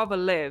they'd rather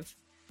live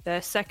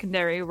their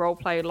secondary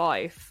roleplay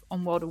life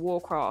on World of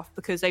Warcraft,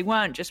 because they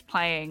weren't just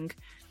playing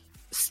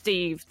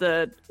Steve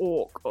the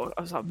Orc.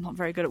 I'm not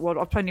very good at World.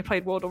 I've only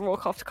played World of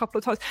Warcraft a couple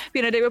of times. But,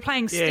 you know, they were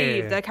playing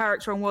Steve, their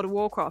character on World of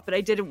Warcraft, but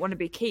they didn't want to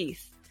be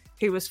Keith,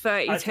 who was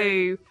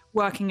 32,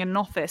 working in an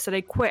office, so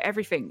they quit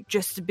everything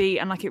just to be,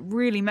 and like it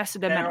really messed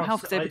with their mental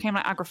health because they became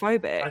like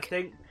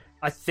agoraphobic.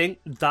 I think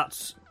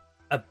that's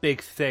a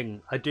big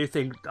thing. I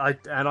think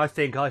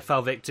I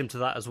fell victim to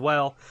that as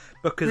well,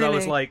 because I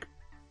was like,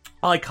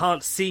 I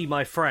can't see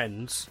my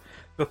friends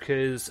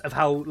because of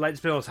how, let's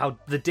be honest, how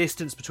the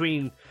distance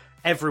between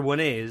everyone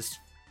is.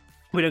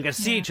 We don't get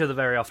to see each other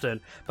very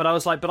often, but I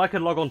was like, but I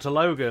can log on to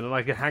Logan and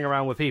I can hang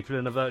around with people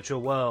in a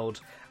virtual world,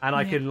 and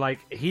I can, like,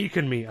 he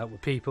can meet up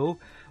with people,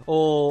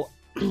 or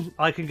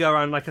I can go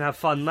around and I can have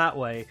fun that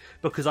way,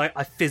 because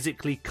I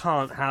physically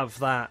can't have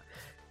that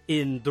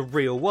in the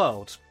real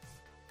world.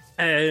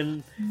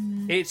 And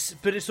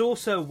it's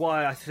also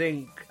why I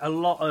think a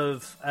lot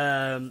of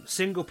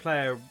single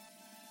player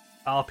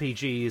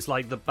RPGs,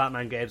 like the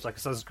Batman games, like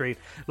Assassin's Creed.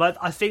 Like,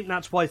 I think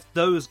that's why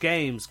those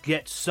games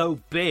get so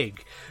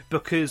big,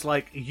 because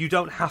like you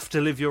don't have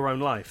to live your own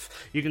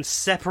life. You can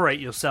separate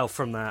yourself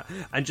from that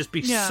and just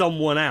be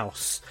someone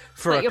else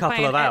for like a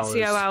couple of hours.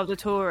 Ezio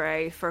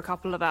Auditore for a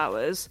couple of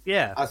hours.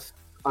 Yeah,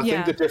 I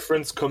think the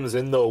difference comes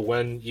in though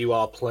when you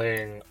are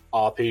playing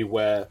RP,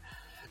 where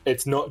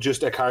it's not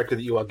just a character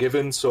that you are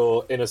given.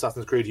 So in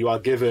Assassin's Creed, you are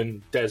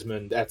given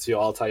Desmond, Ezio,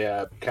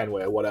 Altair,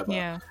 Kenway, whatever.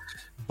 Yeah.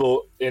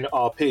 But in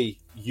RP,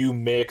 you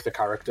make the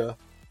character.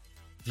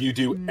 You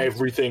do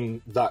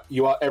everything that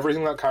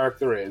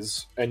character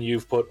is, and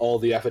you've put all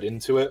the effort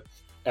into it.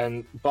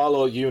 And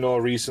Barlow, you know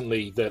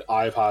recently that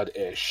I've had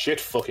a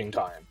shit fucking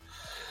time.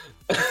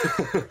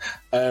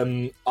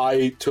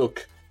 I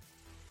took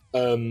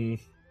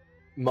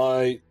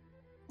my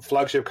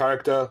flagship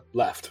character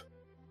left.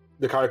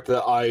 The character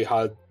that I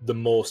had the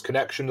most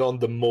connections on,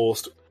 the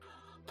most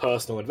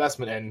personal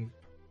investment in,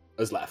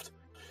 has left.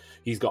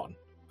 He's gone.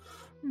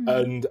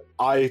 And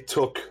I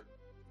took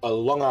a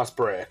long-ass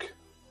break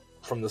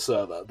from the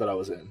server that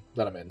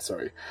I'm in,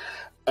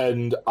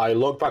 and I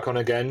logged back on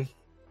again,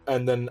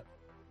 and then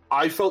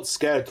I felt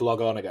scared to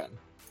log on again.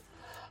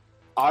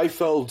 I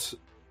felt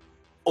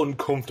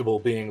uncomfortable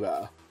being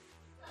there,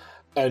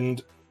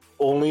 and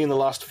only in the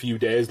last few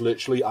days,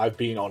 literally, I've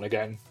been on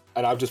again,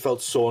 and I've just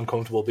felt so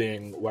uncomfortable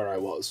being where I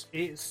was.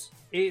 It's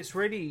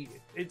really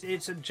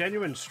it's a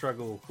genuine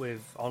struggle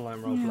with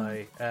online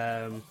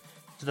roleplay.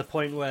 To the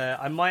point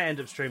where I might end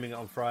up streaming it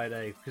on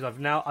Friday, because I've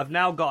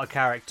now got a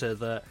character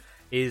that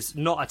is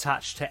not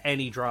attached to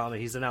any drama.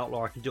 He's an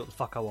outlaw. I can do what the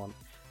fuck I want,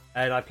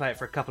 and I play it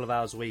for a couple of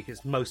hours a week.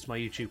 It's most of my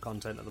YouTube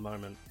content at the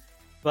moment.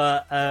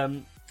 But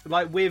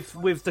like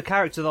with the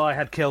character that I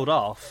had killed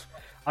off,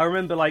 I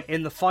remember like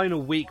in the final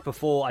week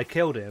before I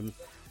killed him,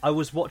 I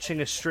was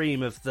watching a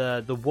stream of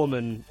the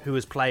woman who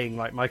was playing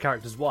like my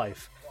character's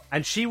wife.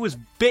 And she was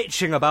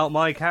bitching about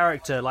my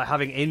character, like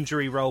having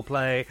injury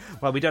roleplay.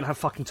 Well, we don't have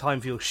fucking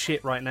time for your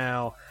shit right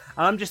now.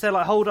 And I'm just there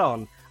like, hold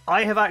on.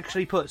 I have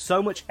actually put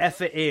so much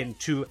effort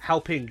into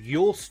helping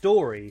your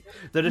story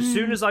that as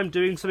soon as I'm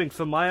doing something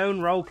for my own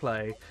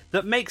roleplay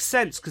that makes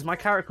sense, because my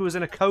character was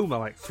in a coma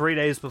like 3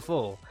 days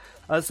before.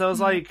 So I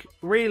was like,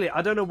 really,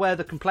 I don't know where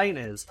the complaint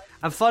is.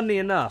 And funnily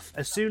enough,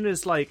 as soon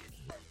as like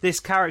this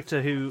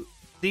character who...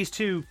 These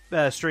two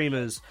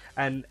streamers,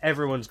 and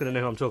everyone's going to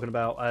know who I'm talking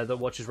about that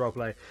watches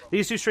roleplay.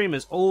 These two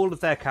streamers, all of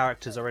their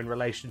characters are in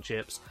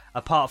relationships,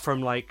 apart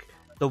from like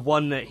the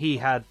one that he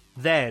had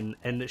then,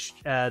 and that she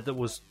had that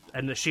was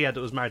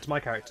married to my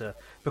character,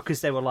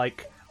 because they were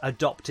like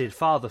adopted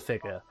father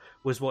figure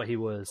was what he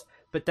was.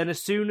 But then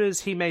as soon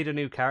as he made a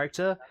new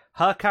character,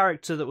 her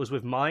character that was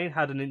with mine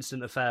had an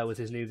instant affair with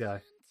his new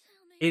guy,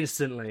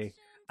 instantly,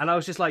 and I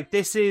was just like,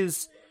 this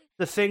is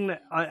the thing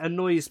that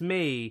annoys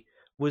me.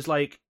 Was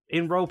like,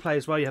 in roleplay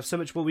as well, you have so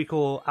much what we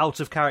call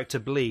out-of-character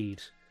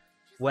bleed,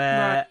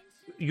 where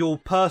your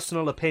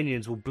personal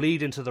opinions will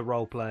bleed into the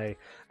roleplay.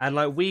 And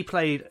like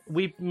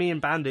me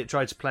and Bandit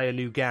tried to play a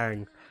new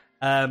gang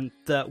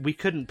that we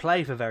couldn't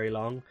play for very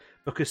long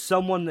because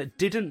someone that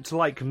didn't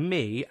like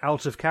me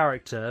out of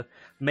character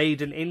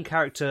made an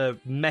in-character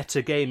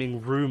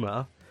metagaming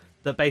rumor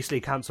that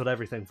basically cancelled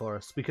everything for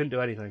us. We couldn't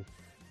do anything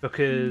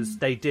because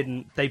they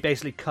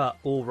basically cut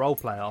all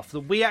roleplay off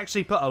that we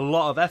actually put a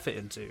lot of effort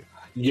into.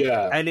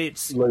 Yeah, and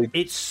it's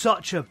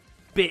such a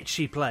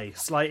bitchy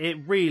place, like it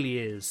really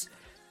is.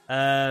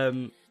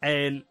 And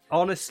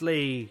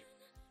honestly,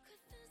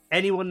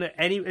 anyone that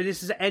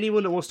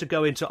wants to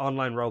go into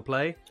online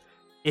roleplay,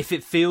 if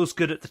it feels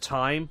good at the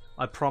time,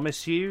 I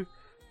promise you,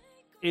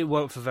 it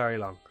won't for very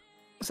long.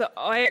 So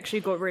I actually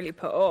got really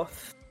put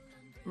off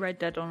Red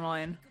Dead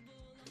Online.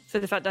 So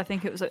the fact that I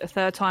think it was like the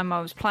third time I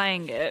was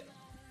playing it.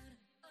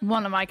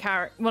 One of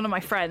my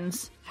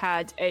friends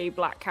had a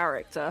black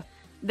character.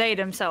 They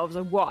themselves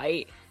are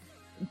white,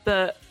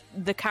 but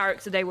the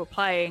character they were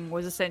playing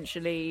was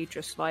essentially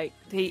just like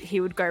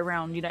he would go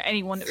around,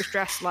 anyone that was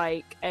dressed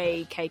like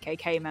a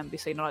KKK member,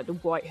 so like the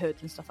white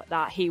hoods and stuff like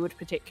that, he would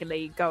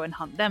particularly go and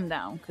hunt them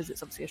down because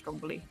it's obviously a strong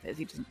belief that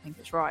he doesn't think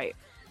it's right.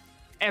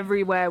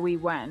 Everywhere we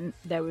went,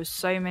 there was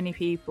so many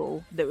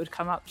people that would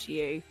come up to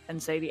you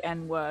and say the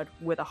N-word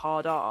with a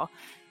hard R.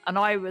 And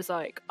I was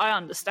like, I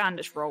understand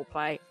it's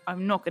roleplay.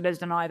 I'm not going to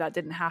deny that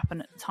didn't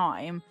happen at the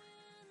time.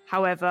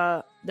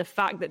 However, the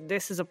fact that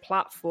this is a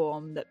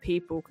platform that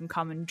people can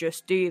come and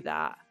just do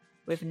that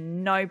with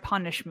no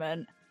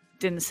punishment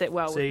didn't sit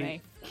well with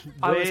me.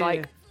 I was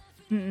like,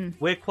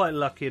 we're quite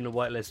lucky in the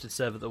whitelisted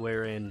server that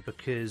we're in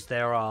because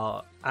there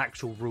are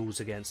actual rules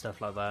against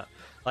stuff like that.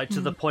 Like to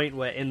the point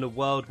where in the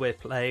world we're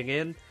playing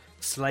in,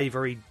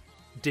 slavery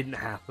didn't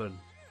happen.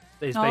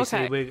 It's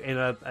basically we're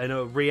in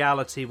a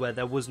reality where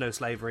there was no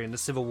slavery and the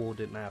Civil War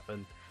didn't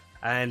happen.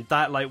 And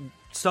that, like,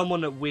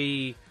 someone that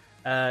we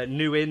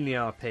knew in the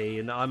RP,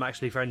 and I'm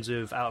actually friends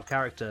with out of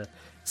character,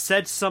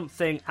 said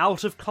something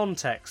out of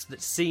context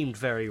that seemed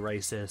very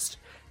racist.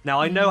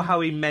 Now, I know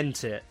how he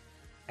meant it,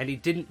 and he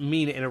didn't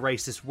mean it in a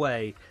racist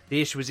way.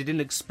 The issue was he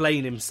didn't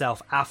explain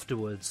himself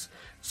afterwards.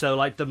 So,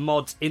 like, the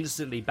mods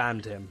instantly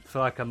banned him for,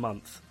 like, a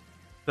month.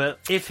 But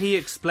if he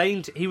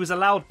explained, he was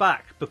allowed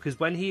back because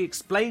when he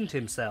explained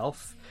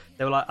himself,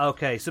 they were like,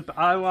 okay, so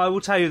I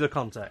will tell you the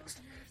context.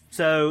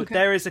 So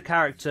there is a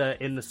character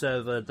in the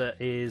server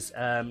that is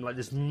like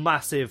this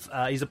massive,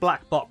 he's a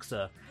black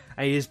boxer,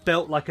 and he is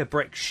built like a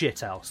brick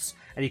shithouse,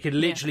 and he can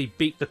literally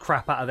beat the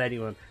crap out of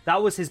anyone.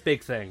 That was his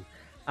big thing.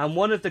 And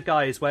one of the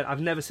guys went,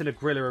 I've never seen a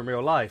gorilla in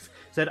real life.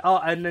 Said, oh,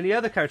 and then the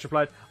other character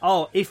replied,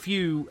 oh, if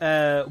you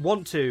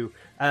want to,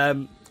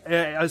 I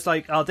was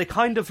like, oh, they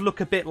kind of look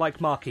a bit like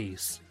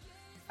Marquise.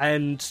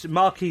 And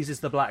Marquise is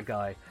the black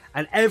guy.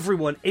 And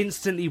everyone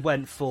instantly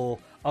went for,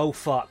 oh,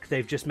 fuck,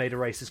 they've just made a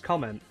racist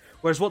comment.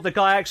 Whereas what the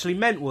guy actually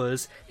meant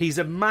was, he's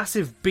a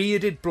massive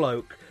bearded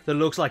bloke that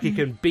looks like he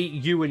can beat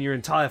you and your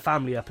entire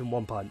family up in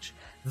one punch.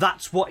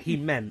 That's what he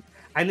meant.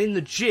 And in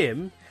the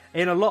gym,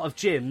 in a lot of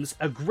gyms,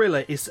 a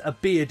gorilla is a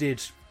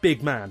bearded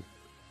big man.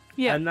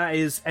 Yeah. And that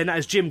is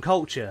gym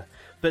culture.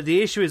 But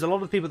the issue is a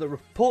lot of people that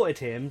reported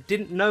him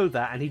didn't know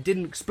that, and he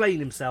didn't explain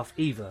himself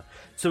either.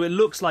 So it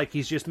looks like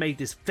he's just made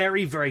this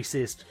very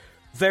racist,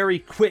 very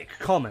quick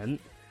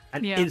comment,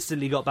 and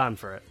instantly got banned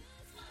for it.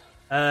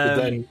 But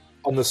then,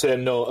 on the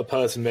same note, a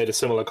person made a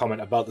similar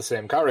comment about the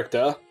same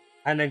character.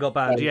 And then got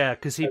banned,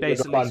 because he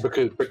basically got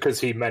banned because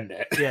he meant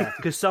it. Yeah,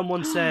 because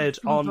someone said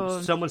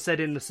someone said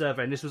in the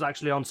survey, and this was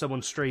actually on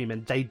someone's stream,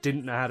 and they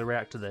didn't know how to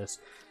react to this.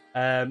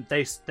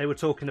 They were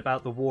talking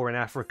about the war in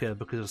Africa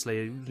because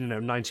obviously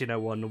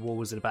 1901, the war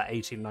was in about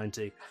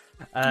 1890,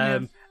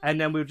 and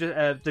then we were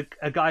just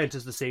a guy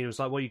enters the scene and was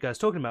like, "What are you guys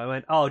talking about?" I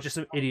went, "Oh, just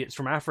some idiots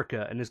from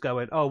Africa," and this guy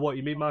went, "Oh, what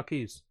you mean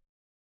Marquise?"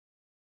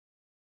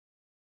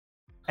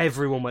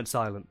 Everyone went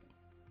silent.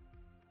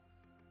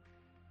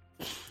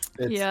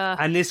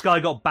 And this guy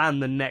got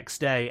banned the next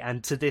day,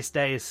 and to this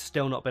day has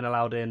still not been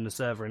allowed in the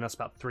server, and that's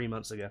about 3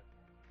 months ago.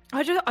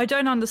 I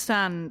don't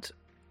understand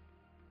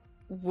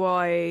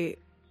why.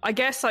 I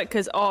guess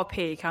because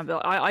RP can be.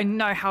 I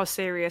know how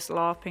serious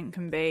LARPing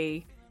can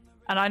be,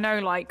 and I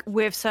know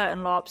with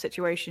certain LARP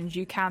situations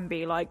you can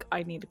be like,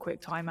 I need a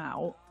quick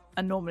timeout,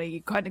 and normally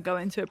you kind of go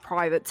into a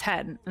private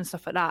tent and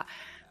stuff like that.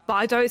 But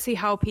I don't see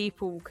how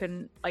people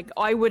can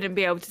I wouldn't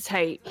be able to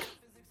take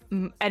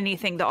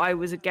anything that I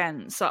was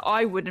against. So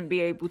I wouldn't be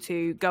able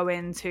to go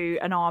into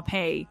an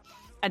RP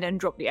and then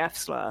drop the F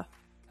slur.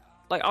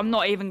 I'm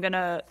not even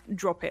gonna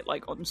drop it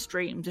on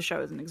stream to show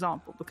as an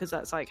example, because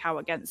that's how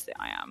against it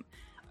I am.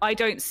 I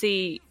don't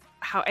see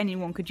how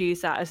anyone could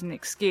use that as an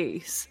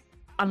excuse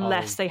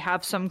unless they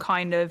have some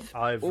kind of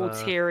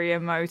ulterior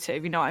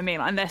motive. You know what I mean?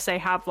 Unless they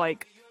have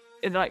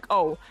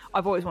oh,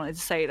 I've always wanted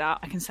to say that,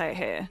 I can say it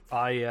here.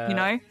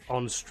 I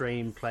on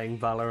stream playing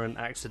Valorant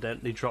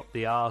accidentally dropped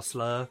the R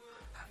slur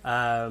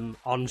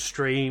on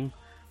stream,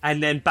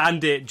 and then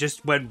Bandit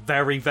just went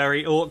very,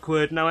 very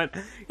awkward, and I went,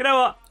 you know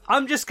what?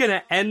 I'm just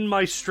gonna end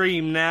my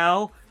stream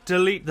now,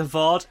 delete the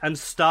VOD, and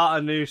start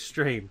a new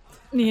stream.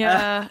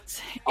 Yeah.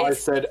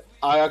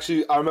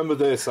 I remember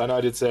this, and I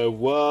did say,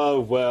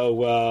 whoa.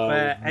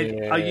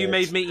 You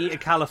made me eat a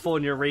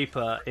California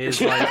Reaper is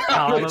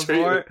karma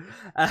for it.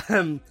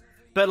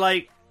 But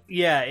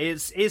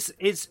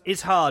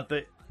it's hard.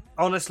 But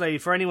honestly,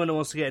 for anyone who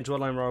wants to get into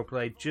online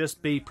roleplay,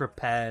 just be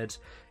prepared.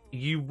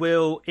 You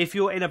will, if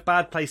you're in a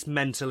bad place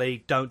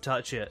mentally, don't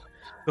touch it.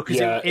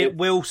 Because it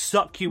will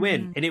suck you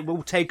in, and it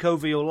will take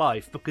over your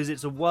life, because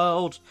it's a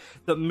world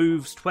that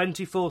moves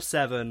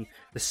 24/7,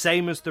 the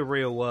same as the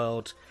real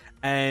world,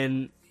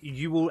 and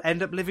you will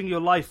end up living your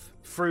life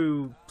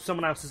through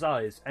someone else's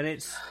eyes, and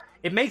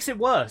it makes it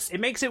worse. It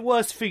makes it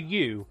worse for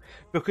you,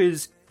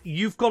 because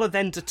you've got to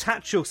then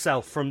detach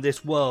yourself from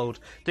this world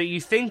that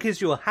you think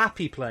is your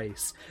happy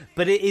place,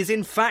 but it is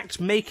in fact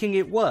making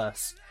it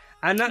worse.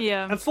 And that,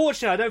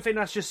 unfortunately, I don't think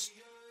that's just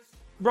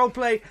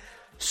roleplay.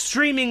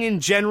 Streaming in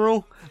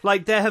general,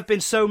 there have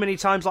been so many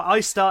times, I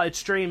started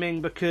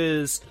streaming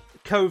because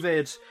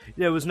COVID,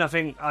 there was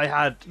nothing I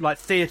had,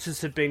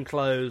 theatres had been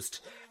closed,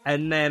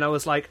 and then I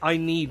was like, I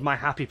need my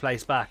happy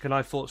place back, and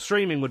I thought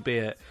streaming would be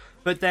it.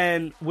 But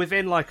then,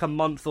 within a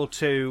month or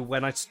two,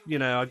 when I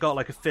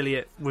got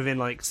affiliate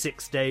within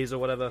 6 days or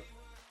whatever,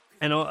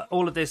 and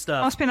all of this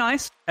stuff. Must be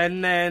nice.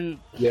 And then...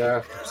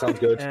 Yeah, sounds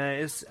good.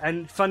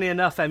 And funny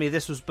enough, Emmy,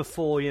 this was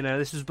before,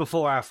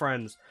 our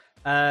friends.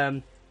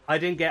 I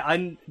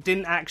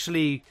didn't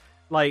actually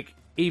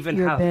even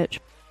You're have. A bitch.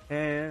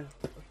 Yeah.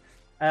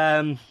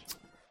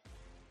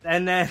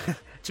 And then,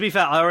 to be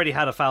fair, I already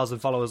had 1,000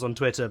 followers on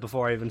Twitter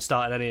before I even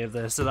started any of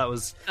this, so that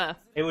was.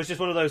 It was just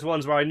one of those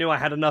ones where I knew I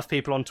had enough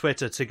people on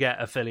Twitter to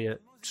get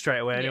affiliate straight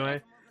away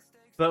anyway.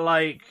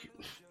 But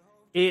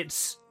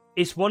it's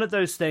one of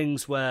those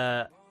things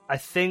where I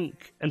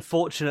think,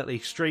 unfortunately,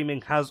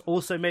 streaming has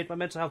also made my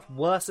mental health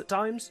worse at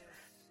times.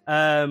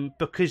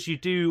 Because you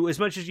do, as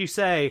much as you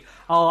say,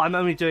 oh, I'm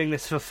only doing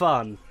this for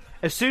fun,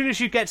 as soon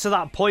as you get to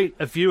that point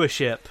of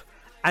viewership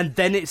and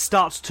then it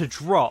starts to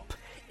drop,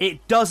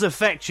 it does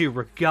affect you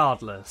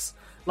regardless.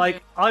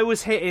 I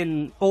was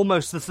hitting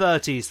almost the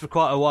 30s for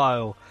quite a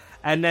while,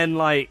 and then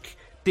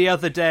the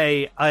other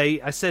day I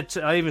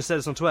even said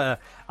this on Twitter,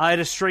 I had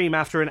a stream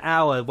after an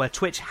hour where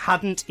Twitch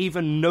hadn't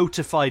even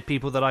notified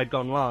people that I'd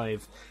gone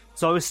live,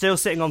 So I was still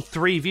sitting on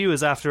 3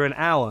 viewers after an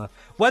hour.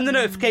 When the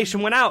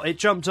notification went out, it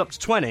jumped up to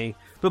 20.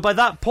 But by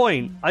that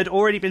point, I'd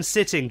already been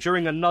sitting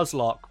during a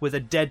Nuzlocke with a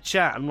dead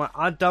chat. I'm like,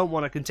 I don't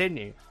want to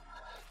continue.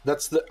 I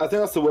think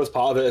that's the worst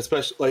part of it.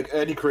 Especially like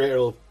any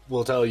creator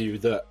will tell you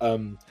that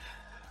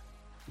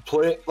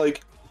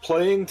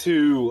playing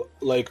to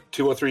like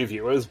 2 or 3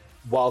 viewers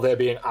while they're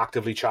being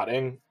actively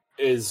chatting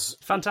is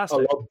fantastic.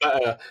 A lot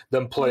better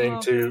than playing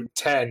to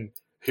 10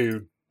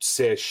 who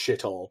say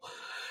shit all.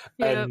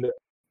 Yep.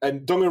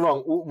 And don't get me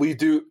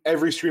wrong,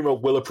 every streamer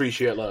will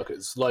appreciate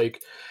lurkers.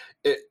 Like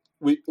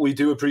we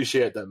do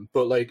appreciate them,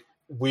 but like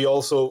we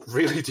also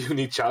really do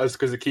need chatters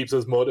because it keeps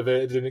us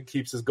motivated and it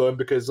keeps us going.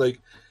 Because like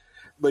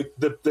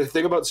the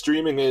thing about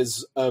streaming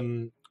is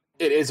it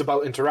is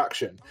about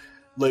interaction.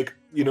 Like,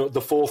 you know,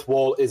 the fourth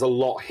wall is a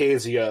lot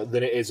hazier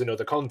than it is in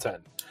other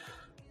content.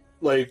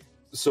 Like,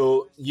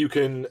 so you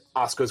can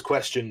ask us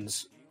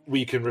questions,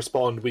 we can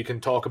respond, we can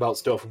talk about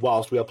stuff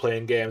whilst we are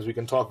playing games, we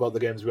can talk about the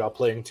games we are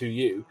playing to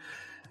you,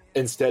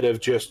 instead of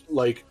just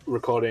like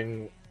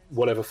recording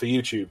whatever for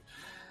YouTube.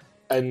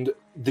 And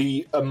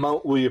the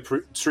amount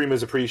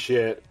streamers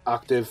appreciate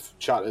active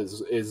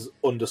chatters is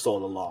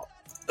undersold a lot.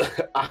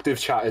 Active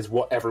chat is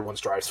what everyone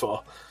strives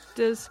for.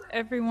 Does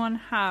everyone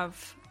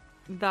have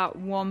that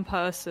one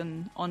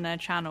person on their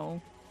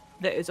channel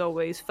that is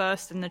always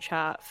first in the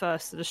chat,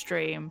 first to the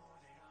stream,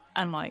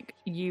 and like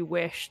you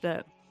wish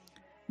that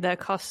their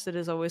custard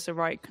is always the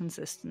right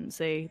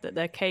consistency, that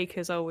their cake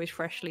is always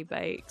freshly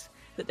baked,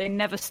 that they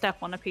never step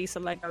on a piece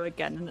of Lego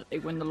again, and that they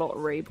win the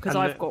lottery? Because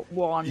I've got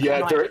one.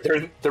 Yeah, they're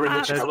in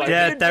the chat right now.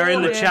 Yeah, they're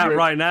in the chat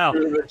right now.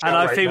 And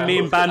I think me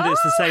and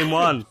Bandit's the same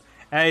one.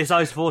 It's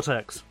Ice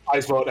Vortex.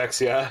 Ice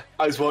Vortex, yeah.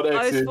 Ice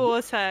Vortex.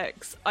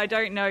 Vortex, I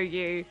don't know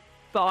you,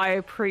 but I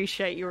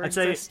appreciate your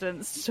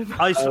existence.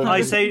 I'd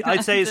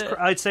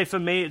say for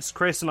me it's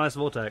Chris and Ice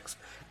Vortex.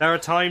 There are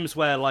times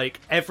where like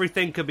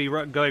everything could be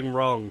going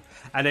wrong,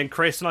 and then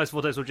Chris and Ice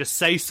Vortex will just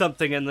say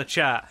something in the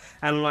chat,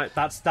 and like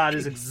that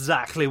is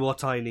exactly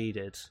what I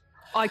needed.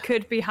 I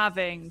could be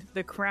having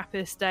the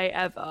crappiest day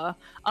ever,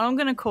 and I'm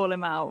going to call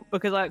him out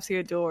because I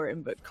absolutely adore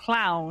him, but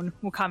Clown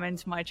will come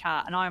into my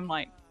chat, and I'm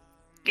like,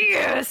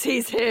 yes,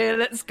 he's here,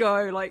 let's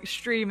go. Like,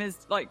 streamers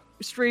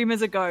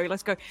a go,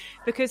 let's go.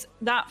 Because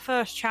that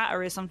first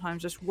chatter is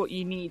sometimes just what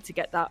you need to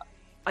get that.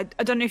 I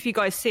don't know if you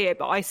guys see it,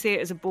 but I see it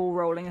as a ball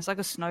rolling. It's like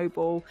a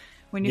snowball.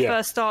 When you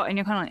first start and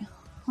you're kind of like,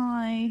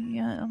 hi,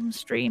 yeah, I'm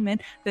streaming.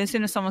 Then as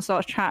soon as someone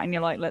starts chatting,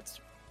 you're like, let's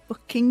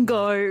fucking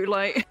go.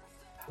 Like,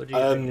 what do you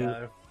think,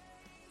 Joe?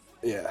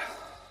 Yeah.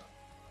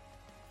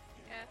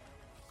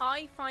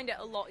 I find it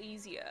a lot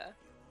easier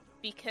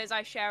because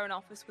I share an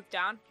office with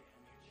Dan.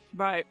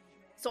 Right.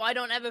 So I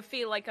don't ever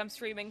feel like I'm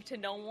streaming to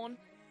no one.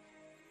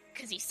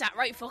 Because he sat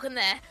right fucking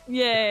there.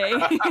 Yay.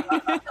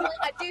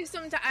 I do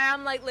sometimes. I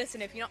am like,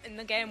 listen, if you're not in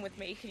the game with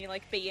me, can you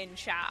like be in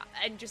chat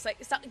and just like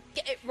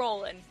get it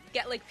rolling,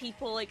 get like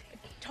people like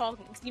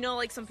talking. You know,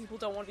 like some people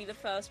don't want to be the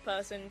first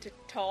person to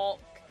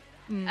talk,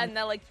 and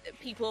they're like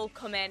people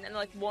come in and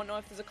like won't know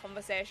if there's a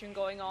conversation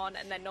going on,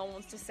 and then no one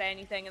wants to say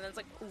anything, and then it's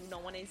like, oh, no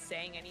one is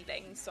saying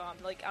anything, so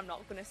I'm like, I'm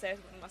not gonna say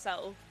something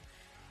myself.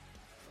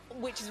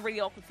 Which is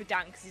really awkward for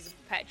Dan because he's a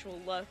perpetual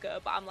lurker,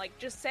 but I'm like,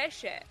 just say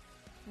shit.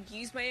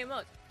 Use my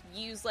emote.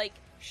 Use like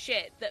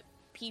shit that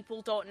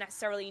people don't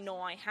necessarily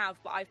know I have,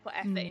 but I've put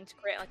effort in to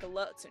create like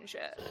alerts and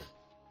shit.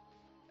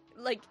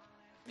 Like,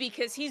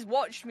 because he's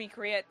watched me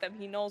create them,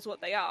 he knows what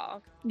they are.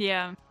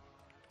 Yeah.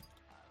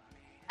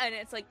 And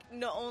it's like,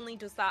 not only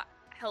does that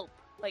help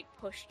like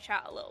push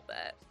chat a little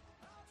bit,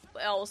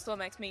 but it also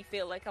makes me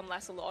feel like I'm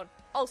less alone.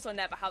 Also,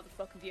 never have the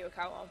fucking view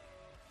account on.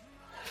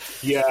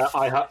 Yeah,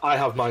 I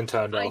have mine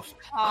turned off.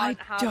 I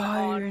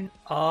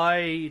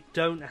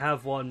don't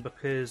have one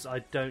because I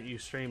don't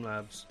use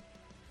Streamlabs.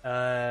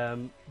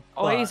 I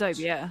use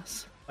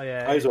OBS. Oh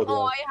yeah.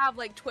 I have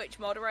like Twitch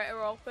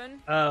moderator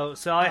open. Oh,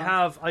 so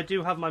I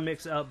do have my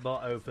Mix It Up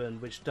bot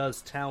open, which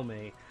does tell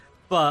me.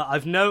 But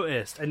I've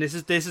noticed, and this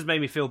has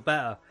made me feel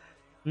better.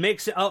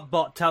 Mix It Up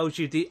bot tells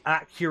you the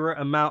accurate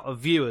amount of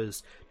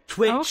viewers.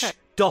 Twitch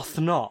doth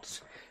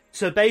not.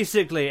 So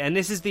basically, and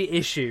this is the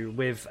issue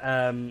with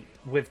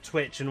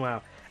Twitch and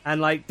WoW, and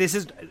like this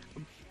is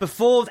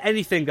before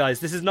anything,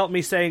 guys. This is not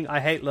me saying I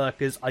hate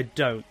lurkers. I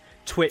don't.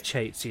 Twitch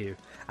hates you,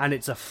 and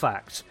it's a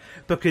fact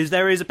because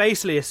there is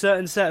basically a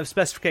certain set of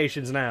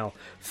specifications now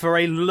for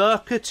a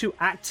lurker to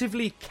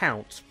actively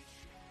count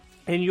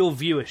in your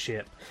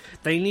viewership.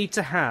 They need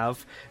to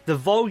have the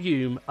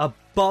volume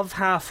above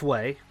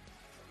halfway.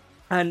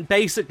 And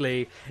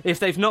basically, if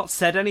they've not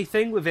said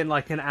anything within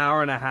like an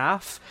hour and a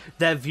half,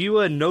 their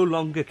viewer no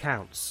longer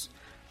counts.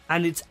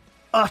 And it's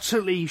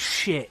utterly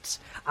shit.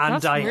 And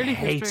That's I really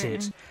hate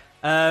it.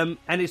 And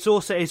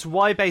it's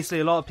why basically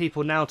a lot of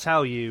people now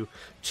tell you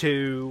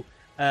to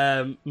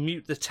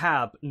mute the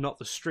tab, not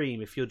the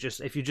stream, if you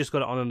just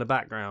got it on in the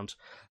background.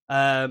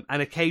 And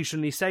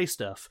occasionally say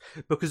stuff.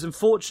 Because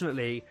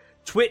unfortunately,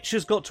 Twitch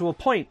has got to a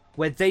point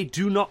where they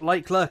do not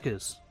like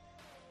lurkers.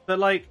 But,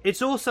 like,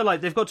 it's also,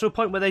 like, they've got to a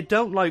point where they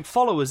don't like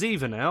followers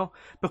either now,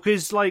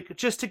 because, like,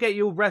 just to get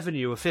your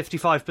revenue of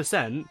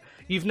 55%,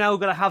 you've now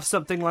got to have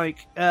something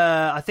like,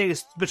 I think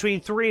it's between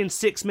 3 and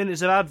 6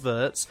 minutes of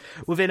adverts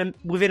within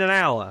an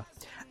hour.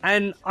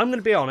 And I'm going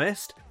to be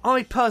honest,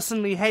 I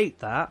personally hate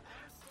that,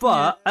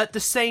 but at the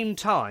same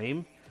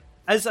time,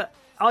 I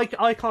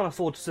can't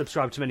afford to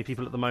subscribe to many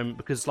people at the moment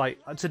because, like,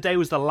 today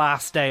was the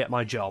last day at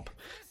my job.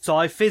 So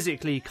I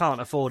physically can't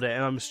afford it,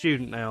 and I'm a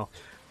student now.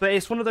 But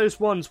it's one of those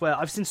ones where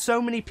I've seen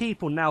so many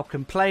people now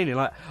complaining,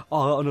 like,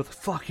 oh, another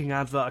fucking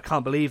advert, I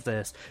can't believe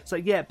this. It's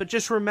like, yeah, but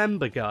just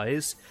remember,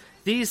 guys,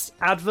 these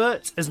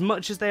adverts, as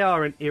much as they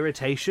are an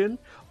irritation,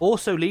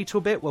 also lead to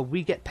a bit where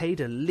we get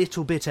paid a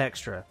little bit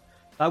extra.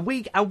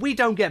 We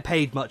don't get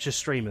paid much as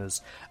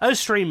streamers. As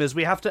streamers,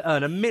 we have to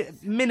earn a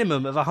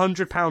minimum of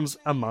 £100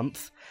 a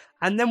month.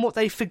 And then what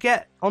they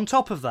forget on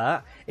top of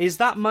that is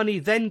that money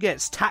then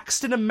gets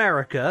taxed in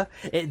America,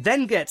 it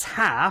then gets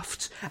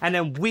halved, and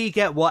then we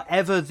get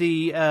whatever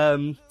the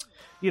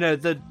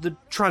the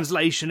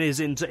translation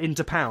is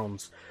into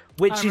pounds,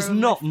 which is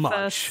not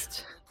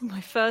much.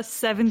 My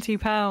first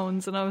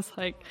 £70, and I was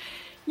like,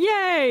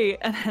 yay!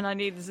 And then I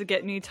needed to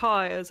get new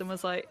tyres and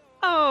was like,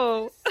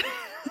 oh.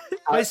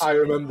 I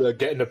remember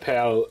getting a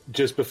payout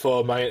just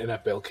before my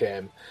internet bill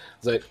came. I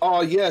was like,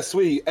 oh yeah,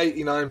 sweet,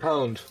 £89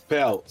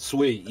 payout,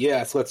 sweet,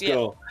 yes, let's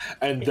go.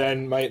 And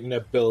then my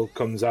internet bill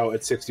comes out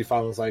at £60.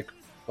 I was like,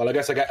 well, I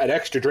guess I got an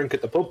extra drink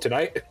at the pub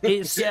tonight.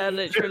 Yeah,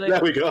 literally.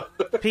 There we go.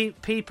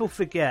 People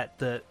forget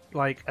that,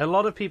 like, a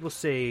lot of people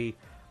see,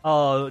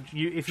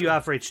 if you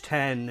average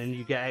 10 and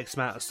you get X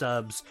amount of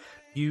subs,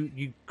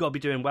 you got to be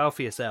doing well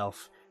for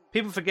yourself.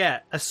 People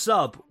forget, a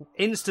sub,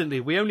 instantly,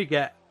 we only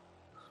get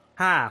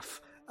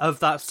half of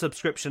that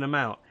subscription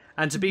amount.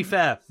 And to be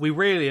fair, we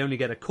really only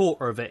get a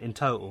quarter of it in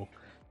total.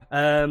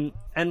 And,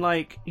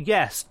 like,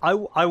 yes, I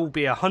will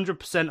be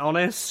 100%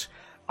 honest.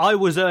 I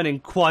was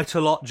earning quite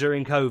a lot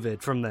during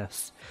COVID from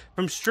this.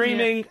 From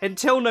streaming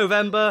until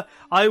November,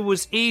 I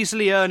was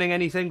easily earning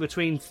anything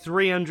between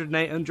 £300 and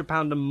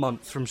 £800 a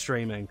month from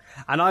streaming.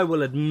 And I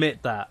will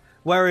admit that.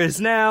 Whereas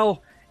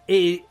now,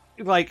 I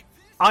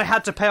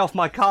had to pay off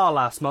my car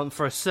last month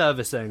for a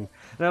servicing.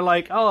 And they're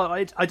like,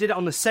 I did it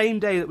on the same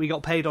day that we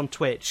got paid on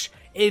Twitch,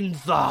 in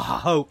the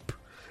hope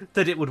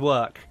that it would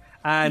work.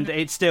 And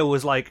it still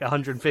was like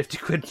 150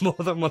 quid more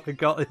than what I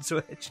got in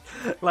Twitch.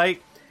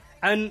 Like,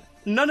 and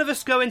none of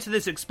us go into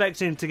this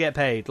expecting to get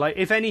paid. Like,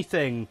 if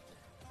anything,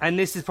 and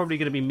this is probably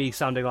going to be me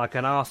sounding like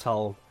an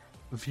asshole,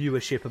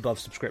 viewership above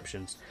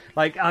subscriptions.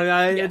 Like,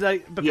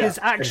 because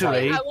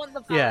actually, I want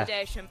the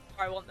validation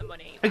before I want the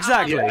money.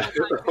 Exactly.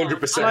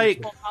 100%.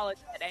 Like,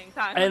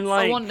 and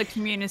like, I want the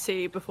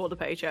community before the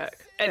paycheck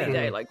any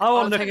day. Like, I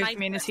want I'll take a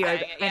community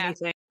over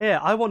anything. Yeah,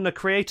 I want the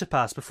creator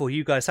pass before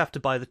you guys have to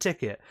buy the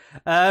ticket.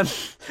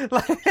 This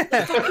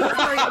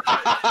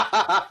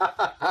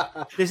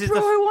is Bro,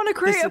 I want a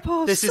creator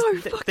pass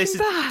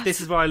bad. This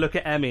is where I look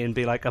at Emmy and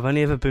be like, I've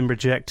only ever been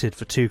rejected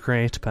for 2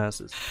 creator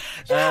passes.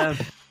 Yeah.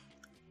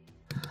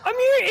 I'm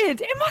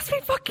muted. It must be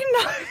fucking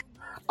no.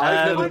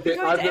 I've been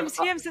going to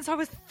MCM since I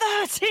was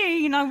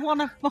 13. I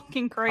want a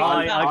fucking creator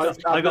pass.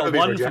 I got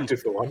one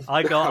for one.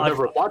 I've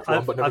never applied for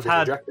one, but never been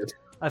rejected.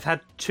 I've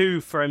had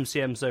 2 for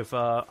MCM so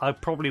far. I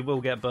probably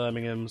will get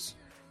Birmingham's,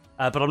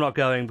 but I'm not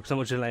going because how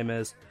much lame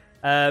is.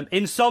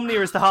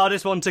 Insomnia is the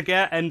hardest one to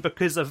get, and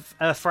because of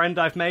a friend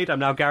I've made, I'm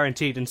now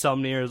guaranteed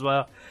Insomnia as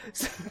well.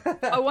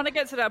 I want to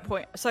get to that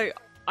point. So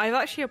I've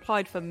actually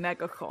applied for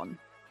MegaCon.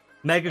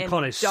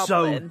 MegaCon is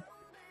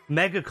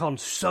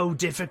MegaCon's so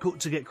difficult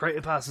to get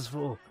creator passes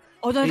for.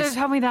 Oh no! Don't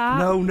tell me that.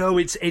 No,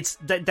 it's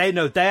they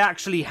know they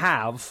actually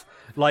have,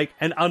 like,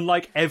 and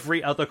unlike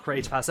every other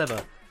creator pass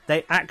ever,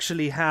 they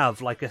actually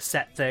have like a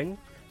set thing.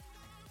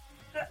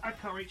 I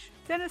can't reach.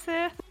 Dennis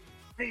here.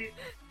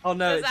 Oh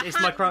no, it's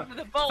my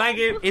crumble. Thank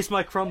you. It's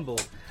my crumble.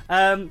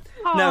 No,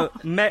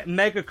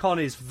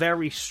 MegaCon is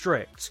very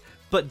strict,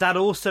 but that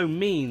also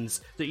means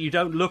that you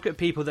don't look at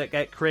people that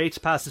get creator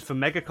passes for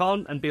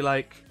MegaCon and be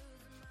like,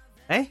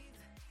 eh?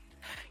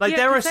 Like,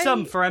 there are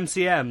some for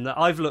MCM that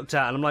I've looked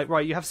at, and I'm like,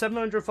 right, you have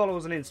 700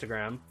 followers on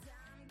Instagram,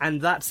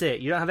 and that's it.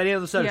 You don't have any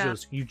other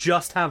socials. You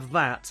just have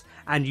that,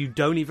 and you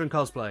don't even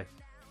cosplay.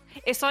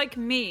 It's like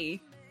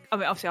me. I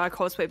mean, obviously I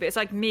cosplay, but it's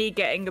like me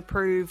getting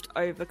approved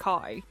over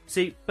Kai.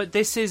 See, but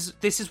this is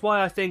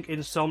why I think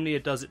Insomnia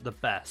does it the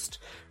best.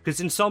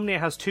 Because Insomnia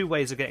has 2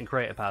 ways of getting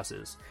creator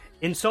passes.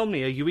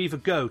 Insomnia, you either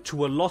go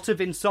to a lot of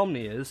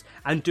Insomnias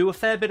and do a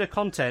fair bit of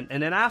content,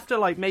 and then after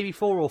like maybe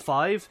 4 or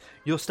 5,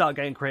 you'll start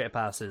getting creator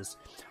passes.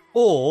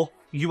 Or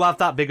you have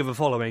that big of a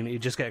following that you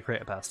just get a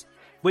creator pass.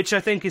 Which I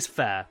think is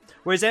fair.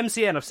 Whereas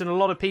MCN, I've seen a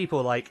lot of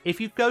people, like, if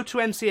you go to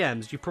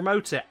MCMs, you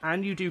promote it,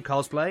 and you do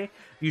cosplay,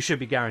 you should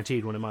be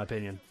guaranteed one, in my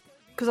opinion.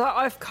 Because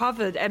I've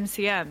covered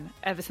MCM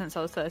ever since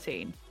I was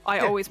 13. I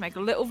always make a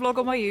little vlog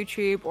on my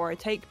YouTube, or I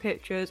take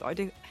pictures,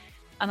 and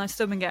I've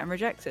still been getting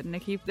rejected. And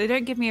they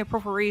don't give me a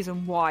proper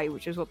reason why,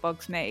 which is what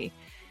bugs me.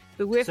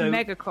 But with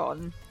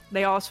MegaCon,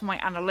 they asked for my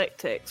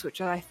analytics, which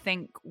I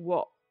think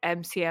what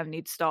MCM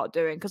need to start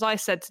doing, because I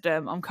said to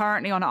them, I'm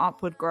currently on an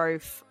upward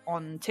growth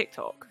on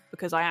TikTok,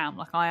 because I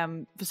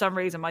am, for some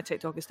reason, my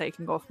TikTok is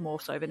taking off more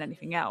so than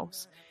anything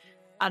else.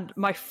 And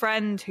my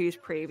friend who's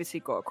previously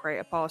got a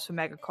creator pass for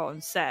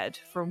MegaCon said,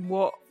 from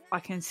what I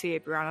can see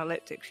of your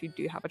analytics, you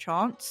do have a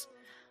chance.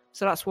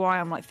 So that's why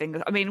I'm like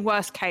thinking, I mean,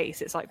 worst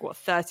case, it's like, what,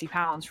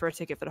 £30 for a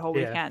ticket for the whole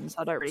weekend.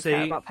 So I don't really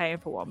care about paying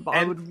for one, but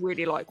I would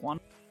really like one.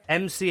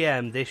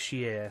 MCM this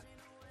year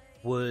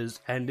was,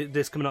 and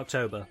this coming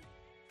October,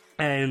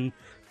 and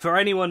for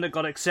anyone that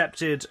got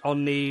accepted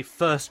on the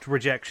first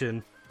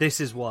rejection, this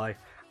is why.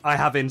 I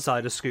have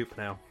insider scoop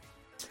now.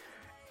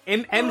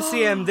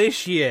 MCM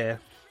this year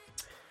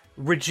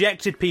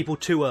rejected people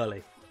too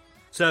early.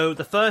 So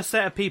the first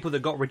set of people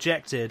that got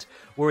rejected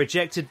were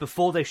rejected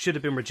before they should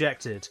have been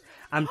rejected,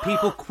 and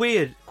people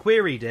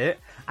queried it,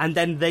 and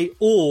then they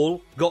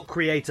all got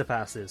creator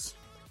passes.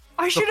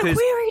 I should have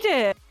queried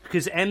it!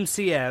 Because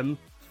MCM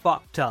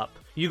fucked up.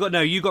 You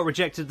got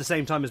rejected at the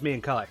same time as me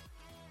and Kai.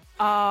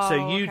 Oh,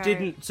 so you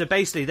didn't. So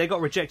basically, they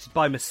got rejected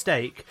by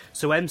mistake.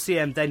 So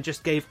MCM then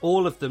just gave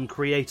all of them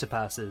creator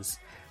passes,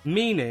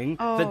 meaning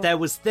that there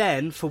was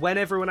then, for when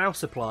everyone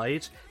else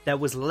applied, there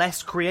was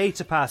less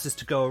creator passes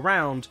to go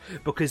around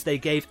because they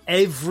gave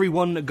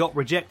everyone that got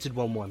rejected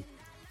one.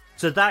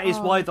 So that is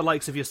why the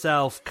likes of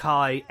yourself,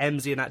 Kai,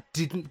 MZ, and that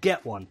didn't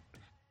get one,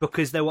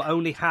 because there were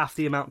only half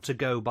the amount to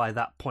go by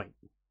that point.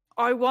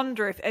 I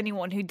wonder if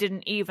anyone who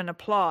didn't even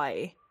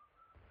apply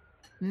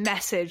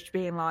messaged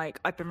being like,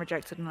 I've been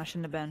rejected and I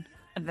shouldn't have been,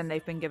 and then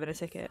they've been given a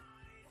ticket.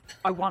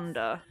 I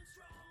wonder.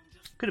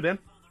 Could have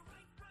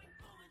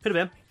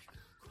been.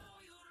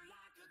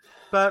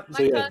 But my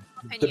personal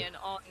opinion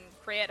on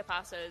creator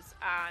passes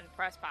and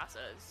press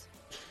passes,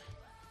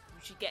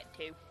 you should get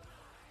two.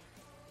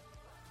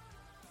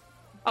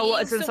 Oh,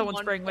 what, as in someone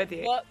to bring with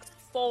you? Works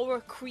for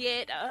a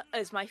creator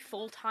as my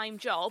full-time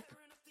job.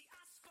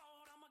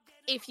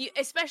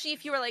 Especially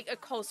if you were like a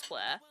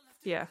cosplayer.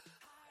 Yeah.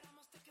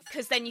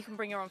 Because then you can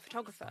bring your own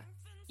photographer.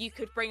 You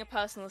could bring a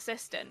personal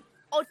assistant.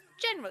 Or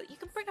generally, you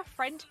can bring a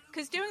friend.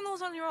 Because doing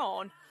those on your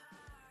own,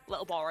 a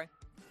little boring.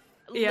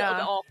 A little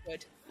bit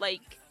awkward.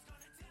 Like,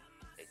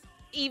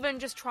 even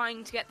just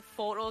trying to get the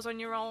photos on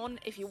your own,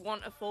 if you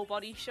want a full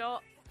body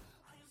shot,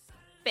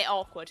 bit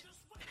awkward.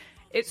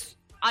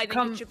 I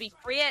think it should be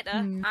creator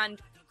and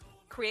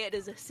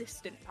creator's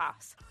assistant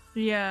pass.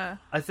 Yeah.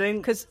 I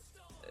think... Because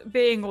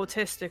being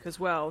autistic as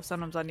well,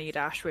 sometimes I need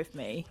Ash with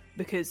me,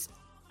 because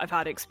I've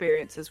had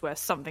experiences where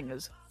something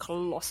is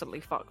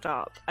colossally fucked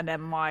up, and then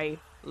my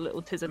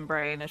little autism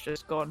brain has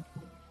just gone,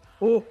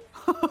 oh,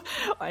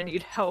 I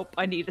need help,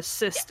 I need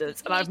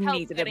assistance, and I've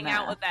needed getting it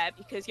now. out of there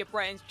because your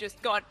brain's just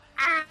gone,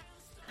 ah!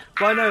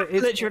 Well, no,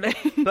 it's, literally.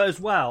 But as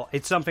well,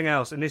 it's something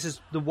else, and this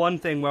is the one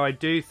thing where I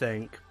do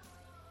think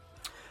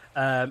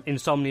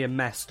Insomnia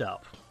messed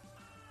up,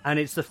 and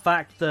it's the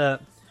fact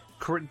that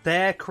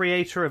their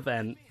creator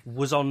event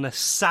was on the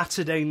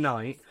Saturday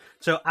night,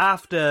 so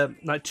after,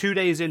 like, 2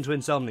 days into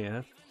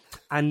Insomnia,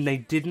 and they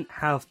didn't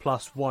have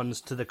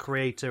 +1s to the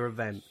creator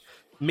event,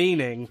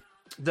 meaning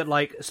that,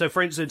 like, so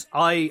for instance,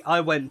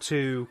 I went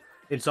to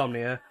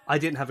Insomnia, I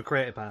didn't have a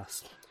creator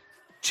pass.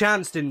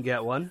 Chance didn't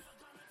get one,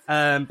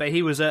 but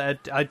he was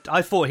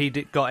I thought he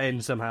got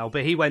in somehow,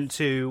 but he went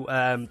to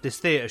this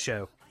theatre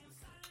show.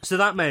 So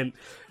that meant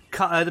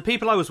the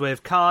people I was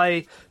with,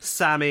 Kai,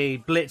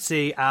 Sammy,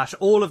 Blitzy, Ash,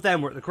 all of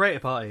them were at the creator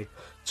party.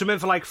 So it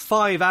meant for like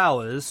 5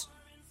 hours,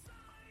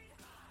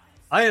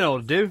 I didn't know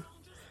what to do.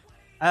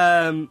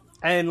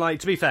 And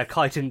like, to be fair,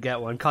 Kai didn't get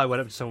one. Kai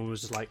went up to someone and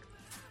was just like,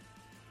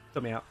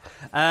 "Cut me out."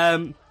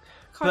 Kai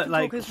but can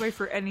like, talk his way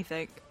through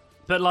anything.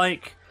 But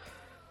like,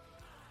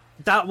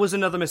 that was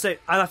another mistake.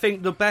 And I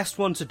think the best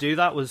one to do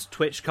that was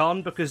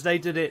TwitchCon, because they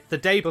did it the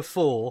day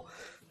before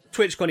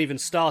TwitchCon even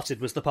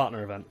started, was the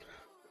partner event.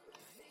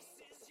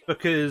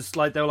 Because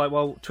like, they were like,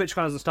 well,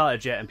 TwitchCon hasn't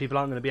started yet and people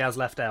aren't going to be as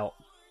left out.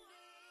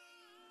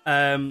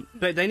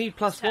 But they need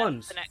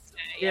 +1s. The next day,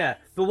 yeah,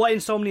 but what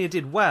Insomnia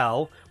did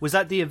well was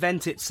at the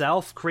event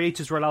itself,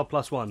 creators were allowed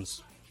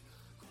 +1s.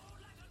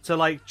 So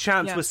like,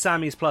 Chance was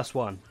Sammy's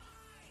 +1.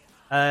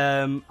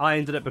 I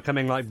ended up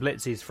becoming like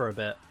Blitzy's for a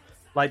bit.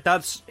 Like,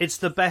 it's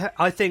the best.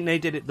 I think they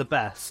did it the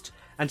best.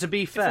 And to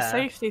be fair, it's a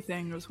safety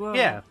thing as well.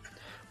 Yeah.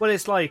 Well,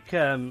 it's like,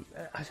 and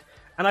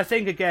I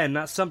think again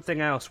that's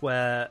something else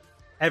where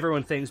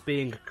everyone thinks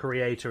being a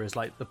creator is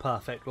like the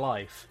perfect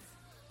life,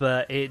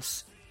 but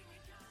it's.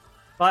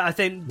 I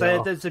think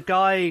there's a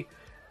guy,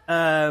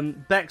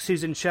 Bex,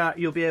 who's in chat.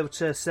 You'll be able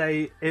to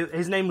say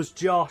his name was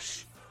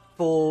Josh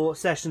for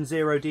Session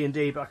 0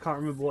 D&D, but I can't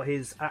remember what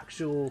his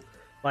actual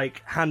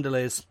like handle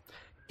is.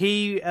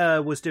 He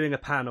was doing a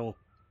panel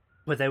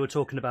where they were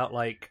talking about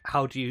like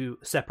how do you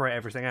separate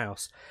everything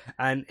else,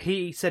 and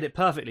he said it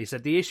perfectly. He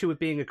said the issue with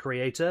being a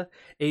creator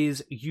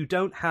is you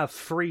don't have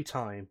free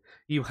time.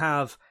 You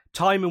have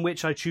time in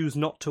which I choose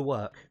not to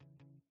work.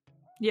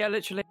 Yeah,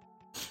 literally.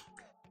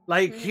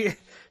 Like,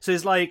 so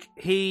it's like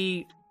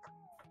he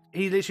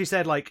literally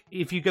said, like,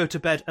 if you go to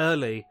bed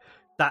early,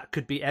 that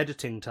could be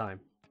editing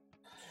time.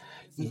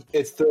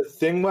 It's the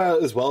thing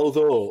where, as well,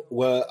 though,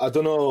 where I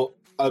don't know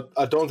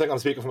I don't think I'm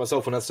speaking for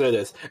myself when I say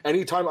this.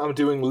 Anytime I'm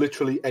doing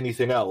literally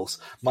anything else,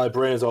 my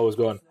brain is always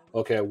going,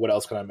 okay, what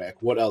else can I make?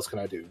 What else can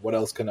I do?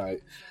 What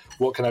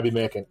can I be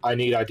making? I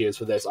need ideas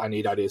for this. I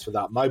need ideas for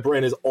that. My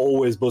brain is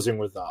always buzzing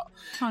with that.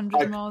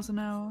 100 miles an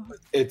hour.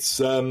 It's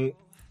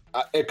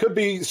it could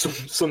be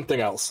something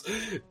else,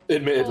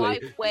 admittedly. Well, I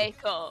wake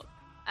up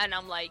and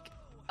I'm like,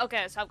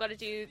 okay, so I've got to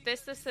do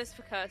this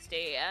for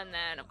Kirsty, and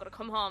then I've got to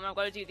come home and I've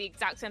got to do the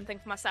exact same thing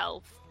for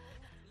myself.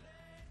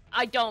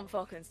 I don't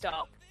fucking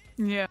stop.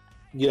 Yeah.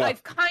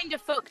 I've kind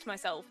of fucked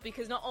myself,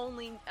 because not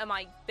only am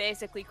I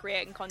basically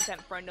creating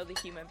content for another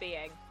human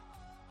being,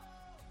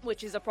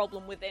 which is a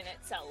problem within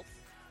itself,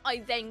 I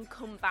then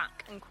come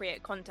back and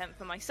create content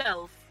for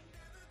myself.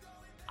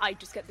 I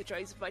just get the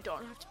joys of I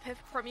don't have to pay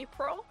for Premiere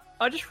Pro.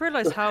 I just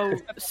realised how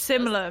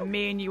similar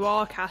me and you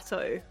are,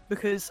 Kato,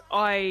 because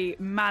I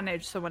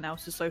manage someone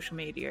else's social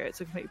media. It's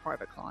a completely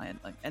private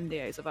client, like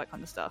NDAs, all that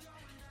kind of stuff.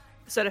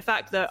 So the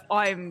fact that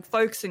I'm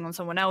focusing on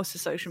someone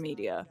else's social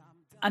media,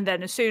 and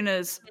then as soon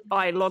as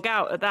I log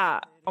out of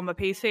that on my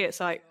PC, it's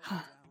like,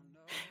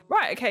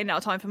 right, okay, now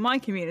time for my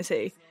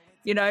community.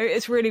 You know,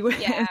 it's really weird.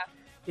 Yeah.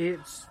 It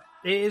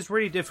is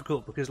really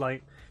difficult because,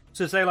 like,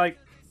 to say, like,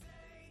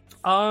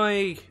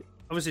 I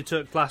obviously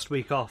took last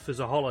week off as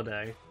a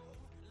holiday,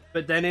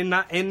 but then in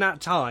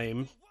that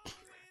time,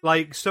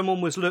 like,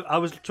 I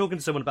was talking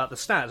to someone about the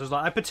stats. I was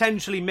like, I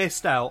potentially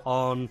missed out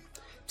on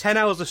 10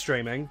 hours of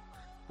streaming,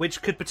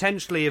 which could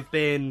potentially have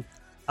been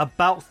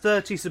about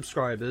 30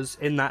 subscribers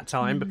in that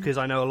time, because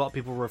I know a lot of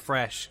people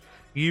refresh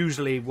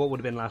usually what would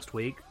have been last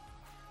week.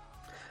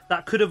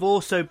 That could have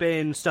also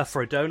been stuff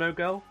for a Dono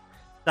Girl.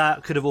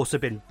 That could have also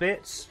been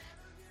bits.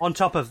 On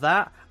top of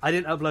that, I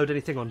didn't upload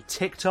anything on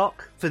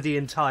TikTok for the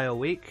entire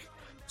week.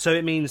 So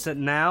it means that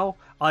now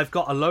I've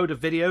got a load of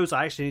videos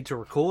I actually need to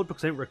record,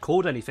 because I didn't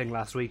record anything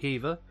last week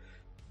either.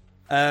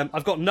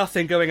 I've got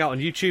nothing going out on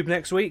YouTube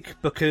next week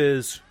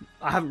because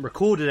I haven't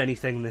recorded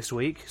anything this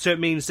week. So it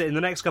means that in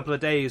the next couple of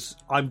days,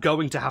 I'm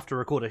going to have to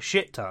record a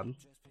shit ton.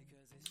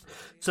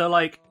 So,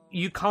 like,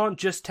 you can't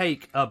just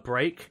take a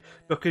break,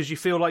 because you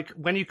feel like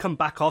when you come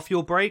back off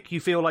your break, you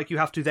feel like you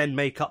have to then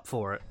make up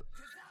for it.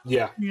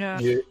 Yeah.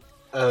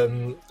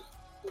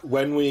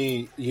 When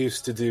we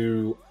used to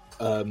do...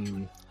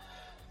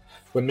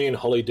 when me and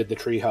Holly did the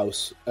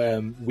Treehouse,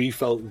 we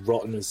felt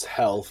rotten as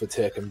hell for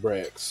taking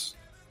breaks.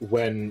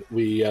 When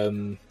we,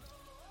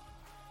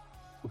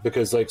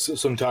 because like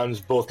sometimes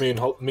both me and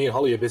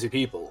Holly are busy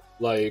people.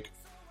 Like,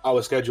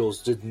 our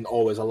schedules didn't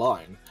always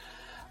align,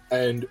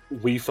 and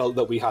we felt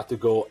that we had to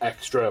go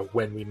extra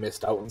when we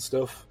missed out on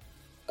stuff.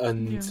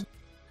 And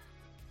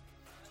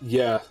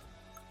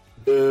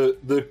the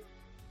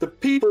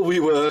people we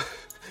were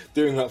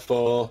doing that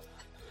for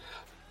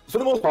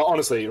the most part,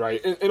 honestly,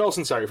 right, in all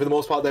sincerity, for the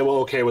most part, they were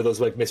okay with us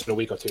like missing a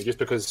week or two just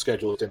because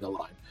schedules didn't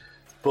align.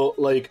 But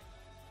like,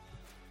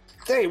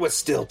 they were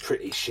still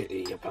pretty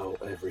shitty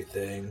about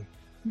everything.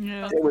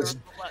 Yeah. It was,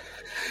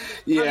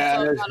 I'm so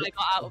glad I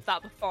got out of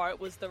that before it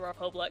was the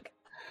Republic.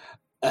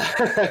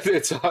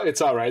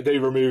 it's all right. They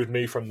removed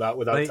me from that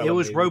without telling me. It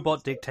was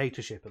robot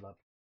dictatorship of that.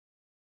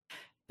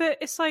 But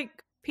it's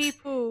like,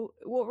 people,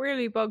 what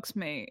really bugs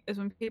me is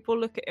when people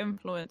look at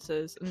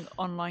influencers and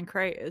online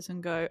creators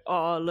and go,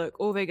 oh, look,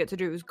 all they get to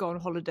do is go on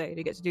holiday,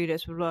 they get to do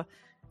this, blah, blah.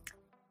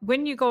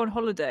 When you go on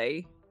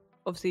holiday,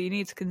 obviously you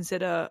need to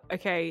consider,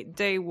 okay,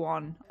 day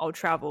one, I'll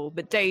travel,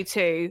 but day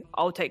two,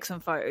 I'll take some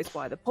photos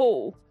by the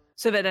pool.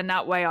 So that in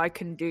that way I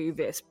can do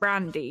this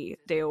brandy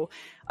deal.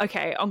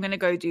 Okay, I'm going to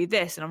go do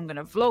this and I'm going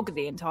to vlog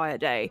the entire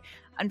day.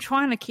 And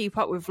trying to keep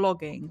up with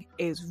vlogging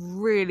is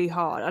really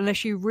hard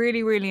unless you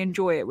really, really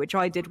enjoy it, which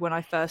I did when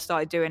I first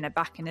started doing it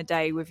back in the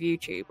day with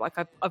YouTube. Like,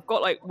 I've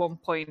got like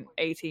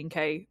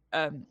 1.18k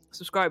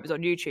subscribers on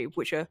YouTube,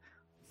 which are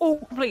all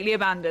completely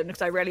abandoned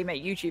because I rarely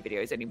make YouTube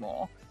videos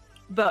anymore.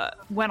 But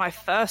when I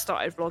first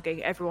started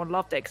vlogging, everyone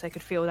loved it because they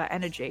could feel that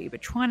energy.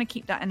 But trying to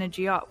keep that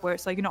energy up where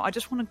it's like, you know, I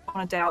just want to go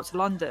on a day out to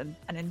London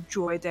and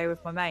enjoy a day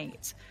with my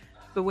mates.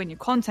 But when you're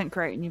content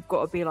creating, you've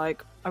got to be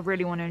like, I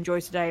really want to enjoy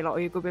today. Like, or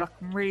you've got to be like,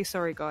 I'm really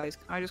sorry, guys.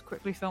 Can I just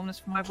quickly film this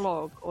for my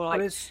vlog? Or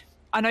like,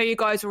 I know you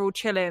guys are all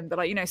chilling, but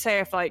like, you know, say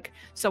if like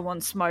someone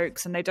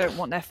smokes and they don't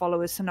want their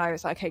followers to know,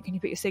 it's like, hey, can you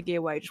put your Sickie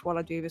away just while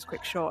I do this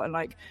quick shot? And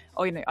like,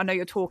 oh, you know, I know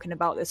you're talking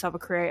about this other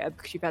creator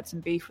because you've had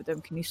some beef with them.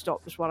 Can you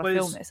stop just while I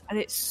film this? And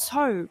it's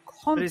so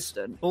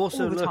constant.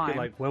 Also, all the look time. at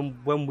like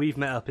when we've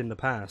met up in the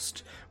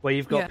past, where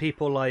you've got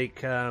people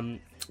like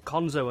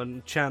Konzo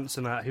and Chance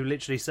and that who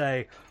literally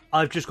say,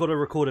 I've just got to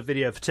record a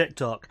video for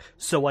TikTok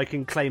so I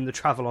can claim the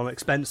travel on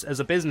expense as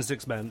a business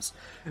expense.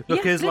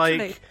 Because,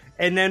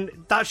 and then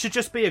that should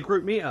just be a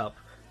group meetup.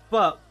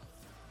 But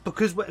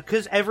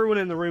because everyone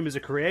in the room is a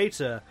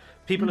creator,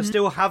 people are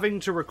still having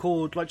to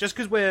record, like, just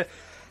because we're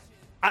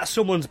at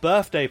someone's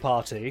birthday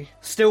party,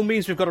 still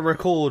means we've got to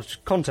record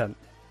content.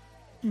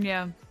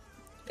 Yeah.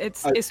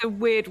 It's a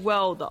weird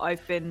world that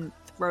I've been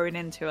thrown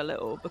into a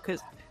little,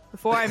 because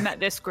before I met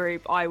this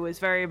group, I was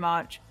very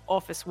much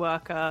office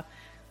worker.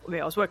 I mean,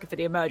 I was working for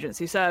the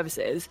emergency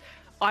services,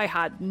 I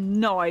had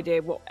no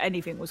idea what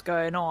anything was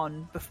going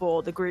on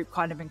before the group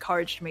kind of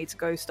encouraged me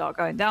to start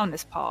going down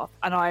this path.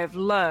 And I have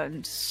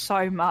learned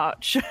so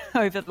much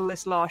over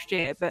this last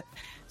year, but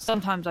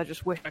sometimes I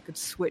just wish I could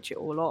switch it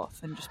all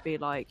off and just be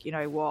like, you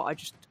know what, I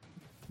just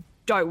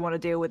don't want to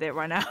deal with it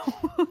right now.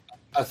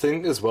 I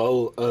think as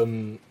well,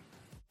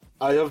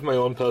 I have my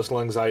own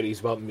personal anxieties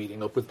about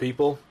meeting up with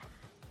people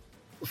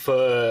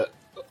for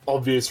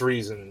obvious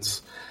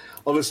reasons.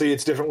 Obviously,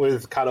 it's different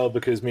with Kato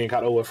because me and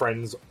Kato were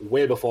friends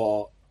way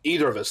before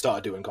either of us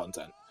started doing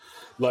content.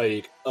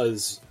 Like,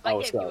 as I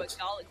ourselves. gave you a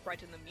garlic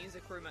bread in the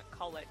music room at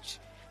college.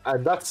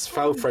 And that's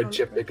foul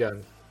friendship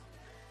again.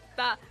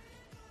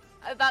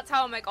 That's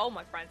how I make all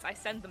my friends. I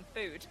send them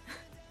food.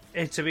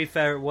 To be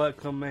fair, it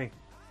worked on me.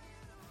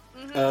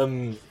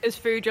 Is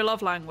food your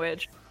love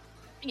language?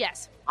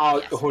 Yes. Oh,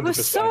 Yes. 100%. We're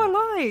so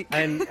alike.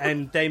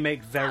 And they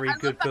make very I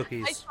good love that. I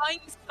cookies. find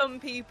some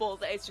people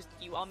that it's just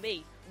you or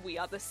me. We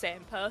are the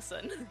same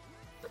person.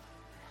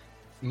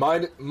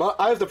 I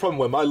have the problem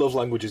where my love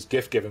language is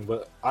gift giving,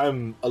 but a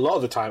lot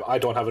of the time I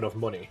don't have enough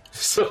money,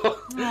 so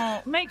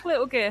Oh, make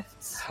little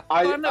gifts.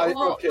 I Find little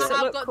rocks okay. that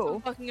I've look got cool.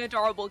 some fucking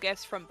adorable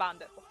gifts from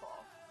Bandit before.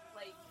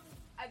 Like,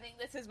 I think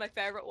this is my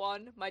favourite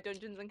one. My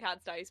Dungeons and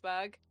Cats dice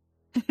bag.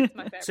 It's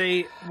my favourite.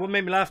 See, what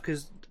made me laugh,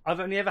 because I've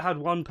only ever had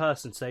one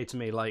person say to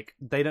me, like,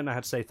 they don't know how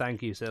to say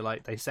thank you, so,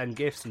 like, they send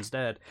gifts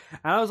instead.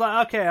 And I was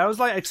like, okay, I was,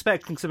 like,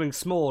 expecting something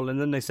small, and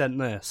then they sent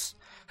this.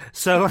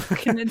 So,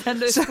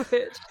 Nintendo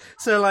Switch.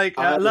 so like,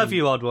 I love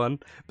you, odd one.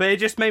 But it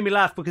just made me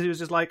laugh, because it was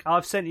just like,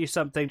 I've sent you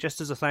something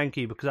just as a thank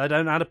you, because I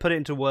don't know how to put it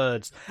into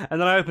words.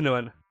 And then I opened it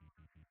and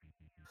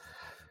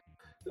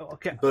went,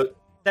 okay. But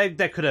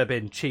There could have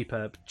been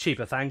cheaper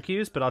thank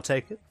yous, but I'll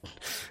take it.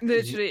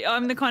 Literally,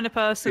 I'm the kind of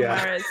person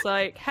Yeah. where it's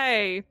like,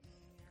 hey,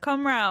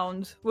 come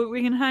round.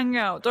 We can hang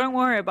out. Don't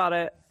worry about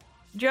it.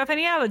 Do you have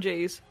any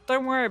allergies?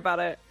 Don't worry about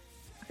it.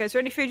 Okay, is there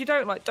any food you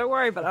don't like? Don't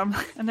worry about it. I'm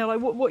like, and they're like,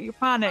 what are you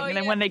planning? Oh, and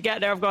then yeah. when they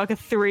get there, I've got like a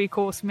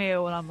 3-course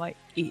meal, and I'm like,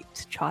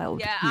 eat, child.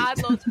 Yeah, eat. I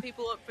had loads of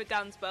people up for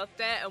Dan's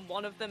birthday, and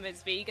one of them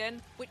is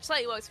vegan, which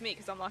slightly works for me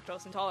because I'm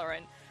lactose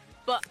intolerant.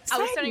 But I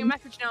was sending a Same.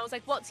 message and I was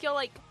like, what's your,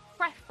 like,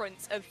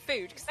 preference of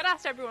food? Because I'd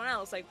asked everyone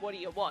else, like, what do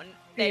you want?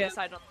 They Yeah.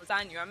 decided on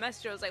lasagna. I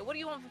messaged her, I was like, what do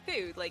you want for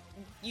food? Like,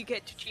 you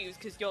get to choose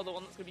because you're the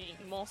one that's going to be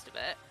eating most of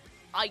it.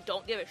 I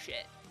don't give a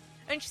shit.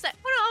 And she's like,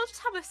 well, no, I'll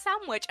just have a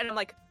sandwich. And I'm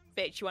like,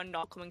 bitch, you are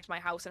not coming to my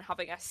house and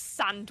having a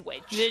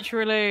sandwich.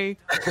 Literally.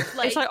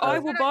 It's like, I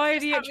will buy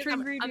the extra I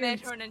made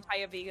ingredients. her an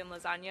entire vegan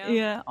lasagna.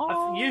 Yeah.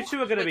 Oh. You two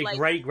are going to be With, like-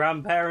 great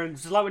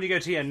grandparents. It's like when you go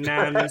to your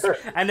nans,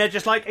 and they're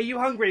just like, "Are you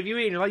hungry? Have you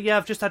eetten?" You're like, "Yeah,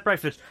 I've just had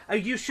breakfast." Are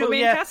you sure?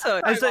 me and Yeah.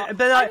 Casso. I was like, I'm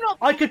but like, not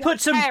I could being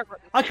put some. parent.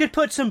 I could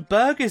put some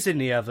burgers in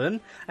the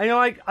oven, and you're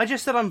like, "I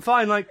just said I'm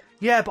fine." Like,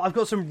 yeah, but I've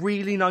got some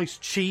really nice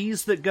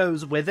cheese that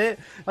goes with it.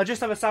 I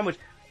just have a sandwich.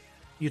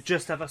 You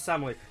just have a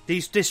sandwich.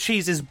 This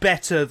cheese is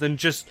better than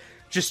just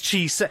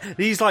cheese.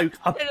 These like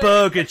a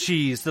burger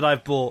cheese that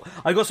I've bought.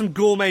 I got some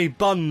gourmet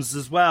buns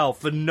as well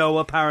for no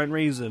apparent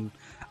reason.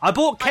 I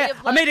bought cake.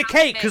 I made a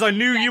cake because I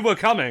knew you were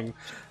coming.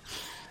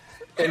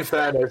 in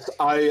fairness,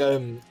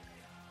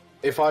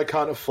 if I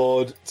can't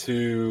afford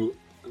to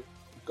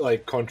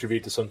like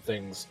contribute to some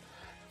things,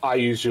 I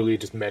usually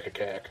just make a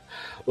cake.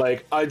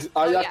 Like I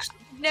Oh, actually. yeah.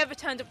 Never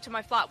turned up to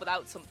my flat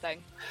without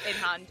something in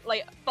hand.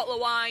 Like, bottle of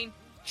wine,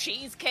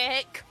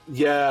 cheesecake.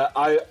 Yeah,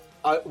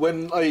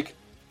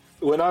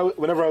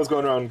 whenever I was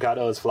going around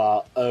Kato's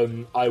flat,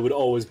 I would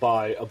always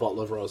buy a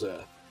bottle of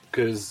rosé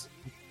because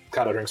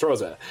Kato drinks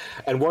rosé.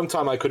 And one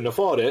time I couldn't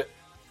afford it,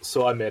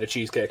 so I made a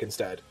cheesecake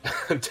instead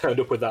and turned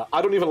up with that.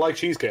 I don't even like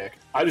cheesecake.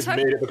 I just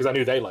made it because I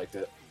knew they liked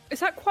it. Is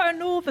that quite a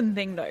northern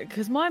thing though?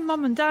 Because my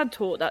mum and dad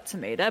taught that to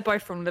me. They're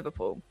both from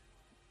Liverpool,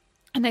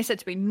 and they said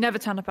to me, never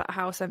turn up at a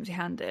house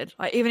empty-handed.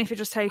 Like even if you're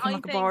just taking I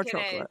like a bar of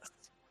think it chocolate. is.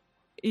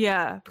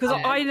 Yeah, because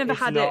I never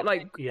it's had not- it.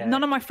 Like yeah.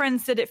 none of my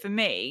friends did it for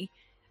me,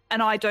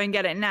 and I don't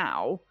get it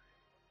now.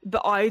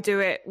 But I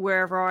do it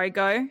wherever I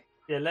go.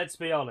 Yeah, let's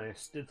be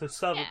honest.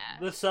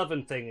 The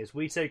southern thing is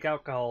we take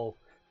alcohol to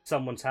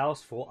someone's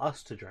house for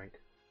us to drink.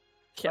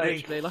 Yeah, Like-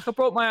 literally. Like I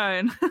brought my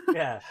own.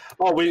 Yeah.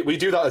 Oh, we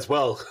do that as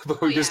well,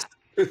 but we yeah. just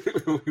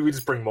we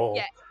just bring more.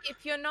 Yeah,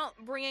 if you're not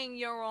bringing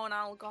your own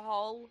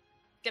alcohol,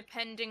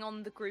 depending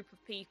on the group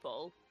of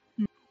people,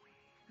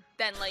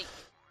 then, like,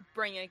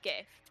 bring a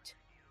gift.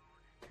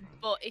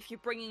 But if you're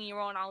bringing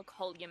your own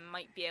alcohol, you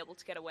might be able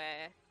to get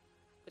away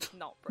with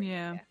not bringing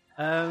Yeah.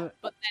 it.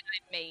 But then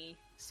I'm me,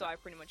 so I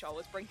pretty much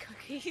always bring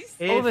cookies.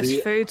 All this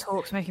The- food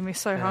talk's making me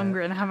so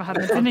hungry, and I haven't had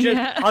anything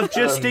yet. I've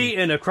just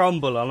eaten a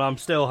crumble and I'm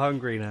still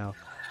hungry now.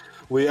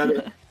 We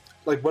had,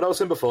 like what I was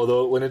saying before,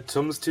 though, when it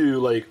comes to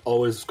like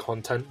always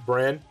content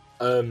brain,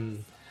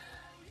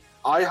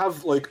 I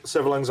have like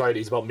several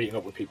anxieties about meeting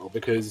up with people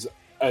because,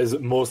 as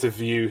most of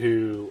you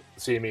who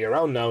see me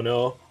around now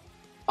know,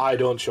 I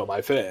don't show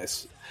my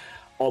face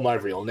or my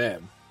real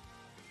name.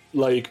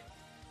 Like,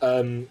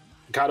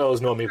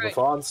 Kato's known me Right.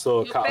 before,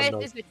 so Your Kato face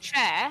knows. is a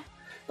chair,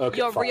 Okay,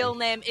 your fine. real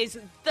name is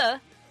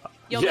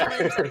Your Yeah.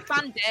 middle name is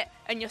Bandit,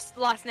 and your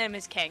last name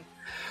is King.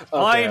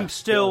 Okay, I'm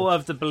still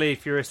of the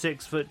belief you're a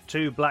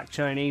 6'2" black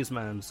Chinese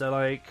man. So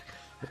like,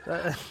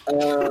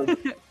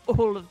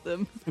 All of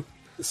them.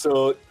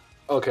 So,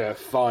 okay,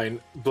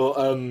 fine. But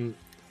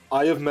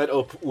I have met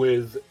up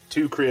with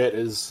 2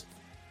 creators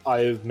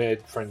I have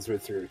made friends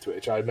with through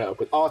Twitch. I met up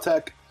with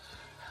Artek,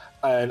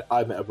 and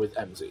I met up with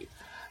MZ.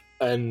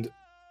 And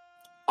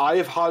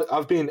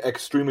I've been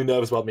extremely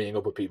nervous about meeting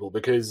up with people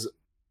because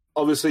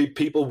obviously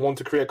people want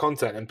to create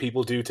content and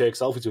people do take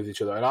selfies with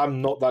each other, and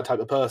I'm not that type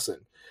of person.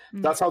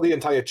 That's how the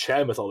entire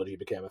chair mythology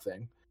became a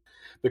thing.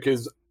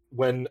 Because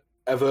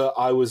whenever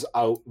I was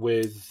out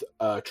with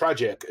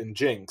Tragic and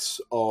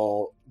Jinx,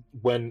 or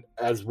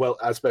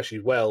especially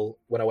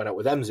when I went out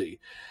with MZ,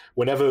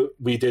 whenever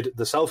we did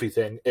the selfie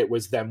thing, it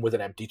was them with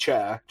an empty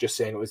chair, just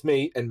saying it was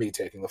me and me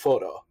taking the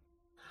photo.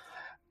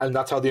 And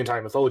that's how the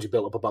entire mythology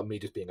built up about me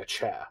just being a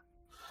chair.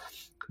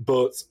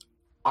 But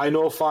I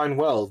know fine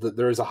well that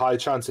there is a high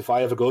chance if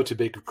I ever go to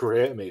big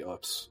creator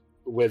meetups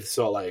with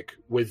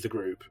the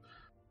group,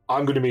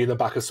 I'm going to be in the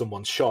back of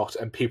someone's shot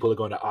and people are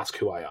going to ask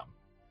who I am.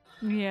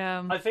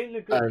 Yeah. I think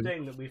the good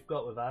thing that we've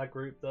got with our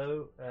group,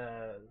 though,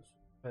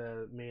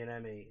 me and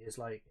Emmy, is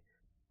like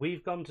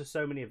we've gone to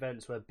so many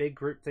events where big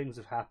group things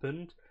have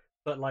happened,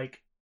 but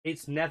like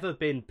it's never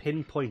been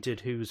pinpointed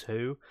who's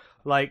who.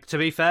 Like, to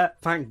be fair,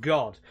 thank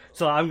God.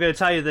 So I'm going to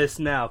tell you this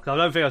now, because I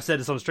don't think I've said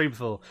this on stream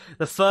before.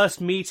 The first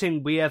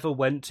meeting we ever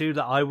went to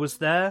that I was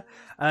there,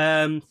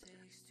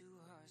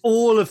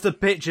 all of the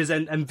pictures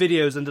and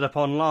videos ended up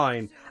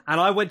online, and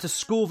I went to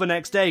school the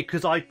next day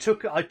because I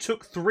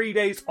took 3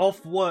 days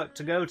off work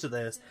to go to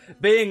this.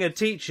 Being a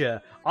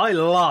teacher, I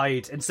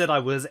lied and said I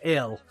was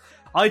ill.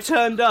 I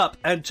turned up,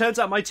 and turns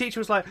out my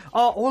teacher was like,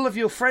 "Oh, all of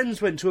your friends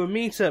went to a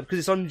meetup because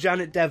it's on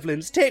Janet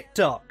Devlin's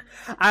TikTok."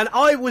 And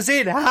I was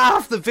in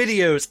half the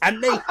videos,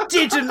 and they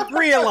didn't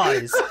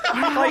realise.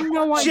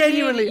 Like,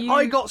 genuinely,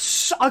 I got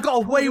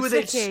away with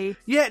it.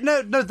 Yeah,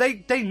 no,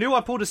 they knew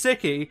I pulled a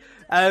sickie.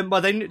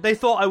 But they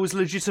thought I was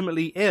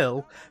legitimately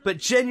ill. But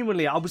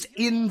genuinely, I was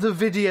in the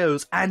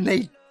videos, and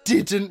they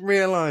didn't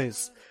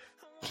realise.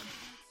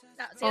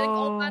 See, I think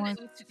all Bandit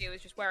needs to do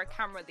is just wear a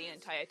camera the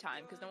entire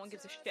time, because no one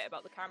gives a shit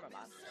about the cameraman.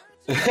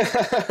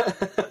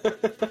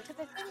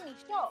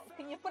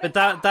 But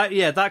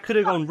that could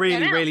have gone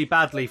really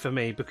badly for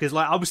me, because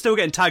like I was still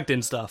getting tagged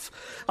in stuff.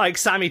 Like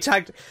Sammy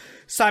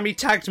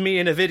tagged me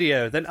in a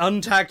video, then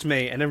untagged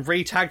me, and then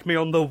re-tagged me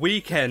on the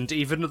weekend,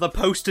 even though the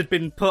post had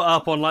been put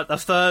up on like the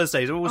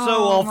Thursdays. It was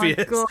so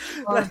obvious.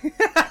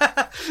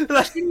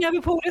 She never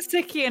pulled a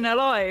sickie in her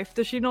life.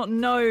 Does she not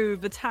know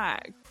the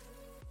tag?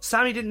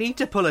 Sammy didn't need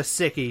to pull a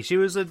sickie. She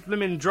was a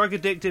blooming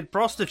drug-addicted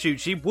prostitute.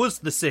 She was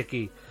the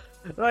sickie.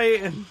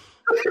 Like...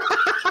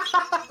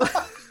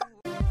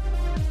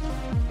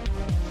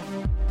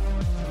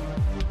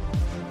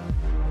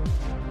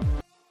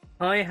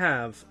 I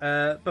have.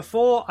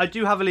 Before, I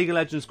do have a League of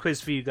Legends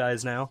quiz for you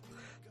guys now.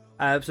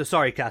 So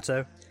sorry,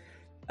 Kato.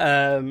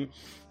 And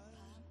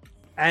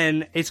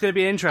it's going to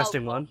be an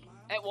interesting one.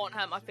 It won't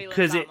hurt my feelings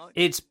because that much.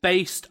 It's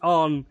based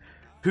on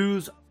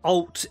whose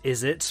ult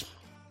is it.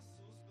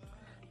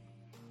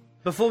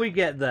 Before we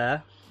get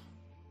there,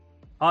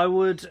 I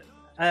would,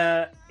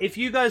 if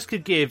you guys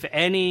could give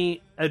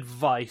any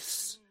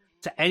advice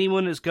to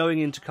anyone that's going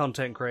into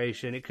content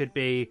creation, it could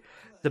be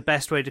the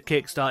best way to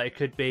kickstart, it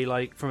could be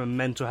like from a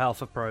mental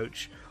health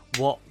approach,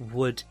 what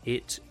would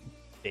it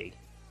be?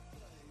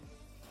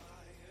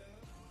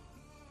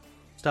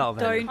 Start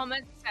with the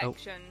comment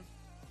section.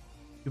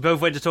 We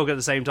both went to talk at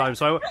the same time,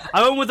 so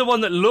I went with the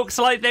one that looks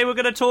like they were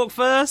going to talk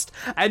first,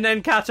 and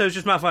then Kato's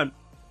just mouth went.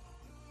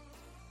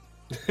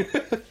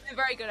 They're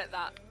very good at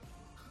that.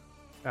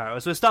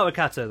 Alright, so we'll start with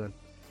Kato then.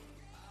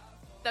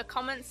 The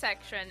comment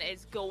section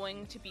is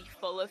going to be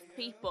full of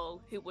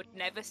people who would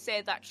never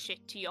say that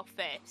shit to your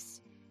face.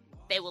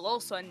 They will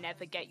also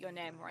never get your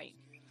name right.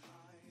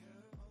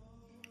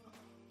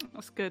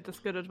 That's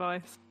good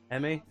advice.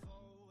 Emmy?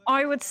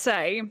 I would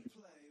say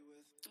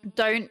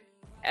don't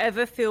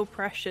ever feel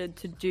pressured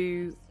to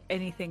do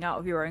anything out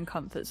of your own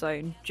comfort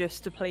zone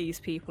just to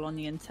please people on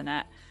the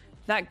internet.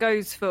 That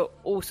goes for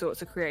all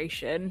sorts of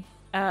creation.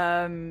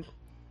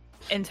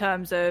 In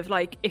terms of,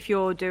 like, if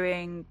you're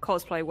doing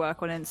cosplay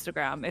work on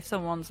Instagram, if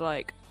someone's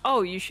like,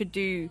 oh, you should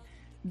do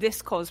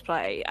this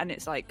cosplay, and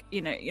it's like,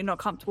 you know, you're not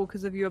comfortable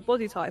because of your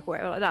body type or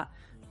whatever like that,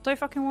 don't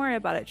fucking worry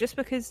about it. Just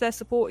because they're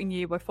supporting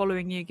you by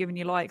following you, giving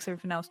you likes,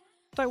 everything else,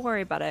 don't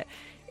worry about it.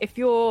 If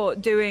you're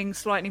doing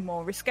slightly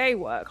more risque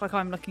work, like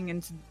I'm looking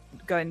into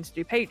going to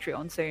do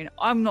Patreon soon,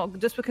 I'm not,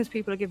 just because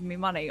people are giving me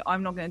money,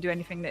 I'm not going to do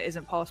anything that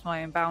isn't past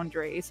my own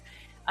boundaries.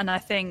 And I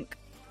think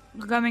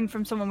coming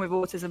from someone with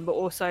autism, but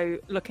also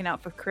looking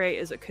out for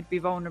creators that could be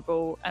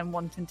vulnerable and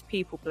wanting to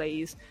people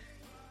please,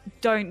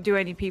 don't do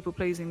any people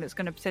pleasing that's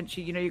going to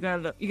potentially, you know, you're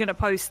going to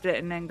post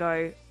it and then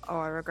go, oh,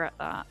 I regret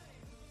that.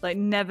 Like,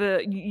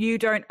 never, you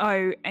don't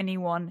owe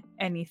anyone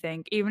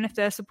anything. Even if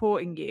they're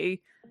supporting you,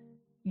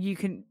 you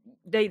can,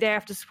 they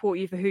have to support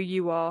you for who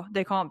you are.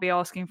 They can't be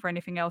asking for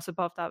anything else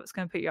above that that's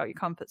going to put you out your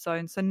comfort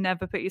zone. So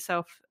never put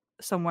yourself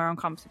somewhere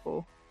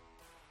uncomfortable.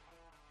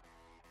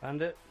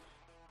 Bandit?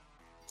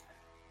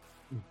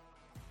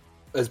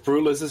 as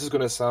brutal as this is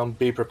going to sound,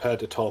 be prepared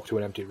to talk to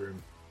an empty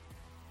room.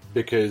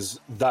 Because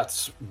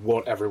that's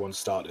what everyone's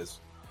start is.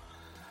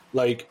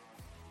 Like,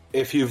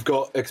 if you've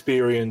got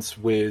experience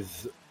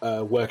with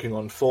working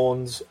on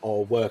phones,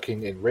 or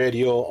working in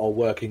radio, or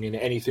working in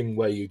anything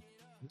where you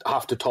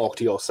have to talk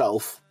to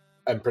yourself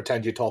and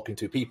pretend you're talking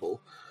to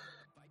people,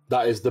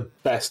 that is the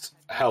best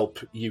help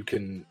you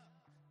can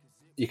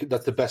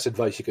that's the best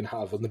advice you can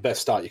have and the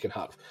best start you can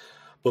have.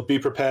 But be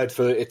prepared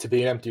for it to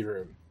be an empty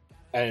room.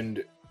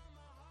 And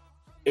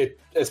it,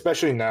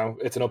 especially now,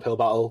 it's an uphill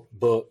battle,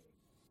 but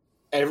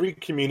every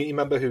community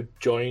member who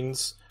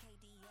joins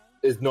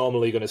is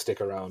normally going to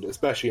stick around,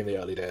 especially in the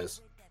early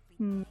days.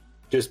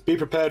 Just be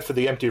prepared for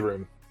the empty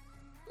room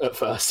at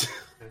first,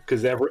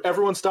 because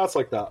everyone starts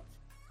like that.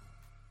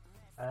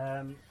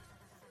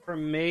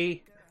 From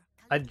me,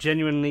 I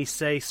genuinely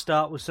say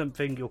start with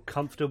something you're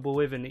comfortable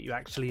with and that you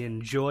actually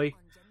enjoy.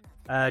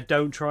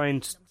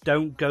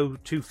 Don't go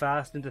too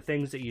fast into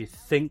things that you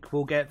think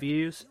will get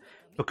views,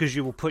 because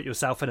you will put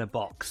yourself in a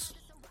box.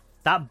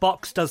 That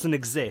box doesn't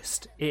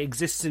exist. It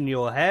exists in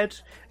your head.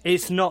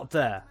 It's not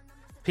there.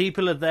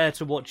 People are there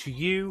to watch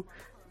you.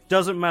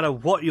 Doesn't matter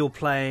what you're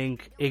playing.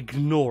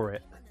 Ignore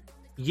it.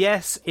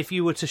 Yes, if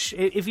you were to,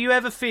 if you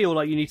ever feel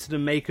like you need to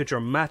make a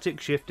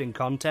dramatic shift in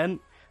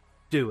content,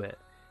 do it.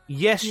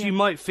 Yes, you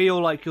might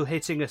feel like you're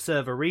hitting a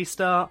server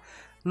restart.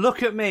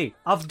 Look at me.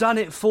 I've done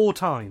it 4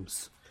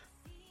 times.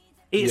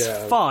 It's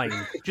fine.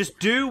 Just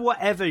do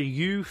whatever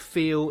you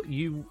feel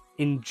you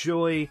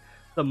enjoy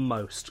the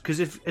most. Because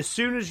as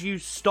soon as you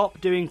stop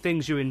doing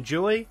things you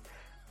enjoy,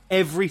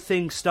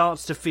 everything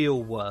starts to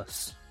feel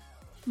worse.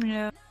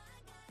 Yeah.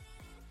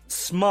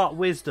 Smart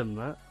wisdom,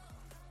 that.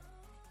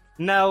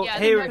 Now, yeah,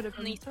 here... I've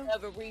definitely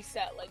server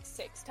reset like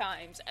 6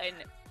 times, and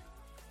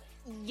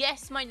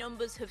yes, my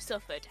numbers have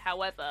suffered.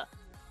 However,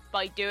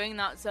 by doing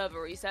that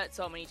server reset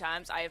so many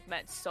times, I have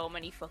met so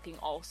many fucking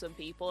awesome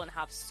people and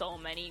have so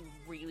many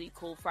really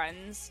cool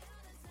friends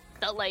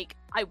that, like,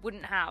 I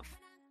wouldn't have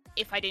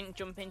if I didn't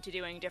jump into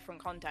doing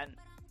different content.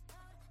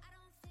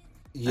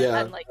 Yeah,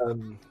 and like,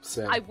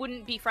 same. I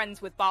wouldn't be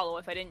friends with Barlow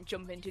if I didn't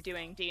jump into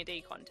doing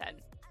D&D content.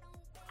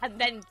 And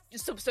then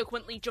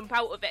subsequently jump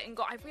out of it and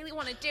go, I really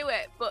want to do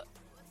it, but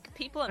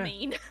people are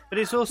mean. But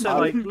it's also,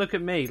 like, look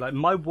at me. Like,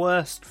 my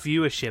worst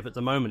viewership at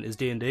the moment is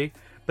D&D,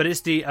 but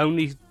it's the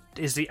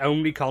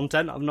only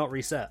content I've not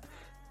reset.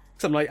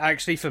 So I'm like,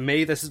 actually, for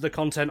me, this is the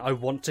content I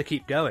want to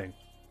keep going.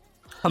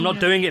 I'm not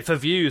doing it for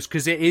views,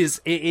 because it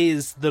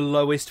is the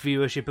lowest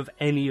viewership of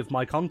any of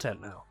my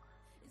content now.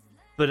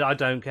 But I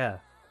don't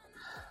care.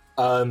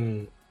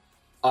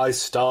 I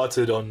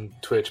started on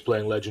Twitch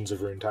playing Legends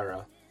of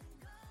Runeterra.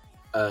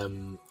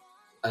 And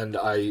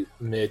I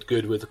made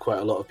good with quite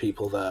a lot of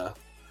people there.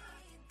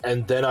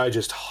 And then I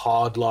just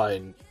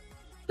hardline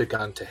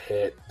began to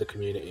hate the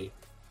community.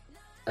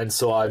 And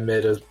so I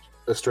made a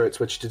straight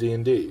switch to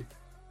D&D.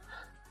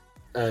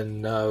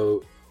 And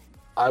now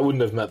I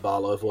wouldn't have met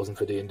Barlow if it wasn't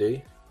for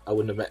D&D. I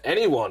wouldn't have met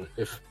anyone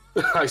if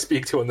I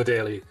speak to on the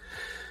daily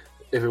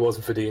if it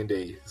wasn't for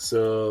D&D.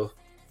 So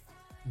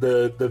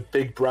the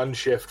big brand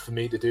shift for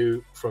me to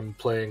do from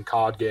playing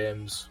card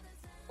games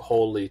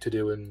wholly to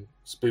doing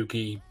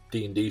spooky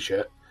D&D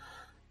shit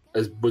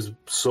was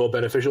so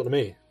beneficial to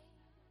me.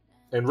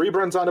 And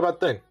rebrands aren't a bad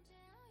thing.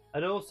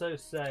 I'd also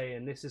say,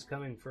 and this is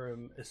coming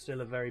from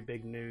still a very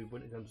big noob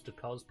when it comes to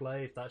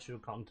cosplay, if that's your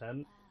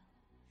content,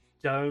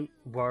 don't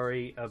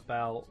worry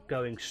about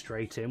going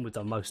straight in with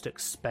the most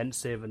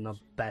expensive and the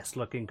best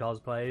looking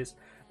cosplays.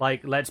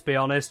 Like, let's be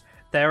honest,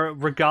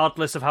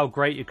 regardless of how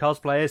great your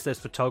cosplay is, there's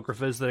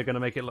photographers that are going to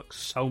make it look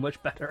so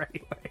much better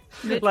anyway.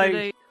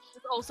 Literally.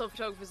 There's also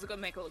photographers that are going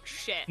to make it look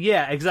shit.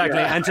 Yeah, exactly.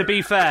 Yeah. And to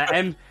be fair,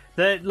 and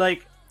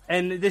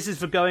this is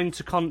for going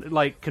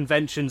to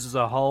conventions as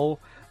a whole.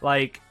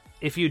 Like,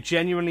 if you're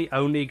genuinely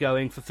only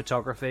going for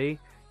photography,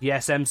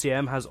 yes,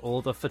 MCM has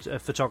all the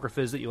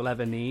photographers that you'll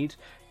ever need.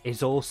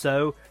 It's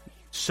also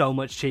so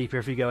much cheaper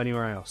if you go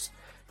anywhere else.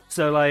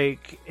 So,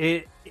 like,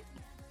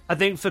 I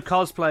think for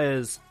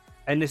cosplayers,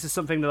 and this is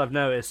something that I've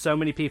noticed, so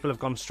many people have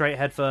gone straight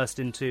headfirst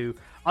into...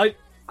 And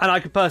I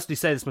could personally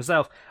say this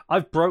myself,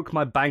 I've broke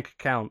my bank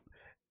account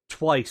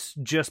twice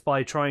just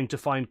by trying to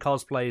find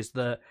cosplays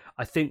that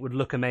I think would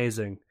look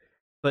amazing.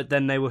 But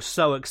then they were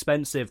so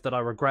expensive that I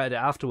regretted it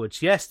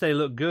afterwards. Yes, they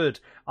look good.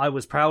 I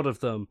was proud of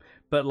them.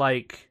 But,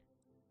 like,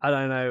 I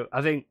don't know.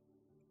 I think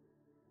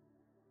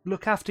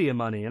look after your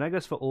money. And I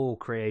guess for all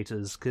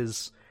creators,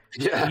 because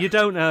you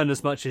don't earn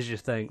as much as you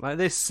think. Like,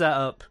 this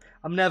setup,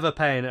 I'm never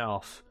paying it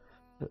off.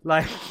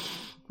 Like,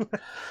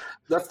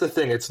 that's the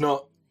thing. It's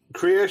not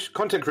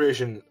content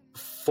creation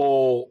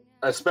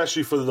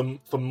especially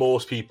for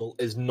most people,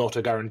 is not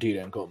a guaranteed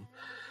income,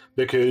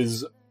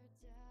 because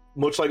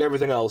much like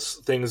everything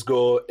else, things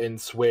go in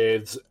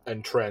swathes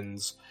and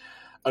trends,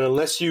 and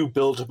unless you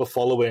build up a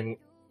following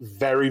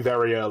very,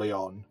 very early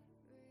on,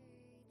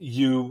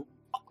 you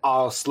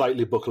are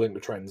slightly buckling to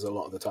trends a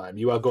lot of the time.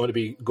 You are going to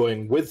be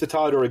going with the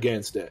tide or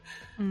against it.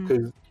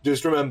 Because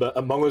just remember,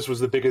 Among Us was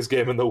the biggest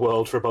game in the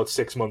world for about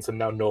 6 months, and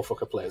now no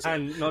fucker plays it.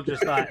 And not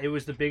just that, it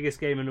was the biggest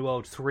game in the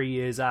world 3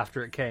 years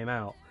after it came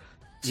out.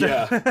 So,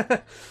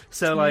 Yeah.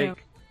 So,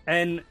 like,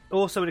 and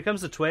also when it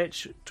comes to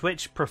Twitch,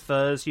 Twitch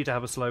prefers you to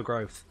have a slow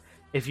growth.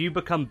 If you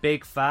become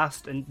big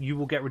fast, and you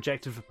will get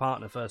rejected for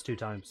partner first 2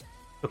 times.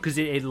 Because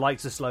it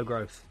likes a slow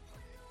growth.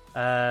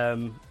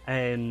 And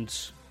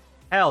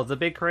hell, the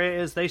big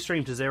creators, they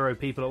stream to 0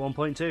 people at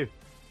 1.2.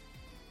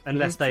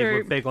 Unless they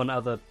were big on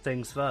other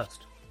things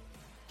first.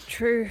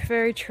 True,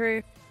 very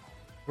true.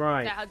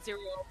 Right. That had 0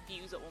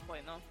 views at one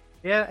point, though.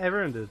 Yeah,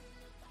 everyone did.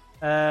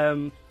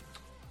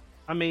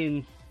 I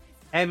mean,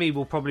 Emmy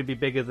will probably be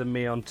bigger than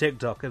me on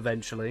TikTok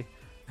eventually.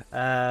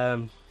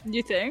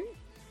 You think?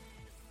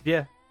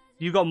 Yeah.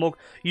 You've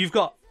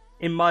got,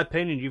 in my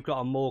opinion, you've got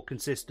a more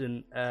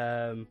consistent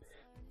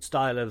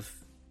style of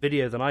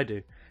video than I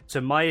do.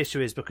 So my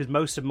issue is, because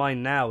most of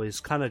mine now is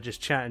kind of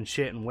just chatting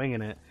shit and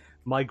winging it,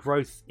 my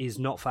growth is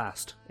not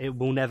fast. It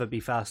will never be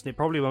fast, and it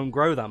probably won't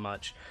grow that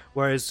much.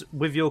 Whereas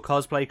with your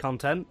cosplay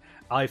content,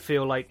 I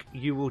feel like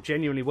you will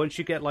genuinely, once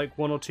you get like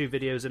 1 or 2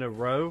 videos in a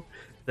row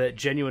that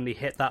genuinely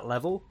hit that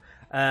level,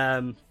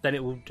 then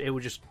it will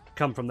just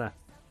come from there.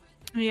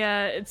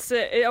 Yeah,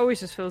 it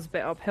always just feels a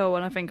bit uphill,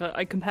 and I think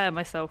I compare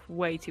myself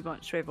way too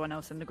much to everyone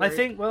else in the group.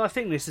 I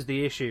think this is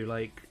the issue.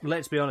 Like,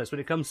 let's be honest,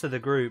 when it comes to the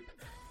group,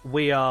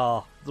 we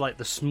are like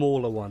the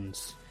smaller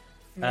ones.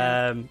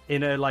 Yeah.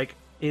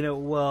 In a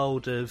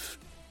world of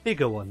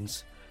bigger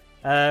ones.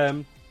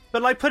 But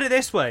like, put it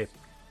this way,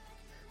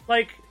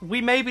 like,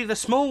 we may be the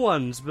small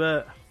ones,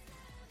 but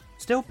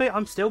still big.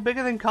 I'm still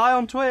bigger than Kai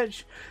on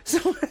Twitch.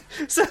 So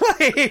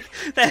like,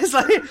 there's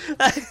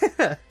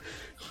like.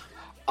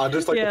 I'd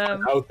just like to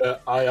point out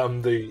that I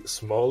am the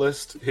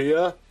smallest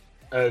here,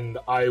 and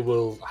I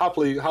will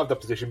happily have that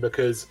position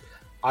because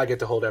I get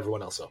to hold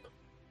everyone else up.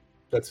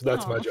 That's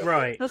my job.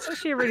 Right. That's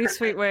actually a really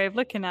sweet way of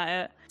looking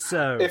at it.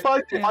 So if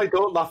I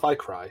don't laugh, I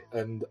cry,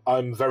 and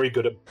I'm very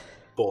good at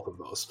both of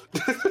those.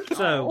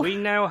 So we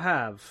now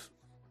have,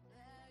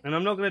 and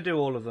I'm not going to do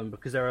all of them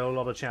because there are a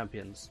lot of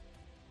champions,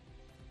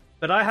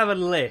 but I have a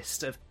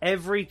list of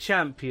every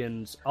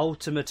champion's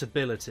ultimate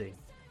ability.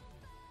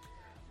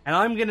 And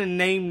I'm going to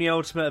name the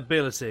ultimate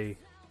ability,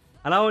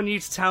 and I want you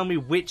to tell me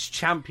which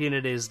champion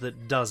it is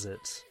that does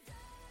it.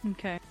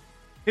 Okay.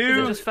 Who? Is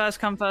it just first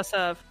come, first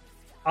serve?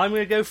 I'm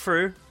going to go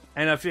through,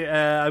 and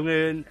I'm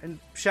going to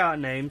shout out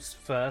names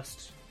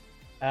first,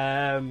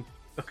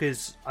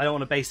 because I don't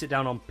want to base it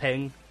down on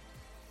ping.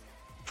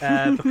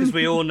 Because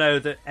we all know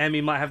that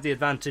Emmy might have the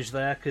advantage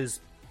there, because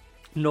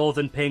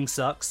Northern ping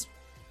sucks.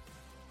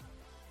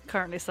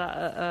 Currently sat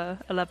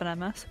at 11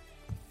 MS.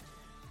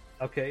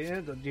 Okay,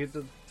 yeah,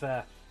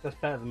 fair. That's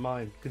better than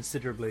mine,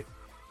 considerably.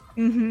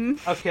 Mm-hmm.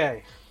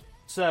 Okay,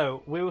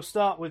 so we will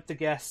start with the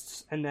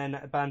guests, and then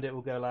Bandit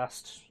will go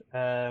last.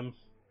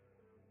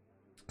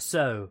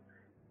 So,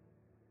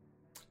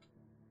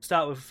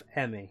 start with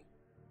Emmy.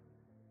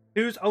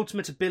 Whose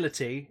ultimate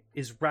ability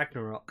is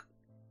Ragnarok?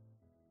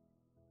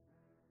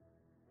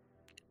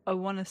 I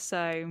want to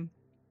say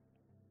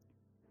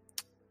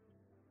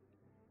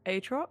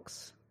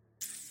Aatrox?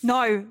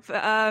 No,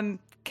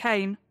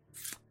 Kane.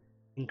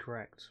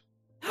 Incorrect.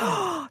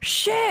 Oh,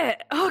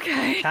 shit!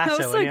 Okay, I was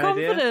Kato, so any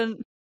idea?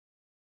 confident.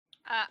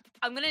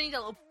 I'm gonna need a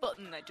little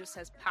button that just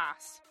says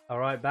pass.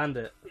 Alright,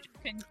 Bandit. You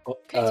can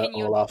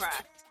continue Olaf. the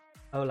correct.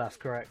 Olaf,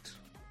 correct.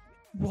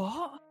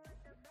 What?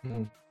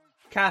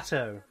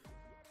 Kato.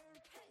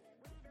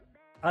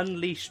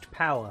 Unleashed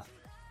power.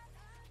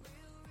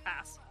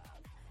 Pass.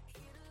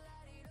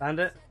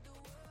 Bandit?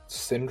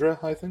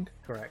 Syndra, I think.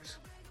 Correct.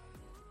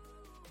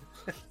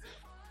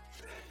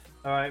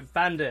 Alright,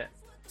 Bandit.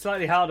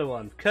 Slightly harder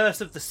one.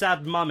 Curse of the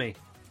Sad Mummy.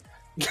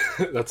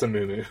 That's a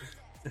moo-moo.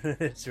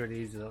 It's really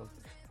easy though.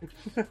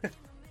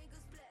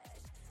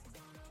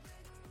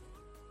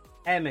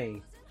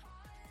 Emmy.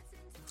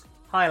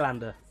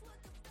 Highlander.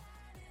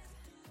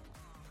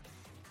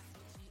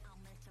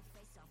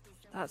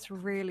 That's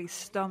really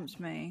stumped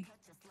me.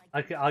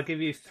 I'll give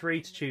you 3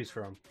 to choose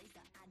from.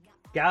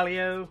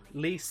 Galio,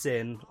 Lee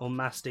Sin, or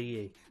Master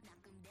Yi.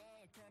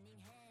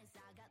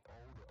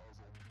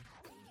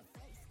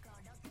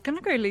 Gonna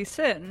go Lee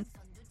Sin.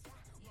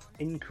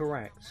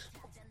 Incorrect.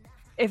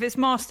 If it's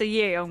Master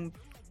Yi, I'm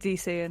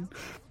DCing.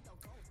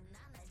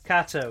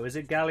 Kato, is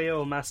it Galio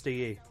or Master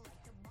Yi?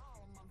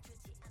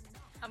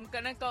 I'm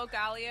gonna go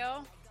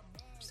Galio,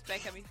 just to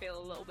make me feel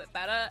a little bit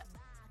better.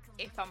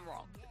 If I'm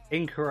wrong.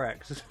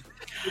 Incorrect.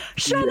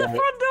 Shut the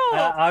front door!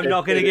 I'm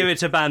not going to give it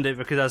to Bandit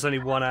because there's only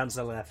one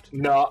answer left.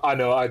 No, I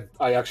know.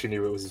 I actually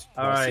knew it was.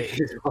 All right.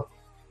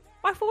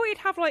 I thought he'd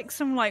have like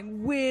some like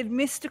weird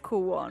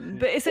mystical one,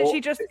 but it's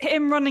actually just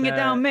him running it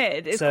down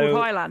mid. It's called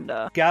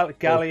Highlander.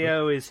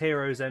 Galio is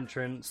Hero's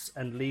Entrance,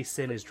 and Lee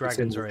Sin is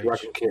Dragon's Rage.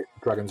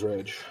 Dragon's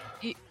Rage.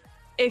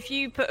 If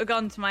you put a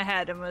gun to my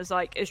head and was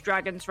like, "Is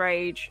Dragon's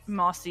Rage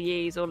Master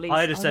Yi's or Lee?"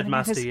 I just said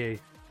Master Yi.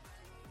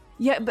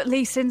 Yeah, but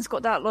Lee Sin's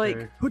got that like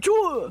True.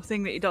 "Hachoo"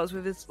 thing that he does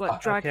with his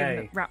like dragon okay.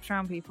 that wraps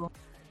around people.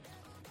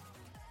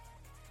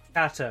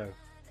 Kato.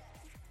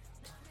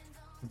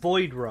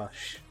 Void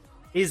Rush.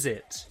 Is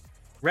it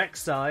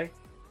Rek'Sai,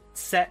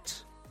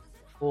 Set,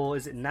 or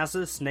is it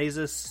Nasus,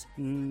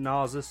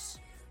 Nasus?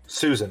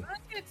 Susan. I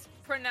think it's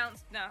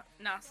pronounced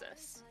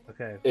Nasus.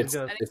 Okay. It's-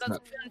 we'll I go- think It's that's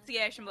not. the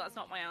pronunciation, but that's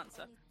not my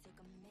answer.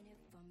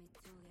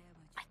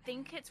 I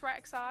think it's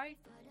Rek'Sai.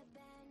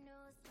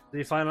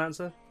 the final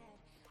answer?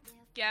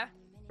 Yeah.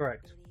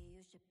 Correct.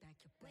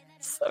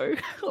 So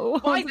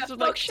Why just, the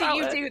like, fuck do shout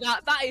you it. do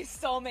that? That is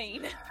so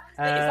mean.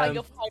 That is like Um,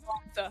 your final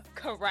answer.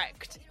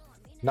 Correct.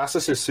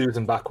 Nasus is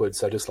Susan backwards,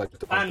 so I just like to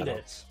point that out.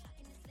 Bandit.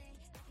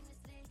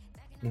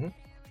 Mhm.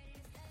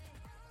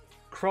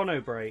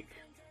 Chrono Break.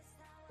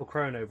 Or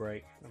Chrono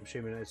Break. I'm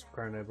assuming it's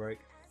Chrono Break.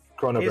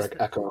 Chrono Is-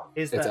 Break, Echo.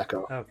 Is It's that...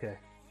 Echo. Okay.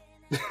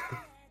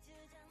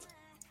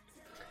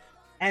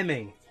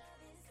 Emmy.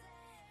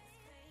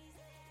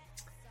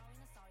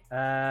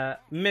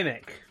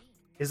 Mimic.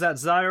 Is that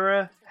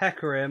Zyra,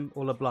 Hecarim,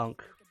 or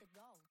LeBlanc?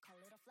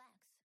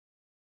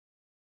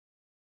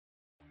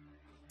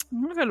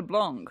 I'm gonna go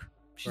LeBlanc.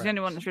 She's Right. the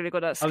only one that's really got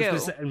that I was skill. going to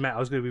say, Matt, I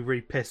was going to be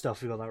really pissed off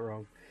if you got that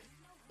wrong.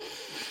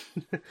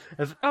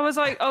 I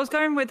was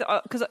going with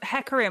because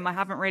Hecarim I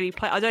haven't really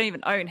played. I don't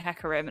even own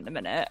Hecarim at the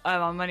minute.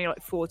 I'm only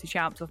like 40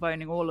 champs off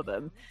owning all of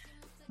them.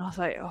 And I was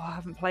like, oh, I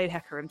haven't played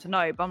Hecarim to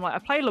know. But I'm like, I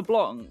play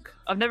LeBlanc.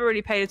 I've never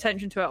really paid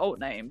attention to her alt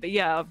name. But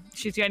yeah,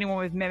 she's the only one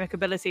with mimic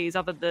abilities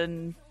other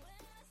than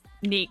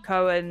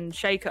Nico and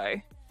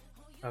Shaco.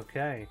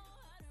 Okay.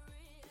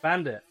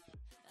 Bandit.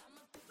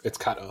 It's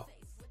Kato.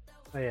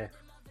 Oh yeah.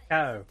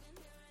 Kato.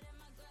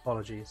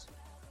 Apologies.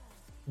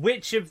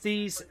 Which of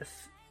these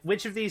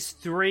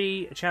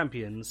three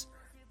champions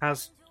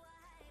has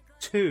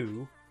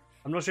two?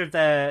 I'm not sure if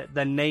their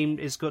name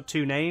is got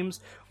two names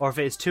or if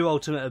it's two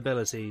ultimate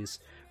abilities.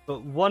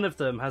 But one of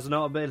them has an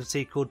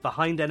ability called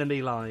Behind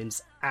Enemy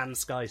Lines and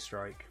Sky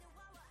Strike.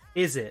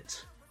 Is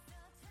it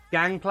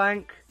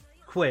Gangplank,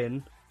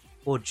 Quinn,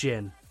 or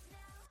Jin?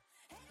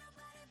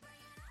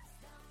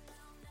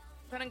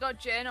 Gonna go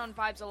Jin on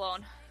vibes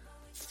alone.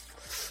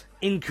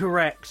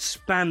 Incorrect.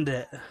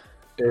 Bandit.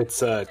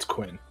 It's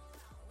Quinn.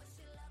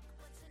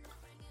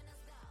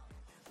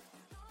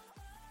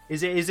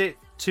 Is it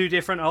two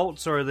different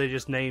alts or are they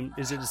just named?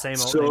 Is it the same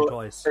alt name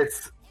twice?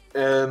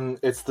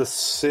 It's the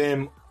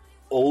same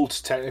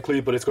ult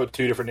technically, but it's got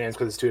two different names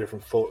because it's two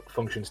different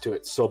functions to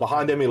it. So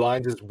behind enemy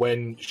lines is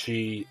when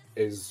she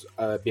is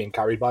being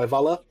carried by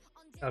Valor,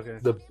 Okay.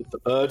 the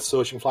bird,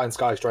 so she can fly in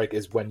Sky Strike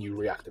is when you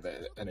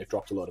reactivate it and it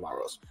drops a load of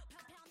arrows.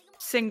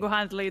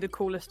 Single-handedly the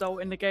coolest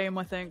ult in the game,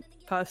 I think,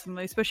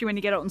 personally. Especially when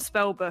you get it on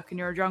Spellbook and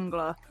you're a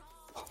jungler.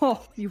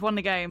 Oh, you've won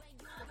the game.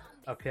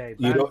 Okay.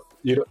 You don't.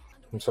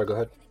 I'm sorry. Go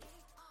ahead.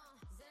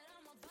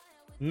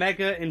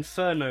 Mega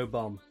Inferno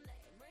Bomb.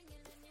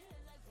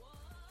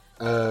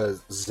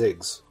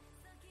 Ziggs.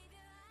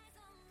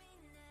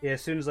 Yeah,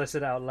 as soon as I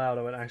said it out loud,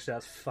 I went, actually,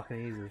 that's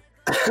fucking easy.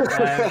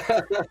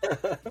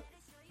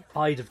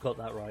 I'd have got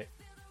that right.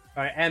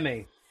 Alright,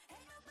 Emmy.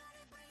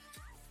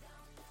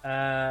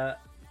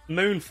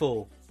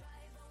 Moonfall.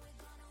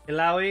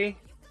 Ilaoi,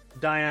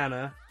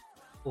 Diana,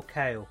 or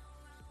Kale?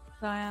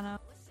 Diana.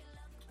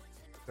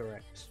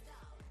 Correct.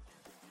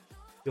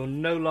 You're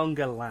no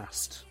longer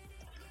last.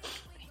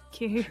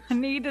 Thank you. I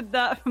needed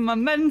that for my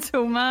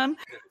mental, man.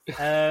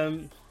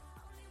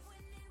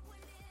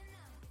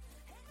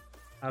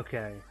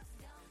 Okay.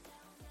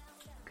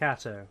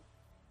 Kato.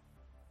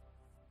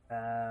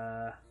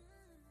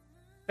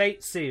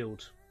 Fate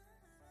Sealed.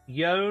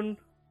 Yone,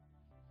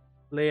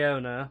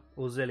 Leona,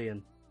 or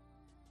Zillion?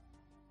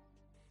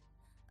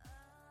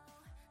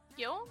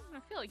 Yawn? I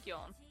feel like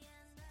yawn.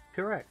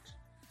 Correct.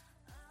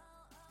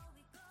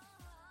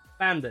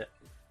 Bandit.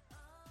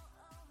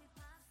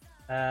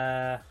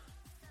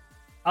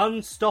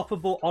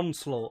 Unstoppable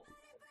Onslaught.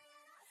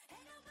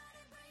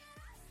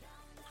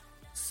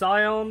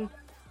 Scion,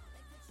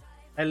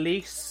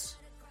 Elise,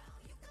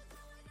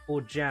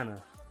 or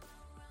Janna?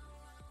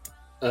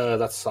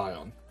 That's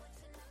Scion.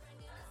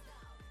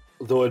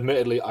 Though,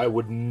 admittedly, I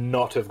would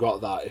not have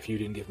got that if you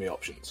didn't give me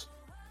options.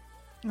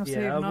 I'll see,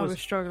 Yeah, even I was- was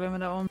struggling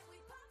with that one.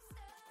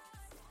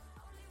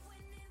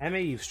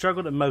 Emmy, you've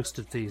struggled at most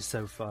of these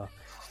so far.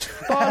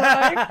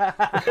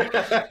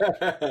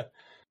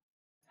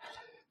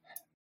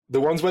 The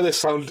ones where they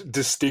sound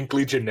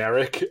distinctly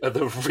generic are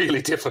the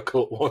really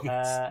difficult ones.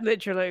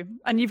 Literally.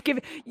 And you've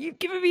given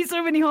me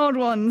so many hard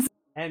ones.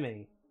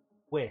 Emmy,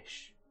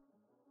 Wish.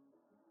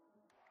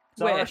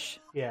 Wish.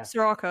 Yeah.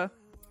 Soraka.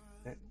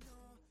 Okay.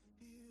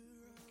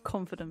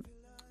 Confident.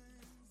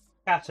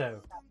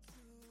 Kato.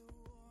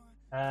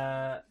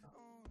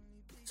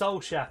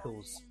 Soul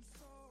Shackles.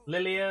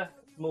 Lilia,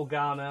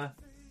 Morgana,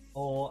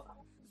 or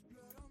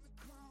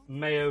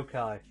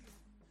Maokai?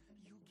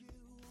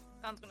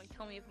 Dan's gonna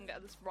kill me if I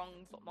get this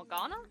wrong, but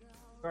Morgana?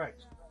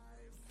 Correct.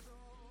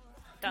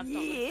 Dan's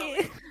not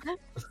Yeah. gonna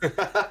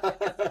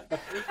tell me.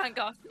 Thank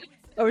God.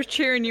 I was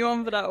cheering you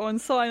on for that one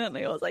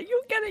silently. I was like,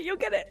 you'll get it, you'll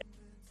get it.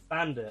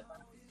 Bandit.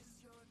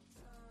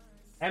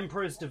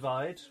 Emperor's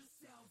Divide.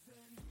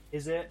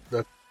 Is it?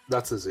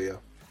 That's Azia.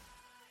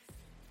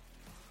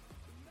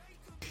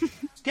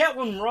 Get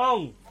one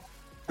wrong.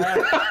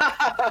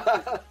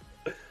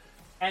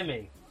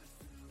 Emmy.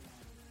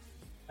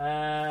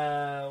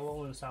 What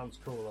one sounds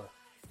cooler?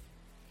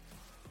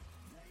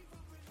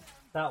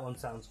 That one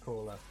sounds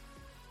cooler.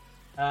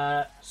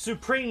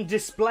 Supreme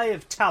Display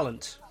of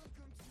Talent.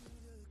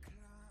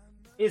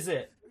 Is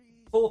it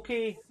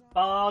Forky,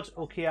 Bard,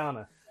 or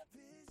Kiana?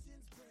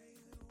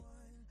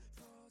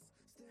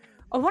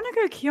 I want to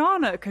go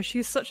Kiana because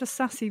she's such a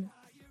sassy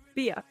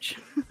biatch.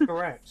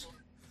 Correct.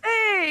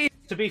 Hey!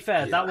 To be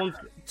fair, that one.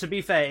 To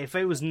be fair, if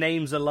it was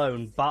names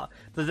alone, but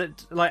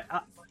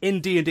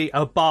in D&D,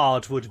 a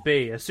bard would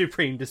be a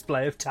supreme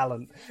display of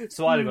talent.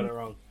 So I'd have got it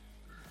wrong.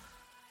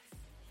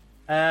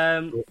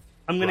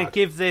 I'm going to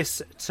give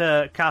this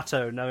to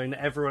Kato, knowing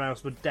that everyone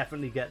else would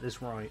definitely get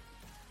this right.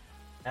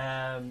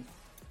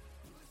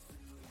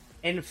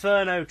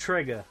 Inferno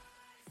Trigger.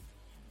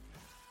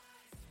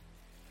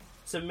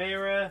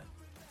 Samira,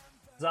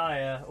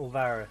 Zaya, or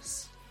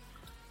Varys?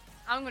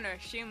 I'm gonna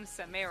assume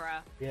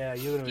Samira. Yeah,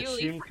 you're going to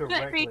assume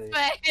correctly.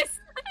 Face.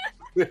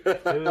 You're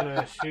going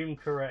to assume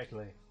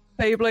correctly.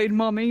 Beyblade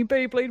mommy,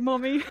 Beyblade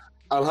mommy.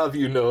 I'll have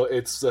you know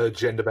it's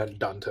gender bent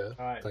Dante.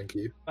 Alright. Thank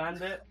you.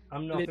 Bandit,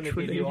 I'm not going to give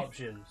Literally. you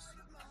options.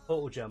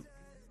 Portal jump.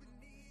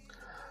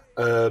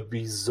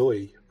 Be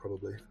Zoe,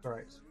 probably.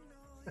 Correct.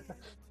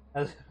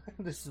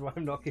 This is why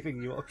I'm not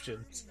giving you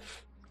options.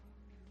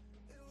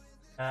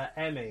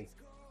 Emmy.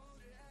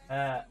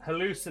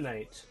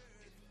 Hallucinate.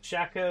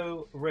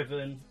 Shaco,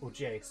 Riven, or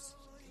Jace?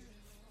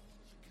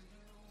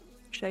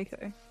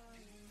 Shaco.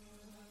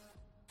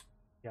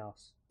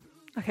 Yes.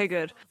 Okay,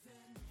 good.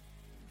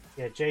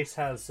 Yeah, Jace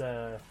has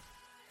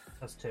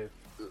two.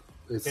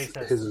 It's Jace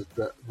has- his.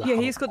 The Yeah,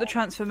 he's got the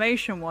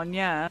transformation one,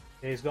 yeah.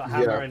 He's got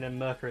Hammer Yeah. and a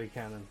Mercury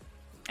Cannon.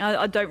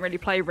 I don't really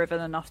play Riven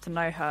enough to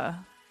know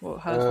what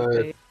hers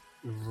would be.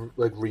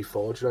 like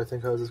Reforged, I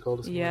think hers is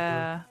called. Or something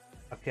Yeah.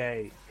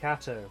 Okay,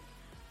 Kato.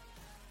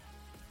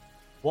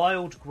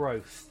 Wild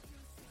Growth.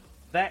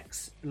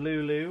 Vex,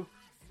 Lulu,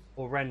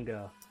 or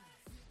Rengar?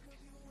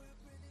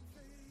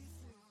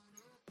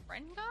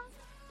 Rengar?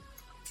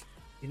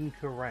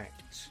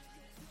 Incorrect.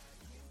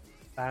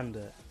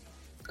 Bandit.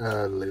 Like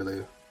that.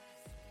 Lulu.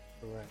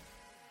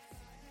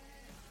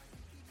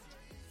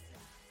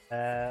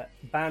 Correct.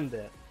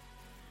 Bandit.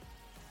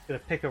 Gonna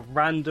pick a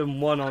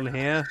random one on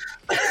here.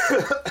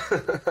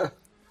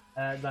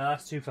 No,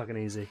 that's too fucking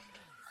easy.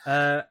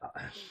 Grand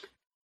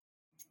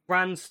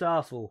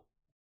Starfall.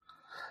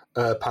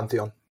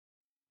 Pantheon.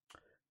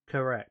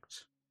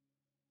 Correct.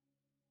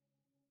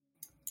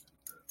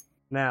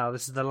 Now,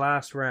 this is the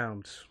last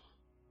round.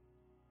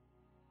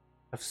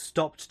 I've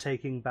stopped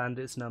taking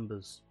Bandit's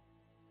numbers.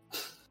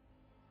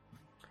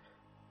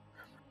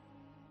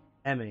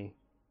 Emmy.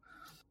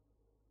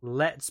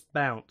 Let's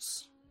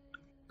bounce.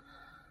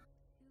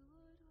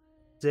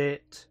 Is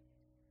it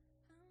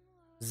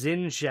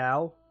Xin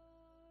Zhao,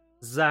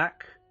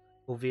 Zach,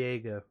 or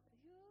Viego?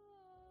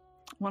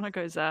 Want to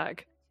go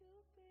Zach?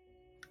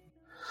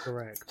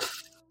 Correct.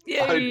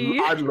 Yay!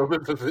 I'd love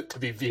it for it to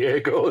be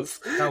Viego's.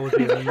 That would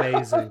be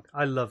amazing.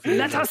 I love Viego.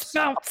 Let us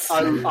bounce! I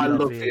love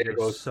love Viego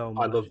Viego's so I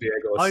much. love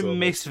Viego's. I so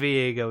miss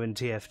Viego in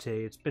TFT.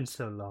 It's been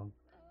so long.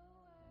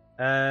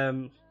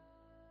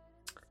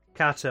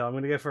 Kato, I'm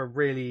going to go for a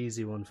really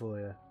easy one for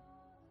you.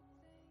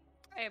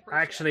 I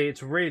appreciate Actually,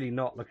 it's really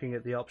not looking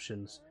at the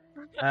options.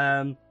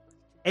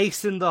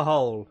 Ace in the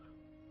Hole.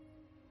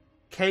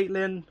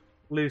 Caitlyn,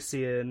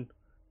 Lucian,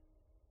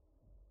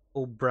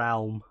 or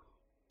Braum,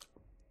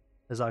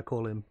 as I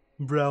call him.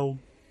 Braum.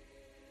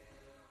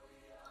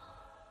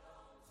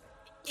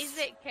 it. Is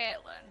it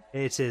Caitlyn?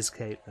 It is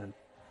Caitlyn.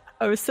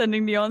 I was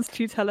sending the answer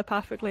to you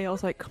telepathically. I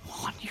was like, come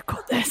on, you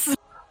got this.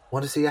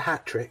 Want to see a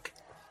hat trick?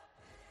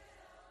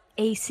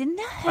 Ace in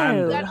the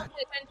Bandit. I don't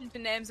pay attention to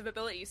names of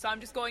abilities, so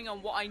I'm just going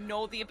on what I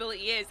know the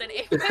ability is, and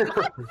if it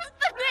matches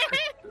the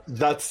name.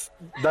 That's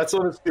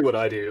honestly what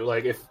I do.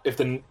 Like if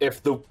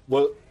the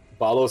what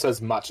Barlow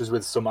says matches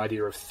with some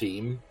idea of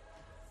theme,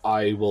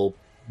 I will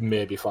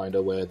maybe find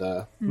a way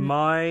there.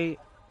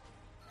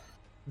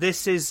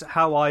 This is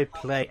how I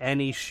play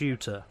any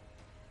shooter.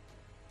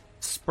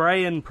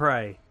 Spray and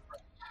pray.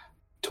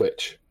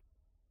 Twitch.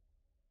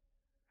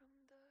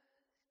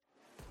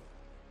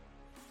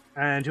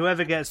 And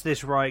whoever gets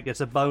this right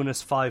gets a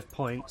bonus 5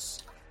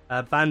 points.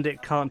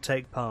 Bandit can't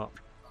take part.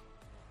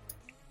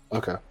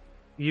 Okay.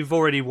 You've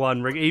already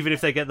won. Even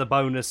if they get the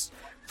bonus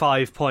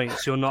 5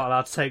 points, you're not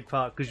allowed to take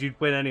part because you'd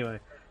win anyway.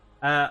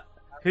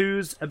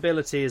 Whose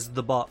ability is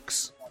the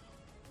box?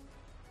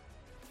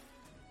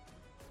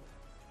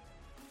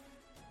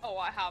 Oh,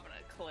 I haven't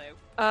a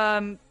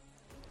clue.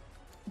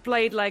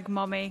 Blade leg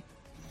mommy.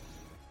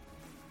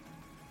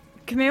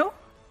 Camille?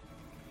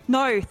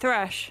 No,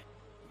 Thresh.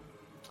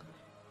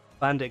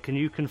 Bandit, can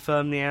you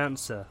confirm the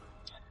answer?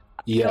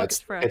 Yeah, Like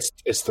Thresh.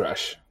 it's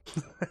Thresh.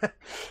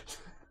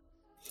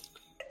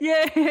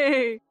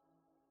 Yay!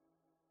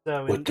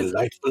 So With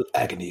delightful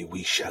agony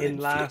we shall in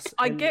inflict. last,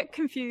 I in- get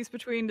confused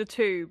between the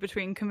two,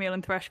 between Camille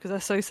and Thresh, because they're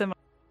so similar.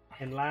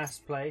 In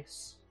last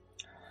place,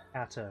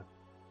 Kato.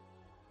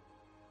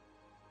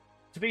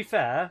 To be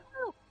fair,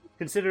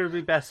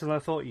 considerably better than I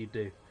thought you'd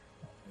do.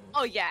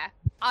 Oh yeah,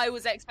 I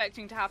was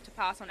expecting to have to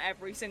pass on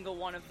every single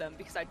one of them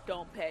because I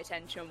don't pay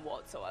attention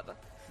whatsoever.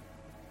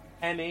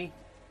 Emmy,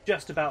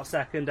 just about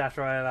second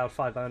after I allowed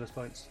 5 bonus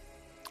points.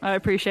 I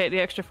appreciate the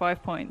extra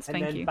 5 points. And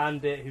Thank then you.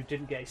 Bandit, who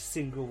didn't get a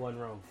single one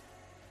wrong.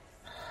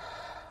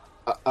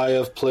 I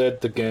have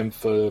played the game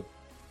for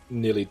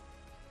nearly,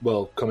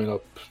 coming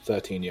up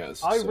 13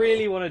 years. I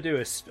really want to do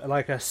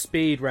a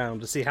speed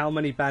round to see how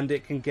many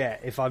Bandit can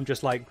get if I'm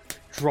just like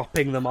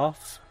dropping them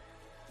off.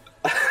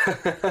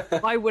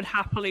 I would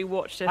happily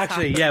watch this.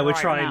 Actually, happen yeah, we're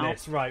right trying now.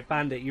 this. Right,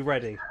 Bandit, you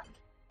ready?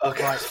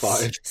 Okay, Right,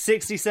 fine.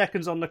 60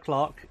 seconds on the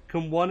clock.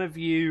 Can one of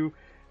you,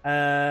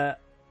 when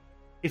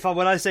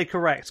I say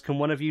correct, can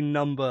one of you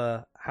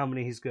number how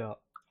many he's got?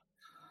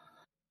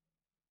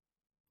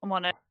 I'm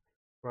on it.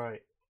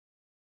 Right.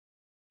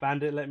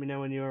 Bandit, let me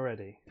know when you are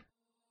ready.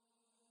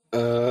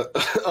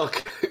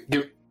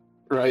 Okay.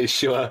 Right,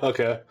 sure,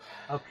 okay.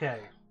 Okay.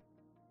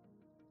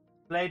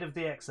 Blade of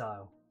the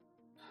Exile.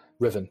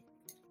 Riven.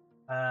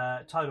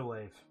 Tidal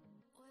Wave.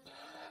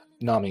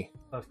 Nami.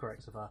 Both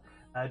correct so far.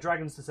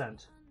 Dragon's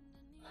Descent.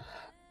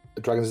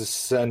 Dragon's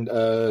Descent,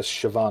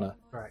 Shyvana.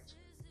 Correct.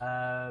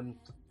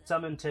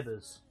 Summon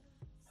Tibbers.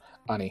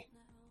 Annie.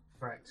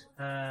 Correct.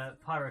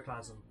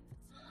 Pyroclasm.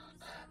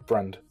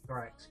 Brand.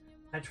 Correct.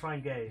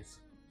 Petrifying Gaze.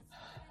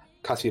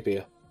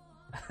 Cassiopeia.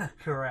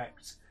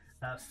 Correct.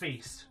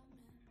 Feast.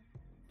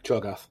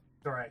 Cho'Gath.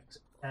 Correct.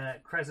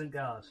 Crescent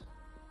Guard.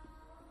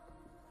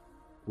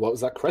 What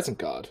was that? Crescent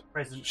Guard?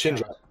 Crescent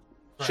Shinjo. Guard.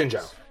 Correct.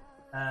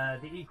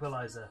 Shinjo. The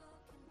Equalizer.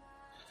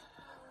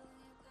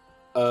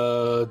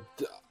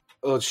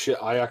 Oh shit,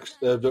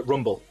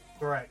 Rumble.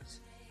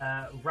 Correct.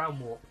 Realm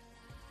Warp.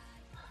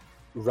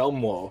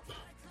 Realm Warp.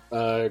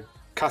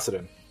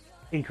 Cassidon.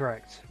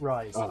 Incorrect.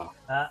 Rise.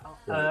 Right.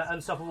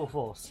 Unstoppable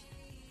Force.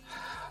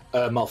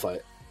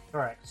 Malphite.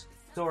 Correct.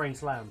 Soaring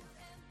Slam.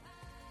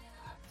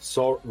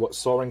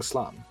 Soaring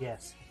Slam?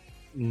 Yes.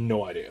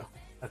 No idea.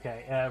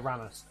 Okay.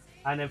 Rammus.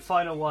 And then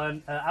final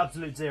one,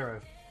 Absolute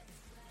Zero.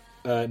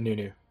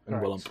 Nunu and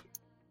Correct. Willump.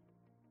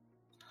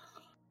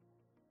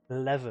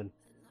 11.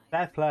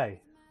 Fair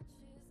play.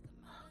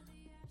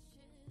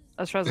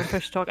 As far as the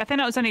push talk, I think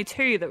that was only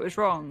 2 that was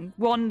wrong.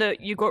 One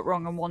that you got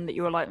wrong, and one that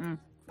you were like,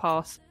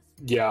 pass.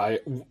 Yeah,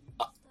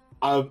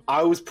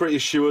 I was pretty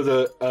sure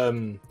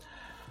that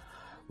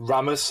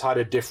Rammus had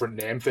a different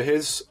name for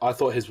his. I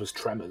thought his was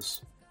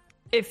Tremors.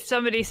 If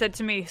somebody said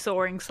to me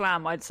Soaring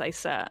Slam, I'd say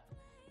Set.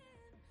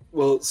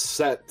 Well,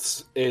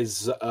 Set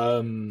is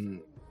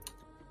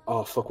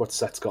what's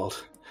Set's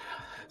called?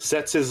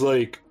 Set's is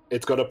like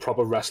it's got a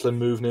proper wrestling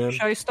move name.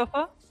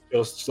 Showstopper?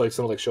 It's like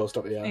something like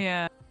Showstopper, yeah.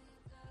 Yeah.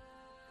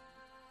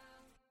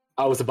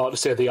 I was about to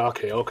say the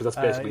RKO because that's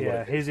basically what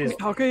it is. his is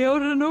Okay,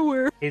 out of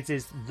nowhere. his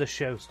is the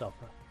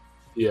Showstopper.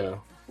 Yeah.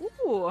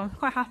 Ooh, I'm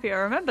quite happy I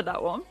remembered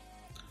that one.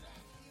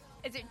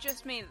 Is it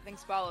just me that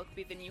thinks Barlow could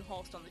be the new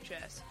host on the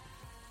Chase?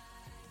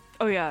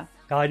 Oh yeah.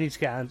 I need to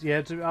get hands.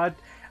 Yeah,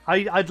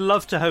 I'd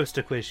love to host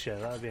a quiz show.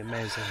 That would be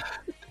amazing.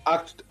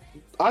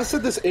 I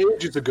said this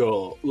ages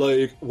ago,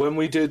 like when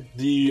we did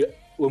the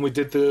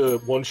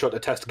one shot to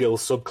test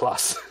Gil's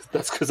subclass.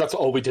 That's because that's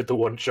all we did the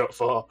one shot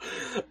for.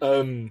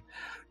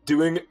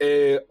 Doing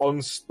a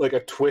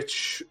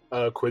Twitch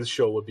quiz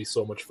show would be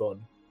so much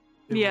fun.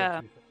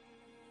 Yeah.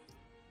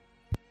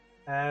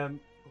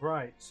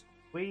 Right.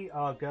 We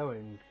are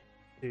going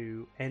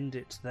to end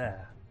it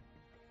there.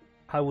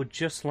 I would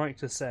just like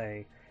to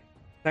say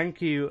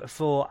thank you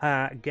for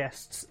our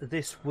guests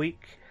this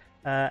week.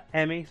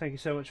 Emmy, thank you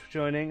so much for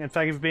joining, and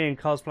thank you for being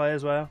cosplay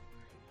as well.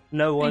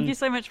 Thank you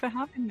so much for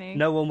having me.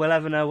 No one will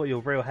ever know what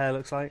your real hair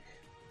looks like.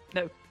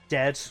 No.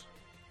 Dead.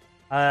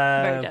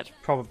 Very dead.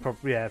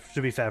 Probably, yeah,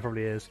 to be fair,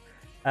 probably is.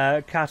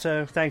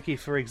 Kato, thank you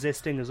for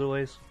existing as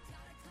always.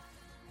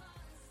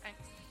 Thanks.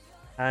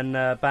 And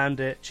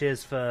Bandit,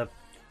 cheers for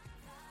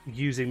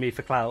using me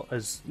for clout,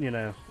 as you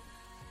know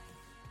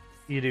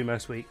you do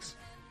most weeks.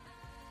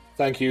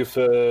 Thank you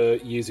for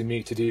using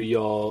me to do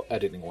your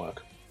editing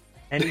work.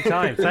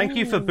 Anytime. Thank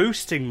you for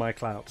boosting my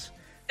clout.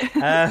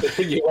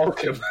 You're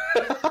welcome.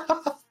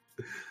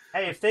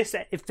 Hey, if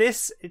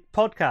this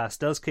podcast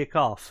does kick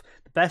off,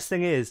 the best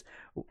thing is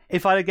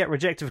if I get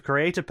rejected for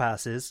creator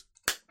passes,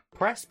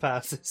 press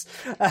passes.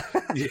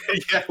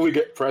 Yeah, we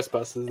get press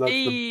passes. That's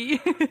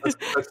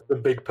the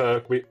big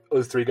perk.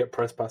 Us 3 get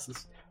press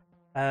passes.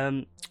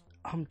 I'm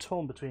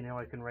torn between who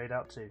I can raid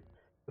out to,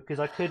 because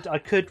I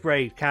could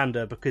raid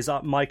Kanda because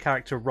my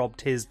character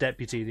robbed his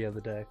deputy the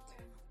other day.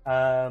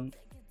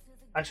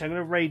 Actually, I'm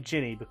going to raid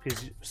Ginny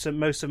because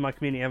most of my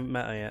community haven't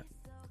met her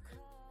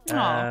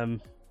yet.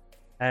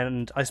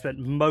 And I spent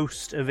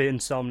most of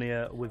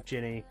Insomnia with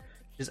Ginny.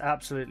 She's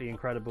absolutely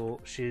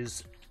incredible.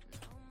 She's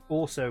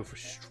also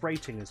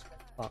frustrating as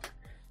fuck.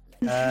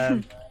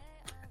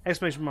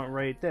 Exclamation mark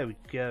raid. There we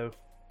go.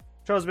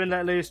 Charles has been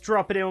let loose.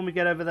 Drop it in when we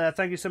get over there.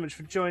 Thank you so much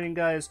for joining,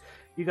 guys.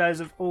 You guys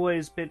have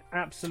always been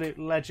absolute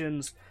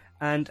legends.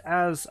 And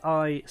as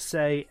I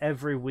say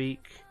every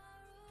week,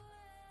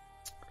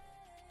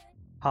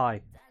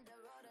 Hi.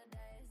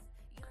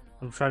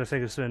 I'm trying to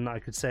think of something that I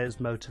could say is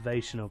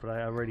motivational, but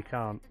I really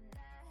can't.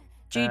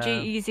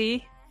 GG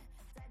easy.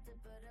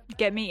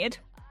 Get meted.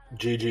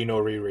 GG no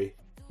Riri.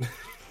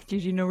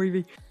 GG no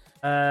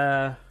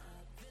Riri.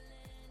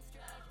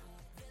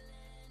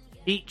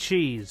 Eat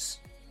cheese.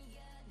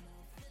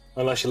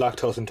 Unless you're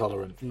lactose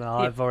intolerant. No,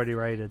 I've already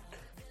rated.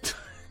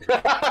 Oh.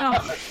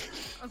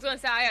 I was gonna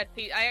say I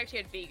actually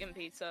had vegan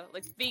pizza,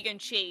 like vegan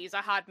cheese.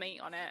 I had meat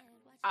on it.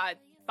 I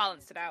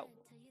balanced it out.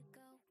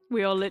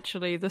 We are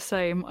literally the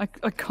same. I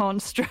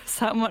can't stress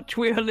how much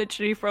we are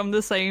literally from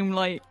the same,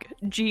 like,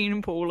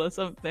 gene pool or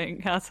something,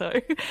 Hato.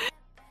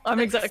 I'm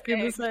exactly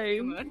the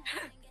same. Human.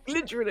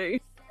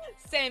 Literally.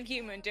 Same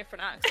human,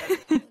 different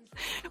accent.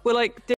 We're like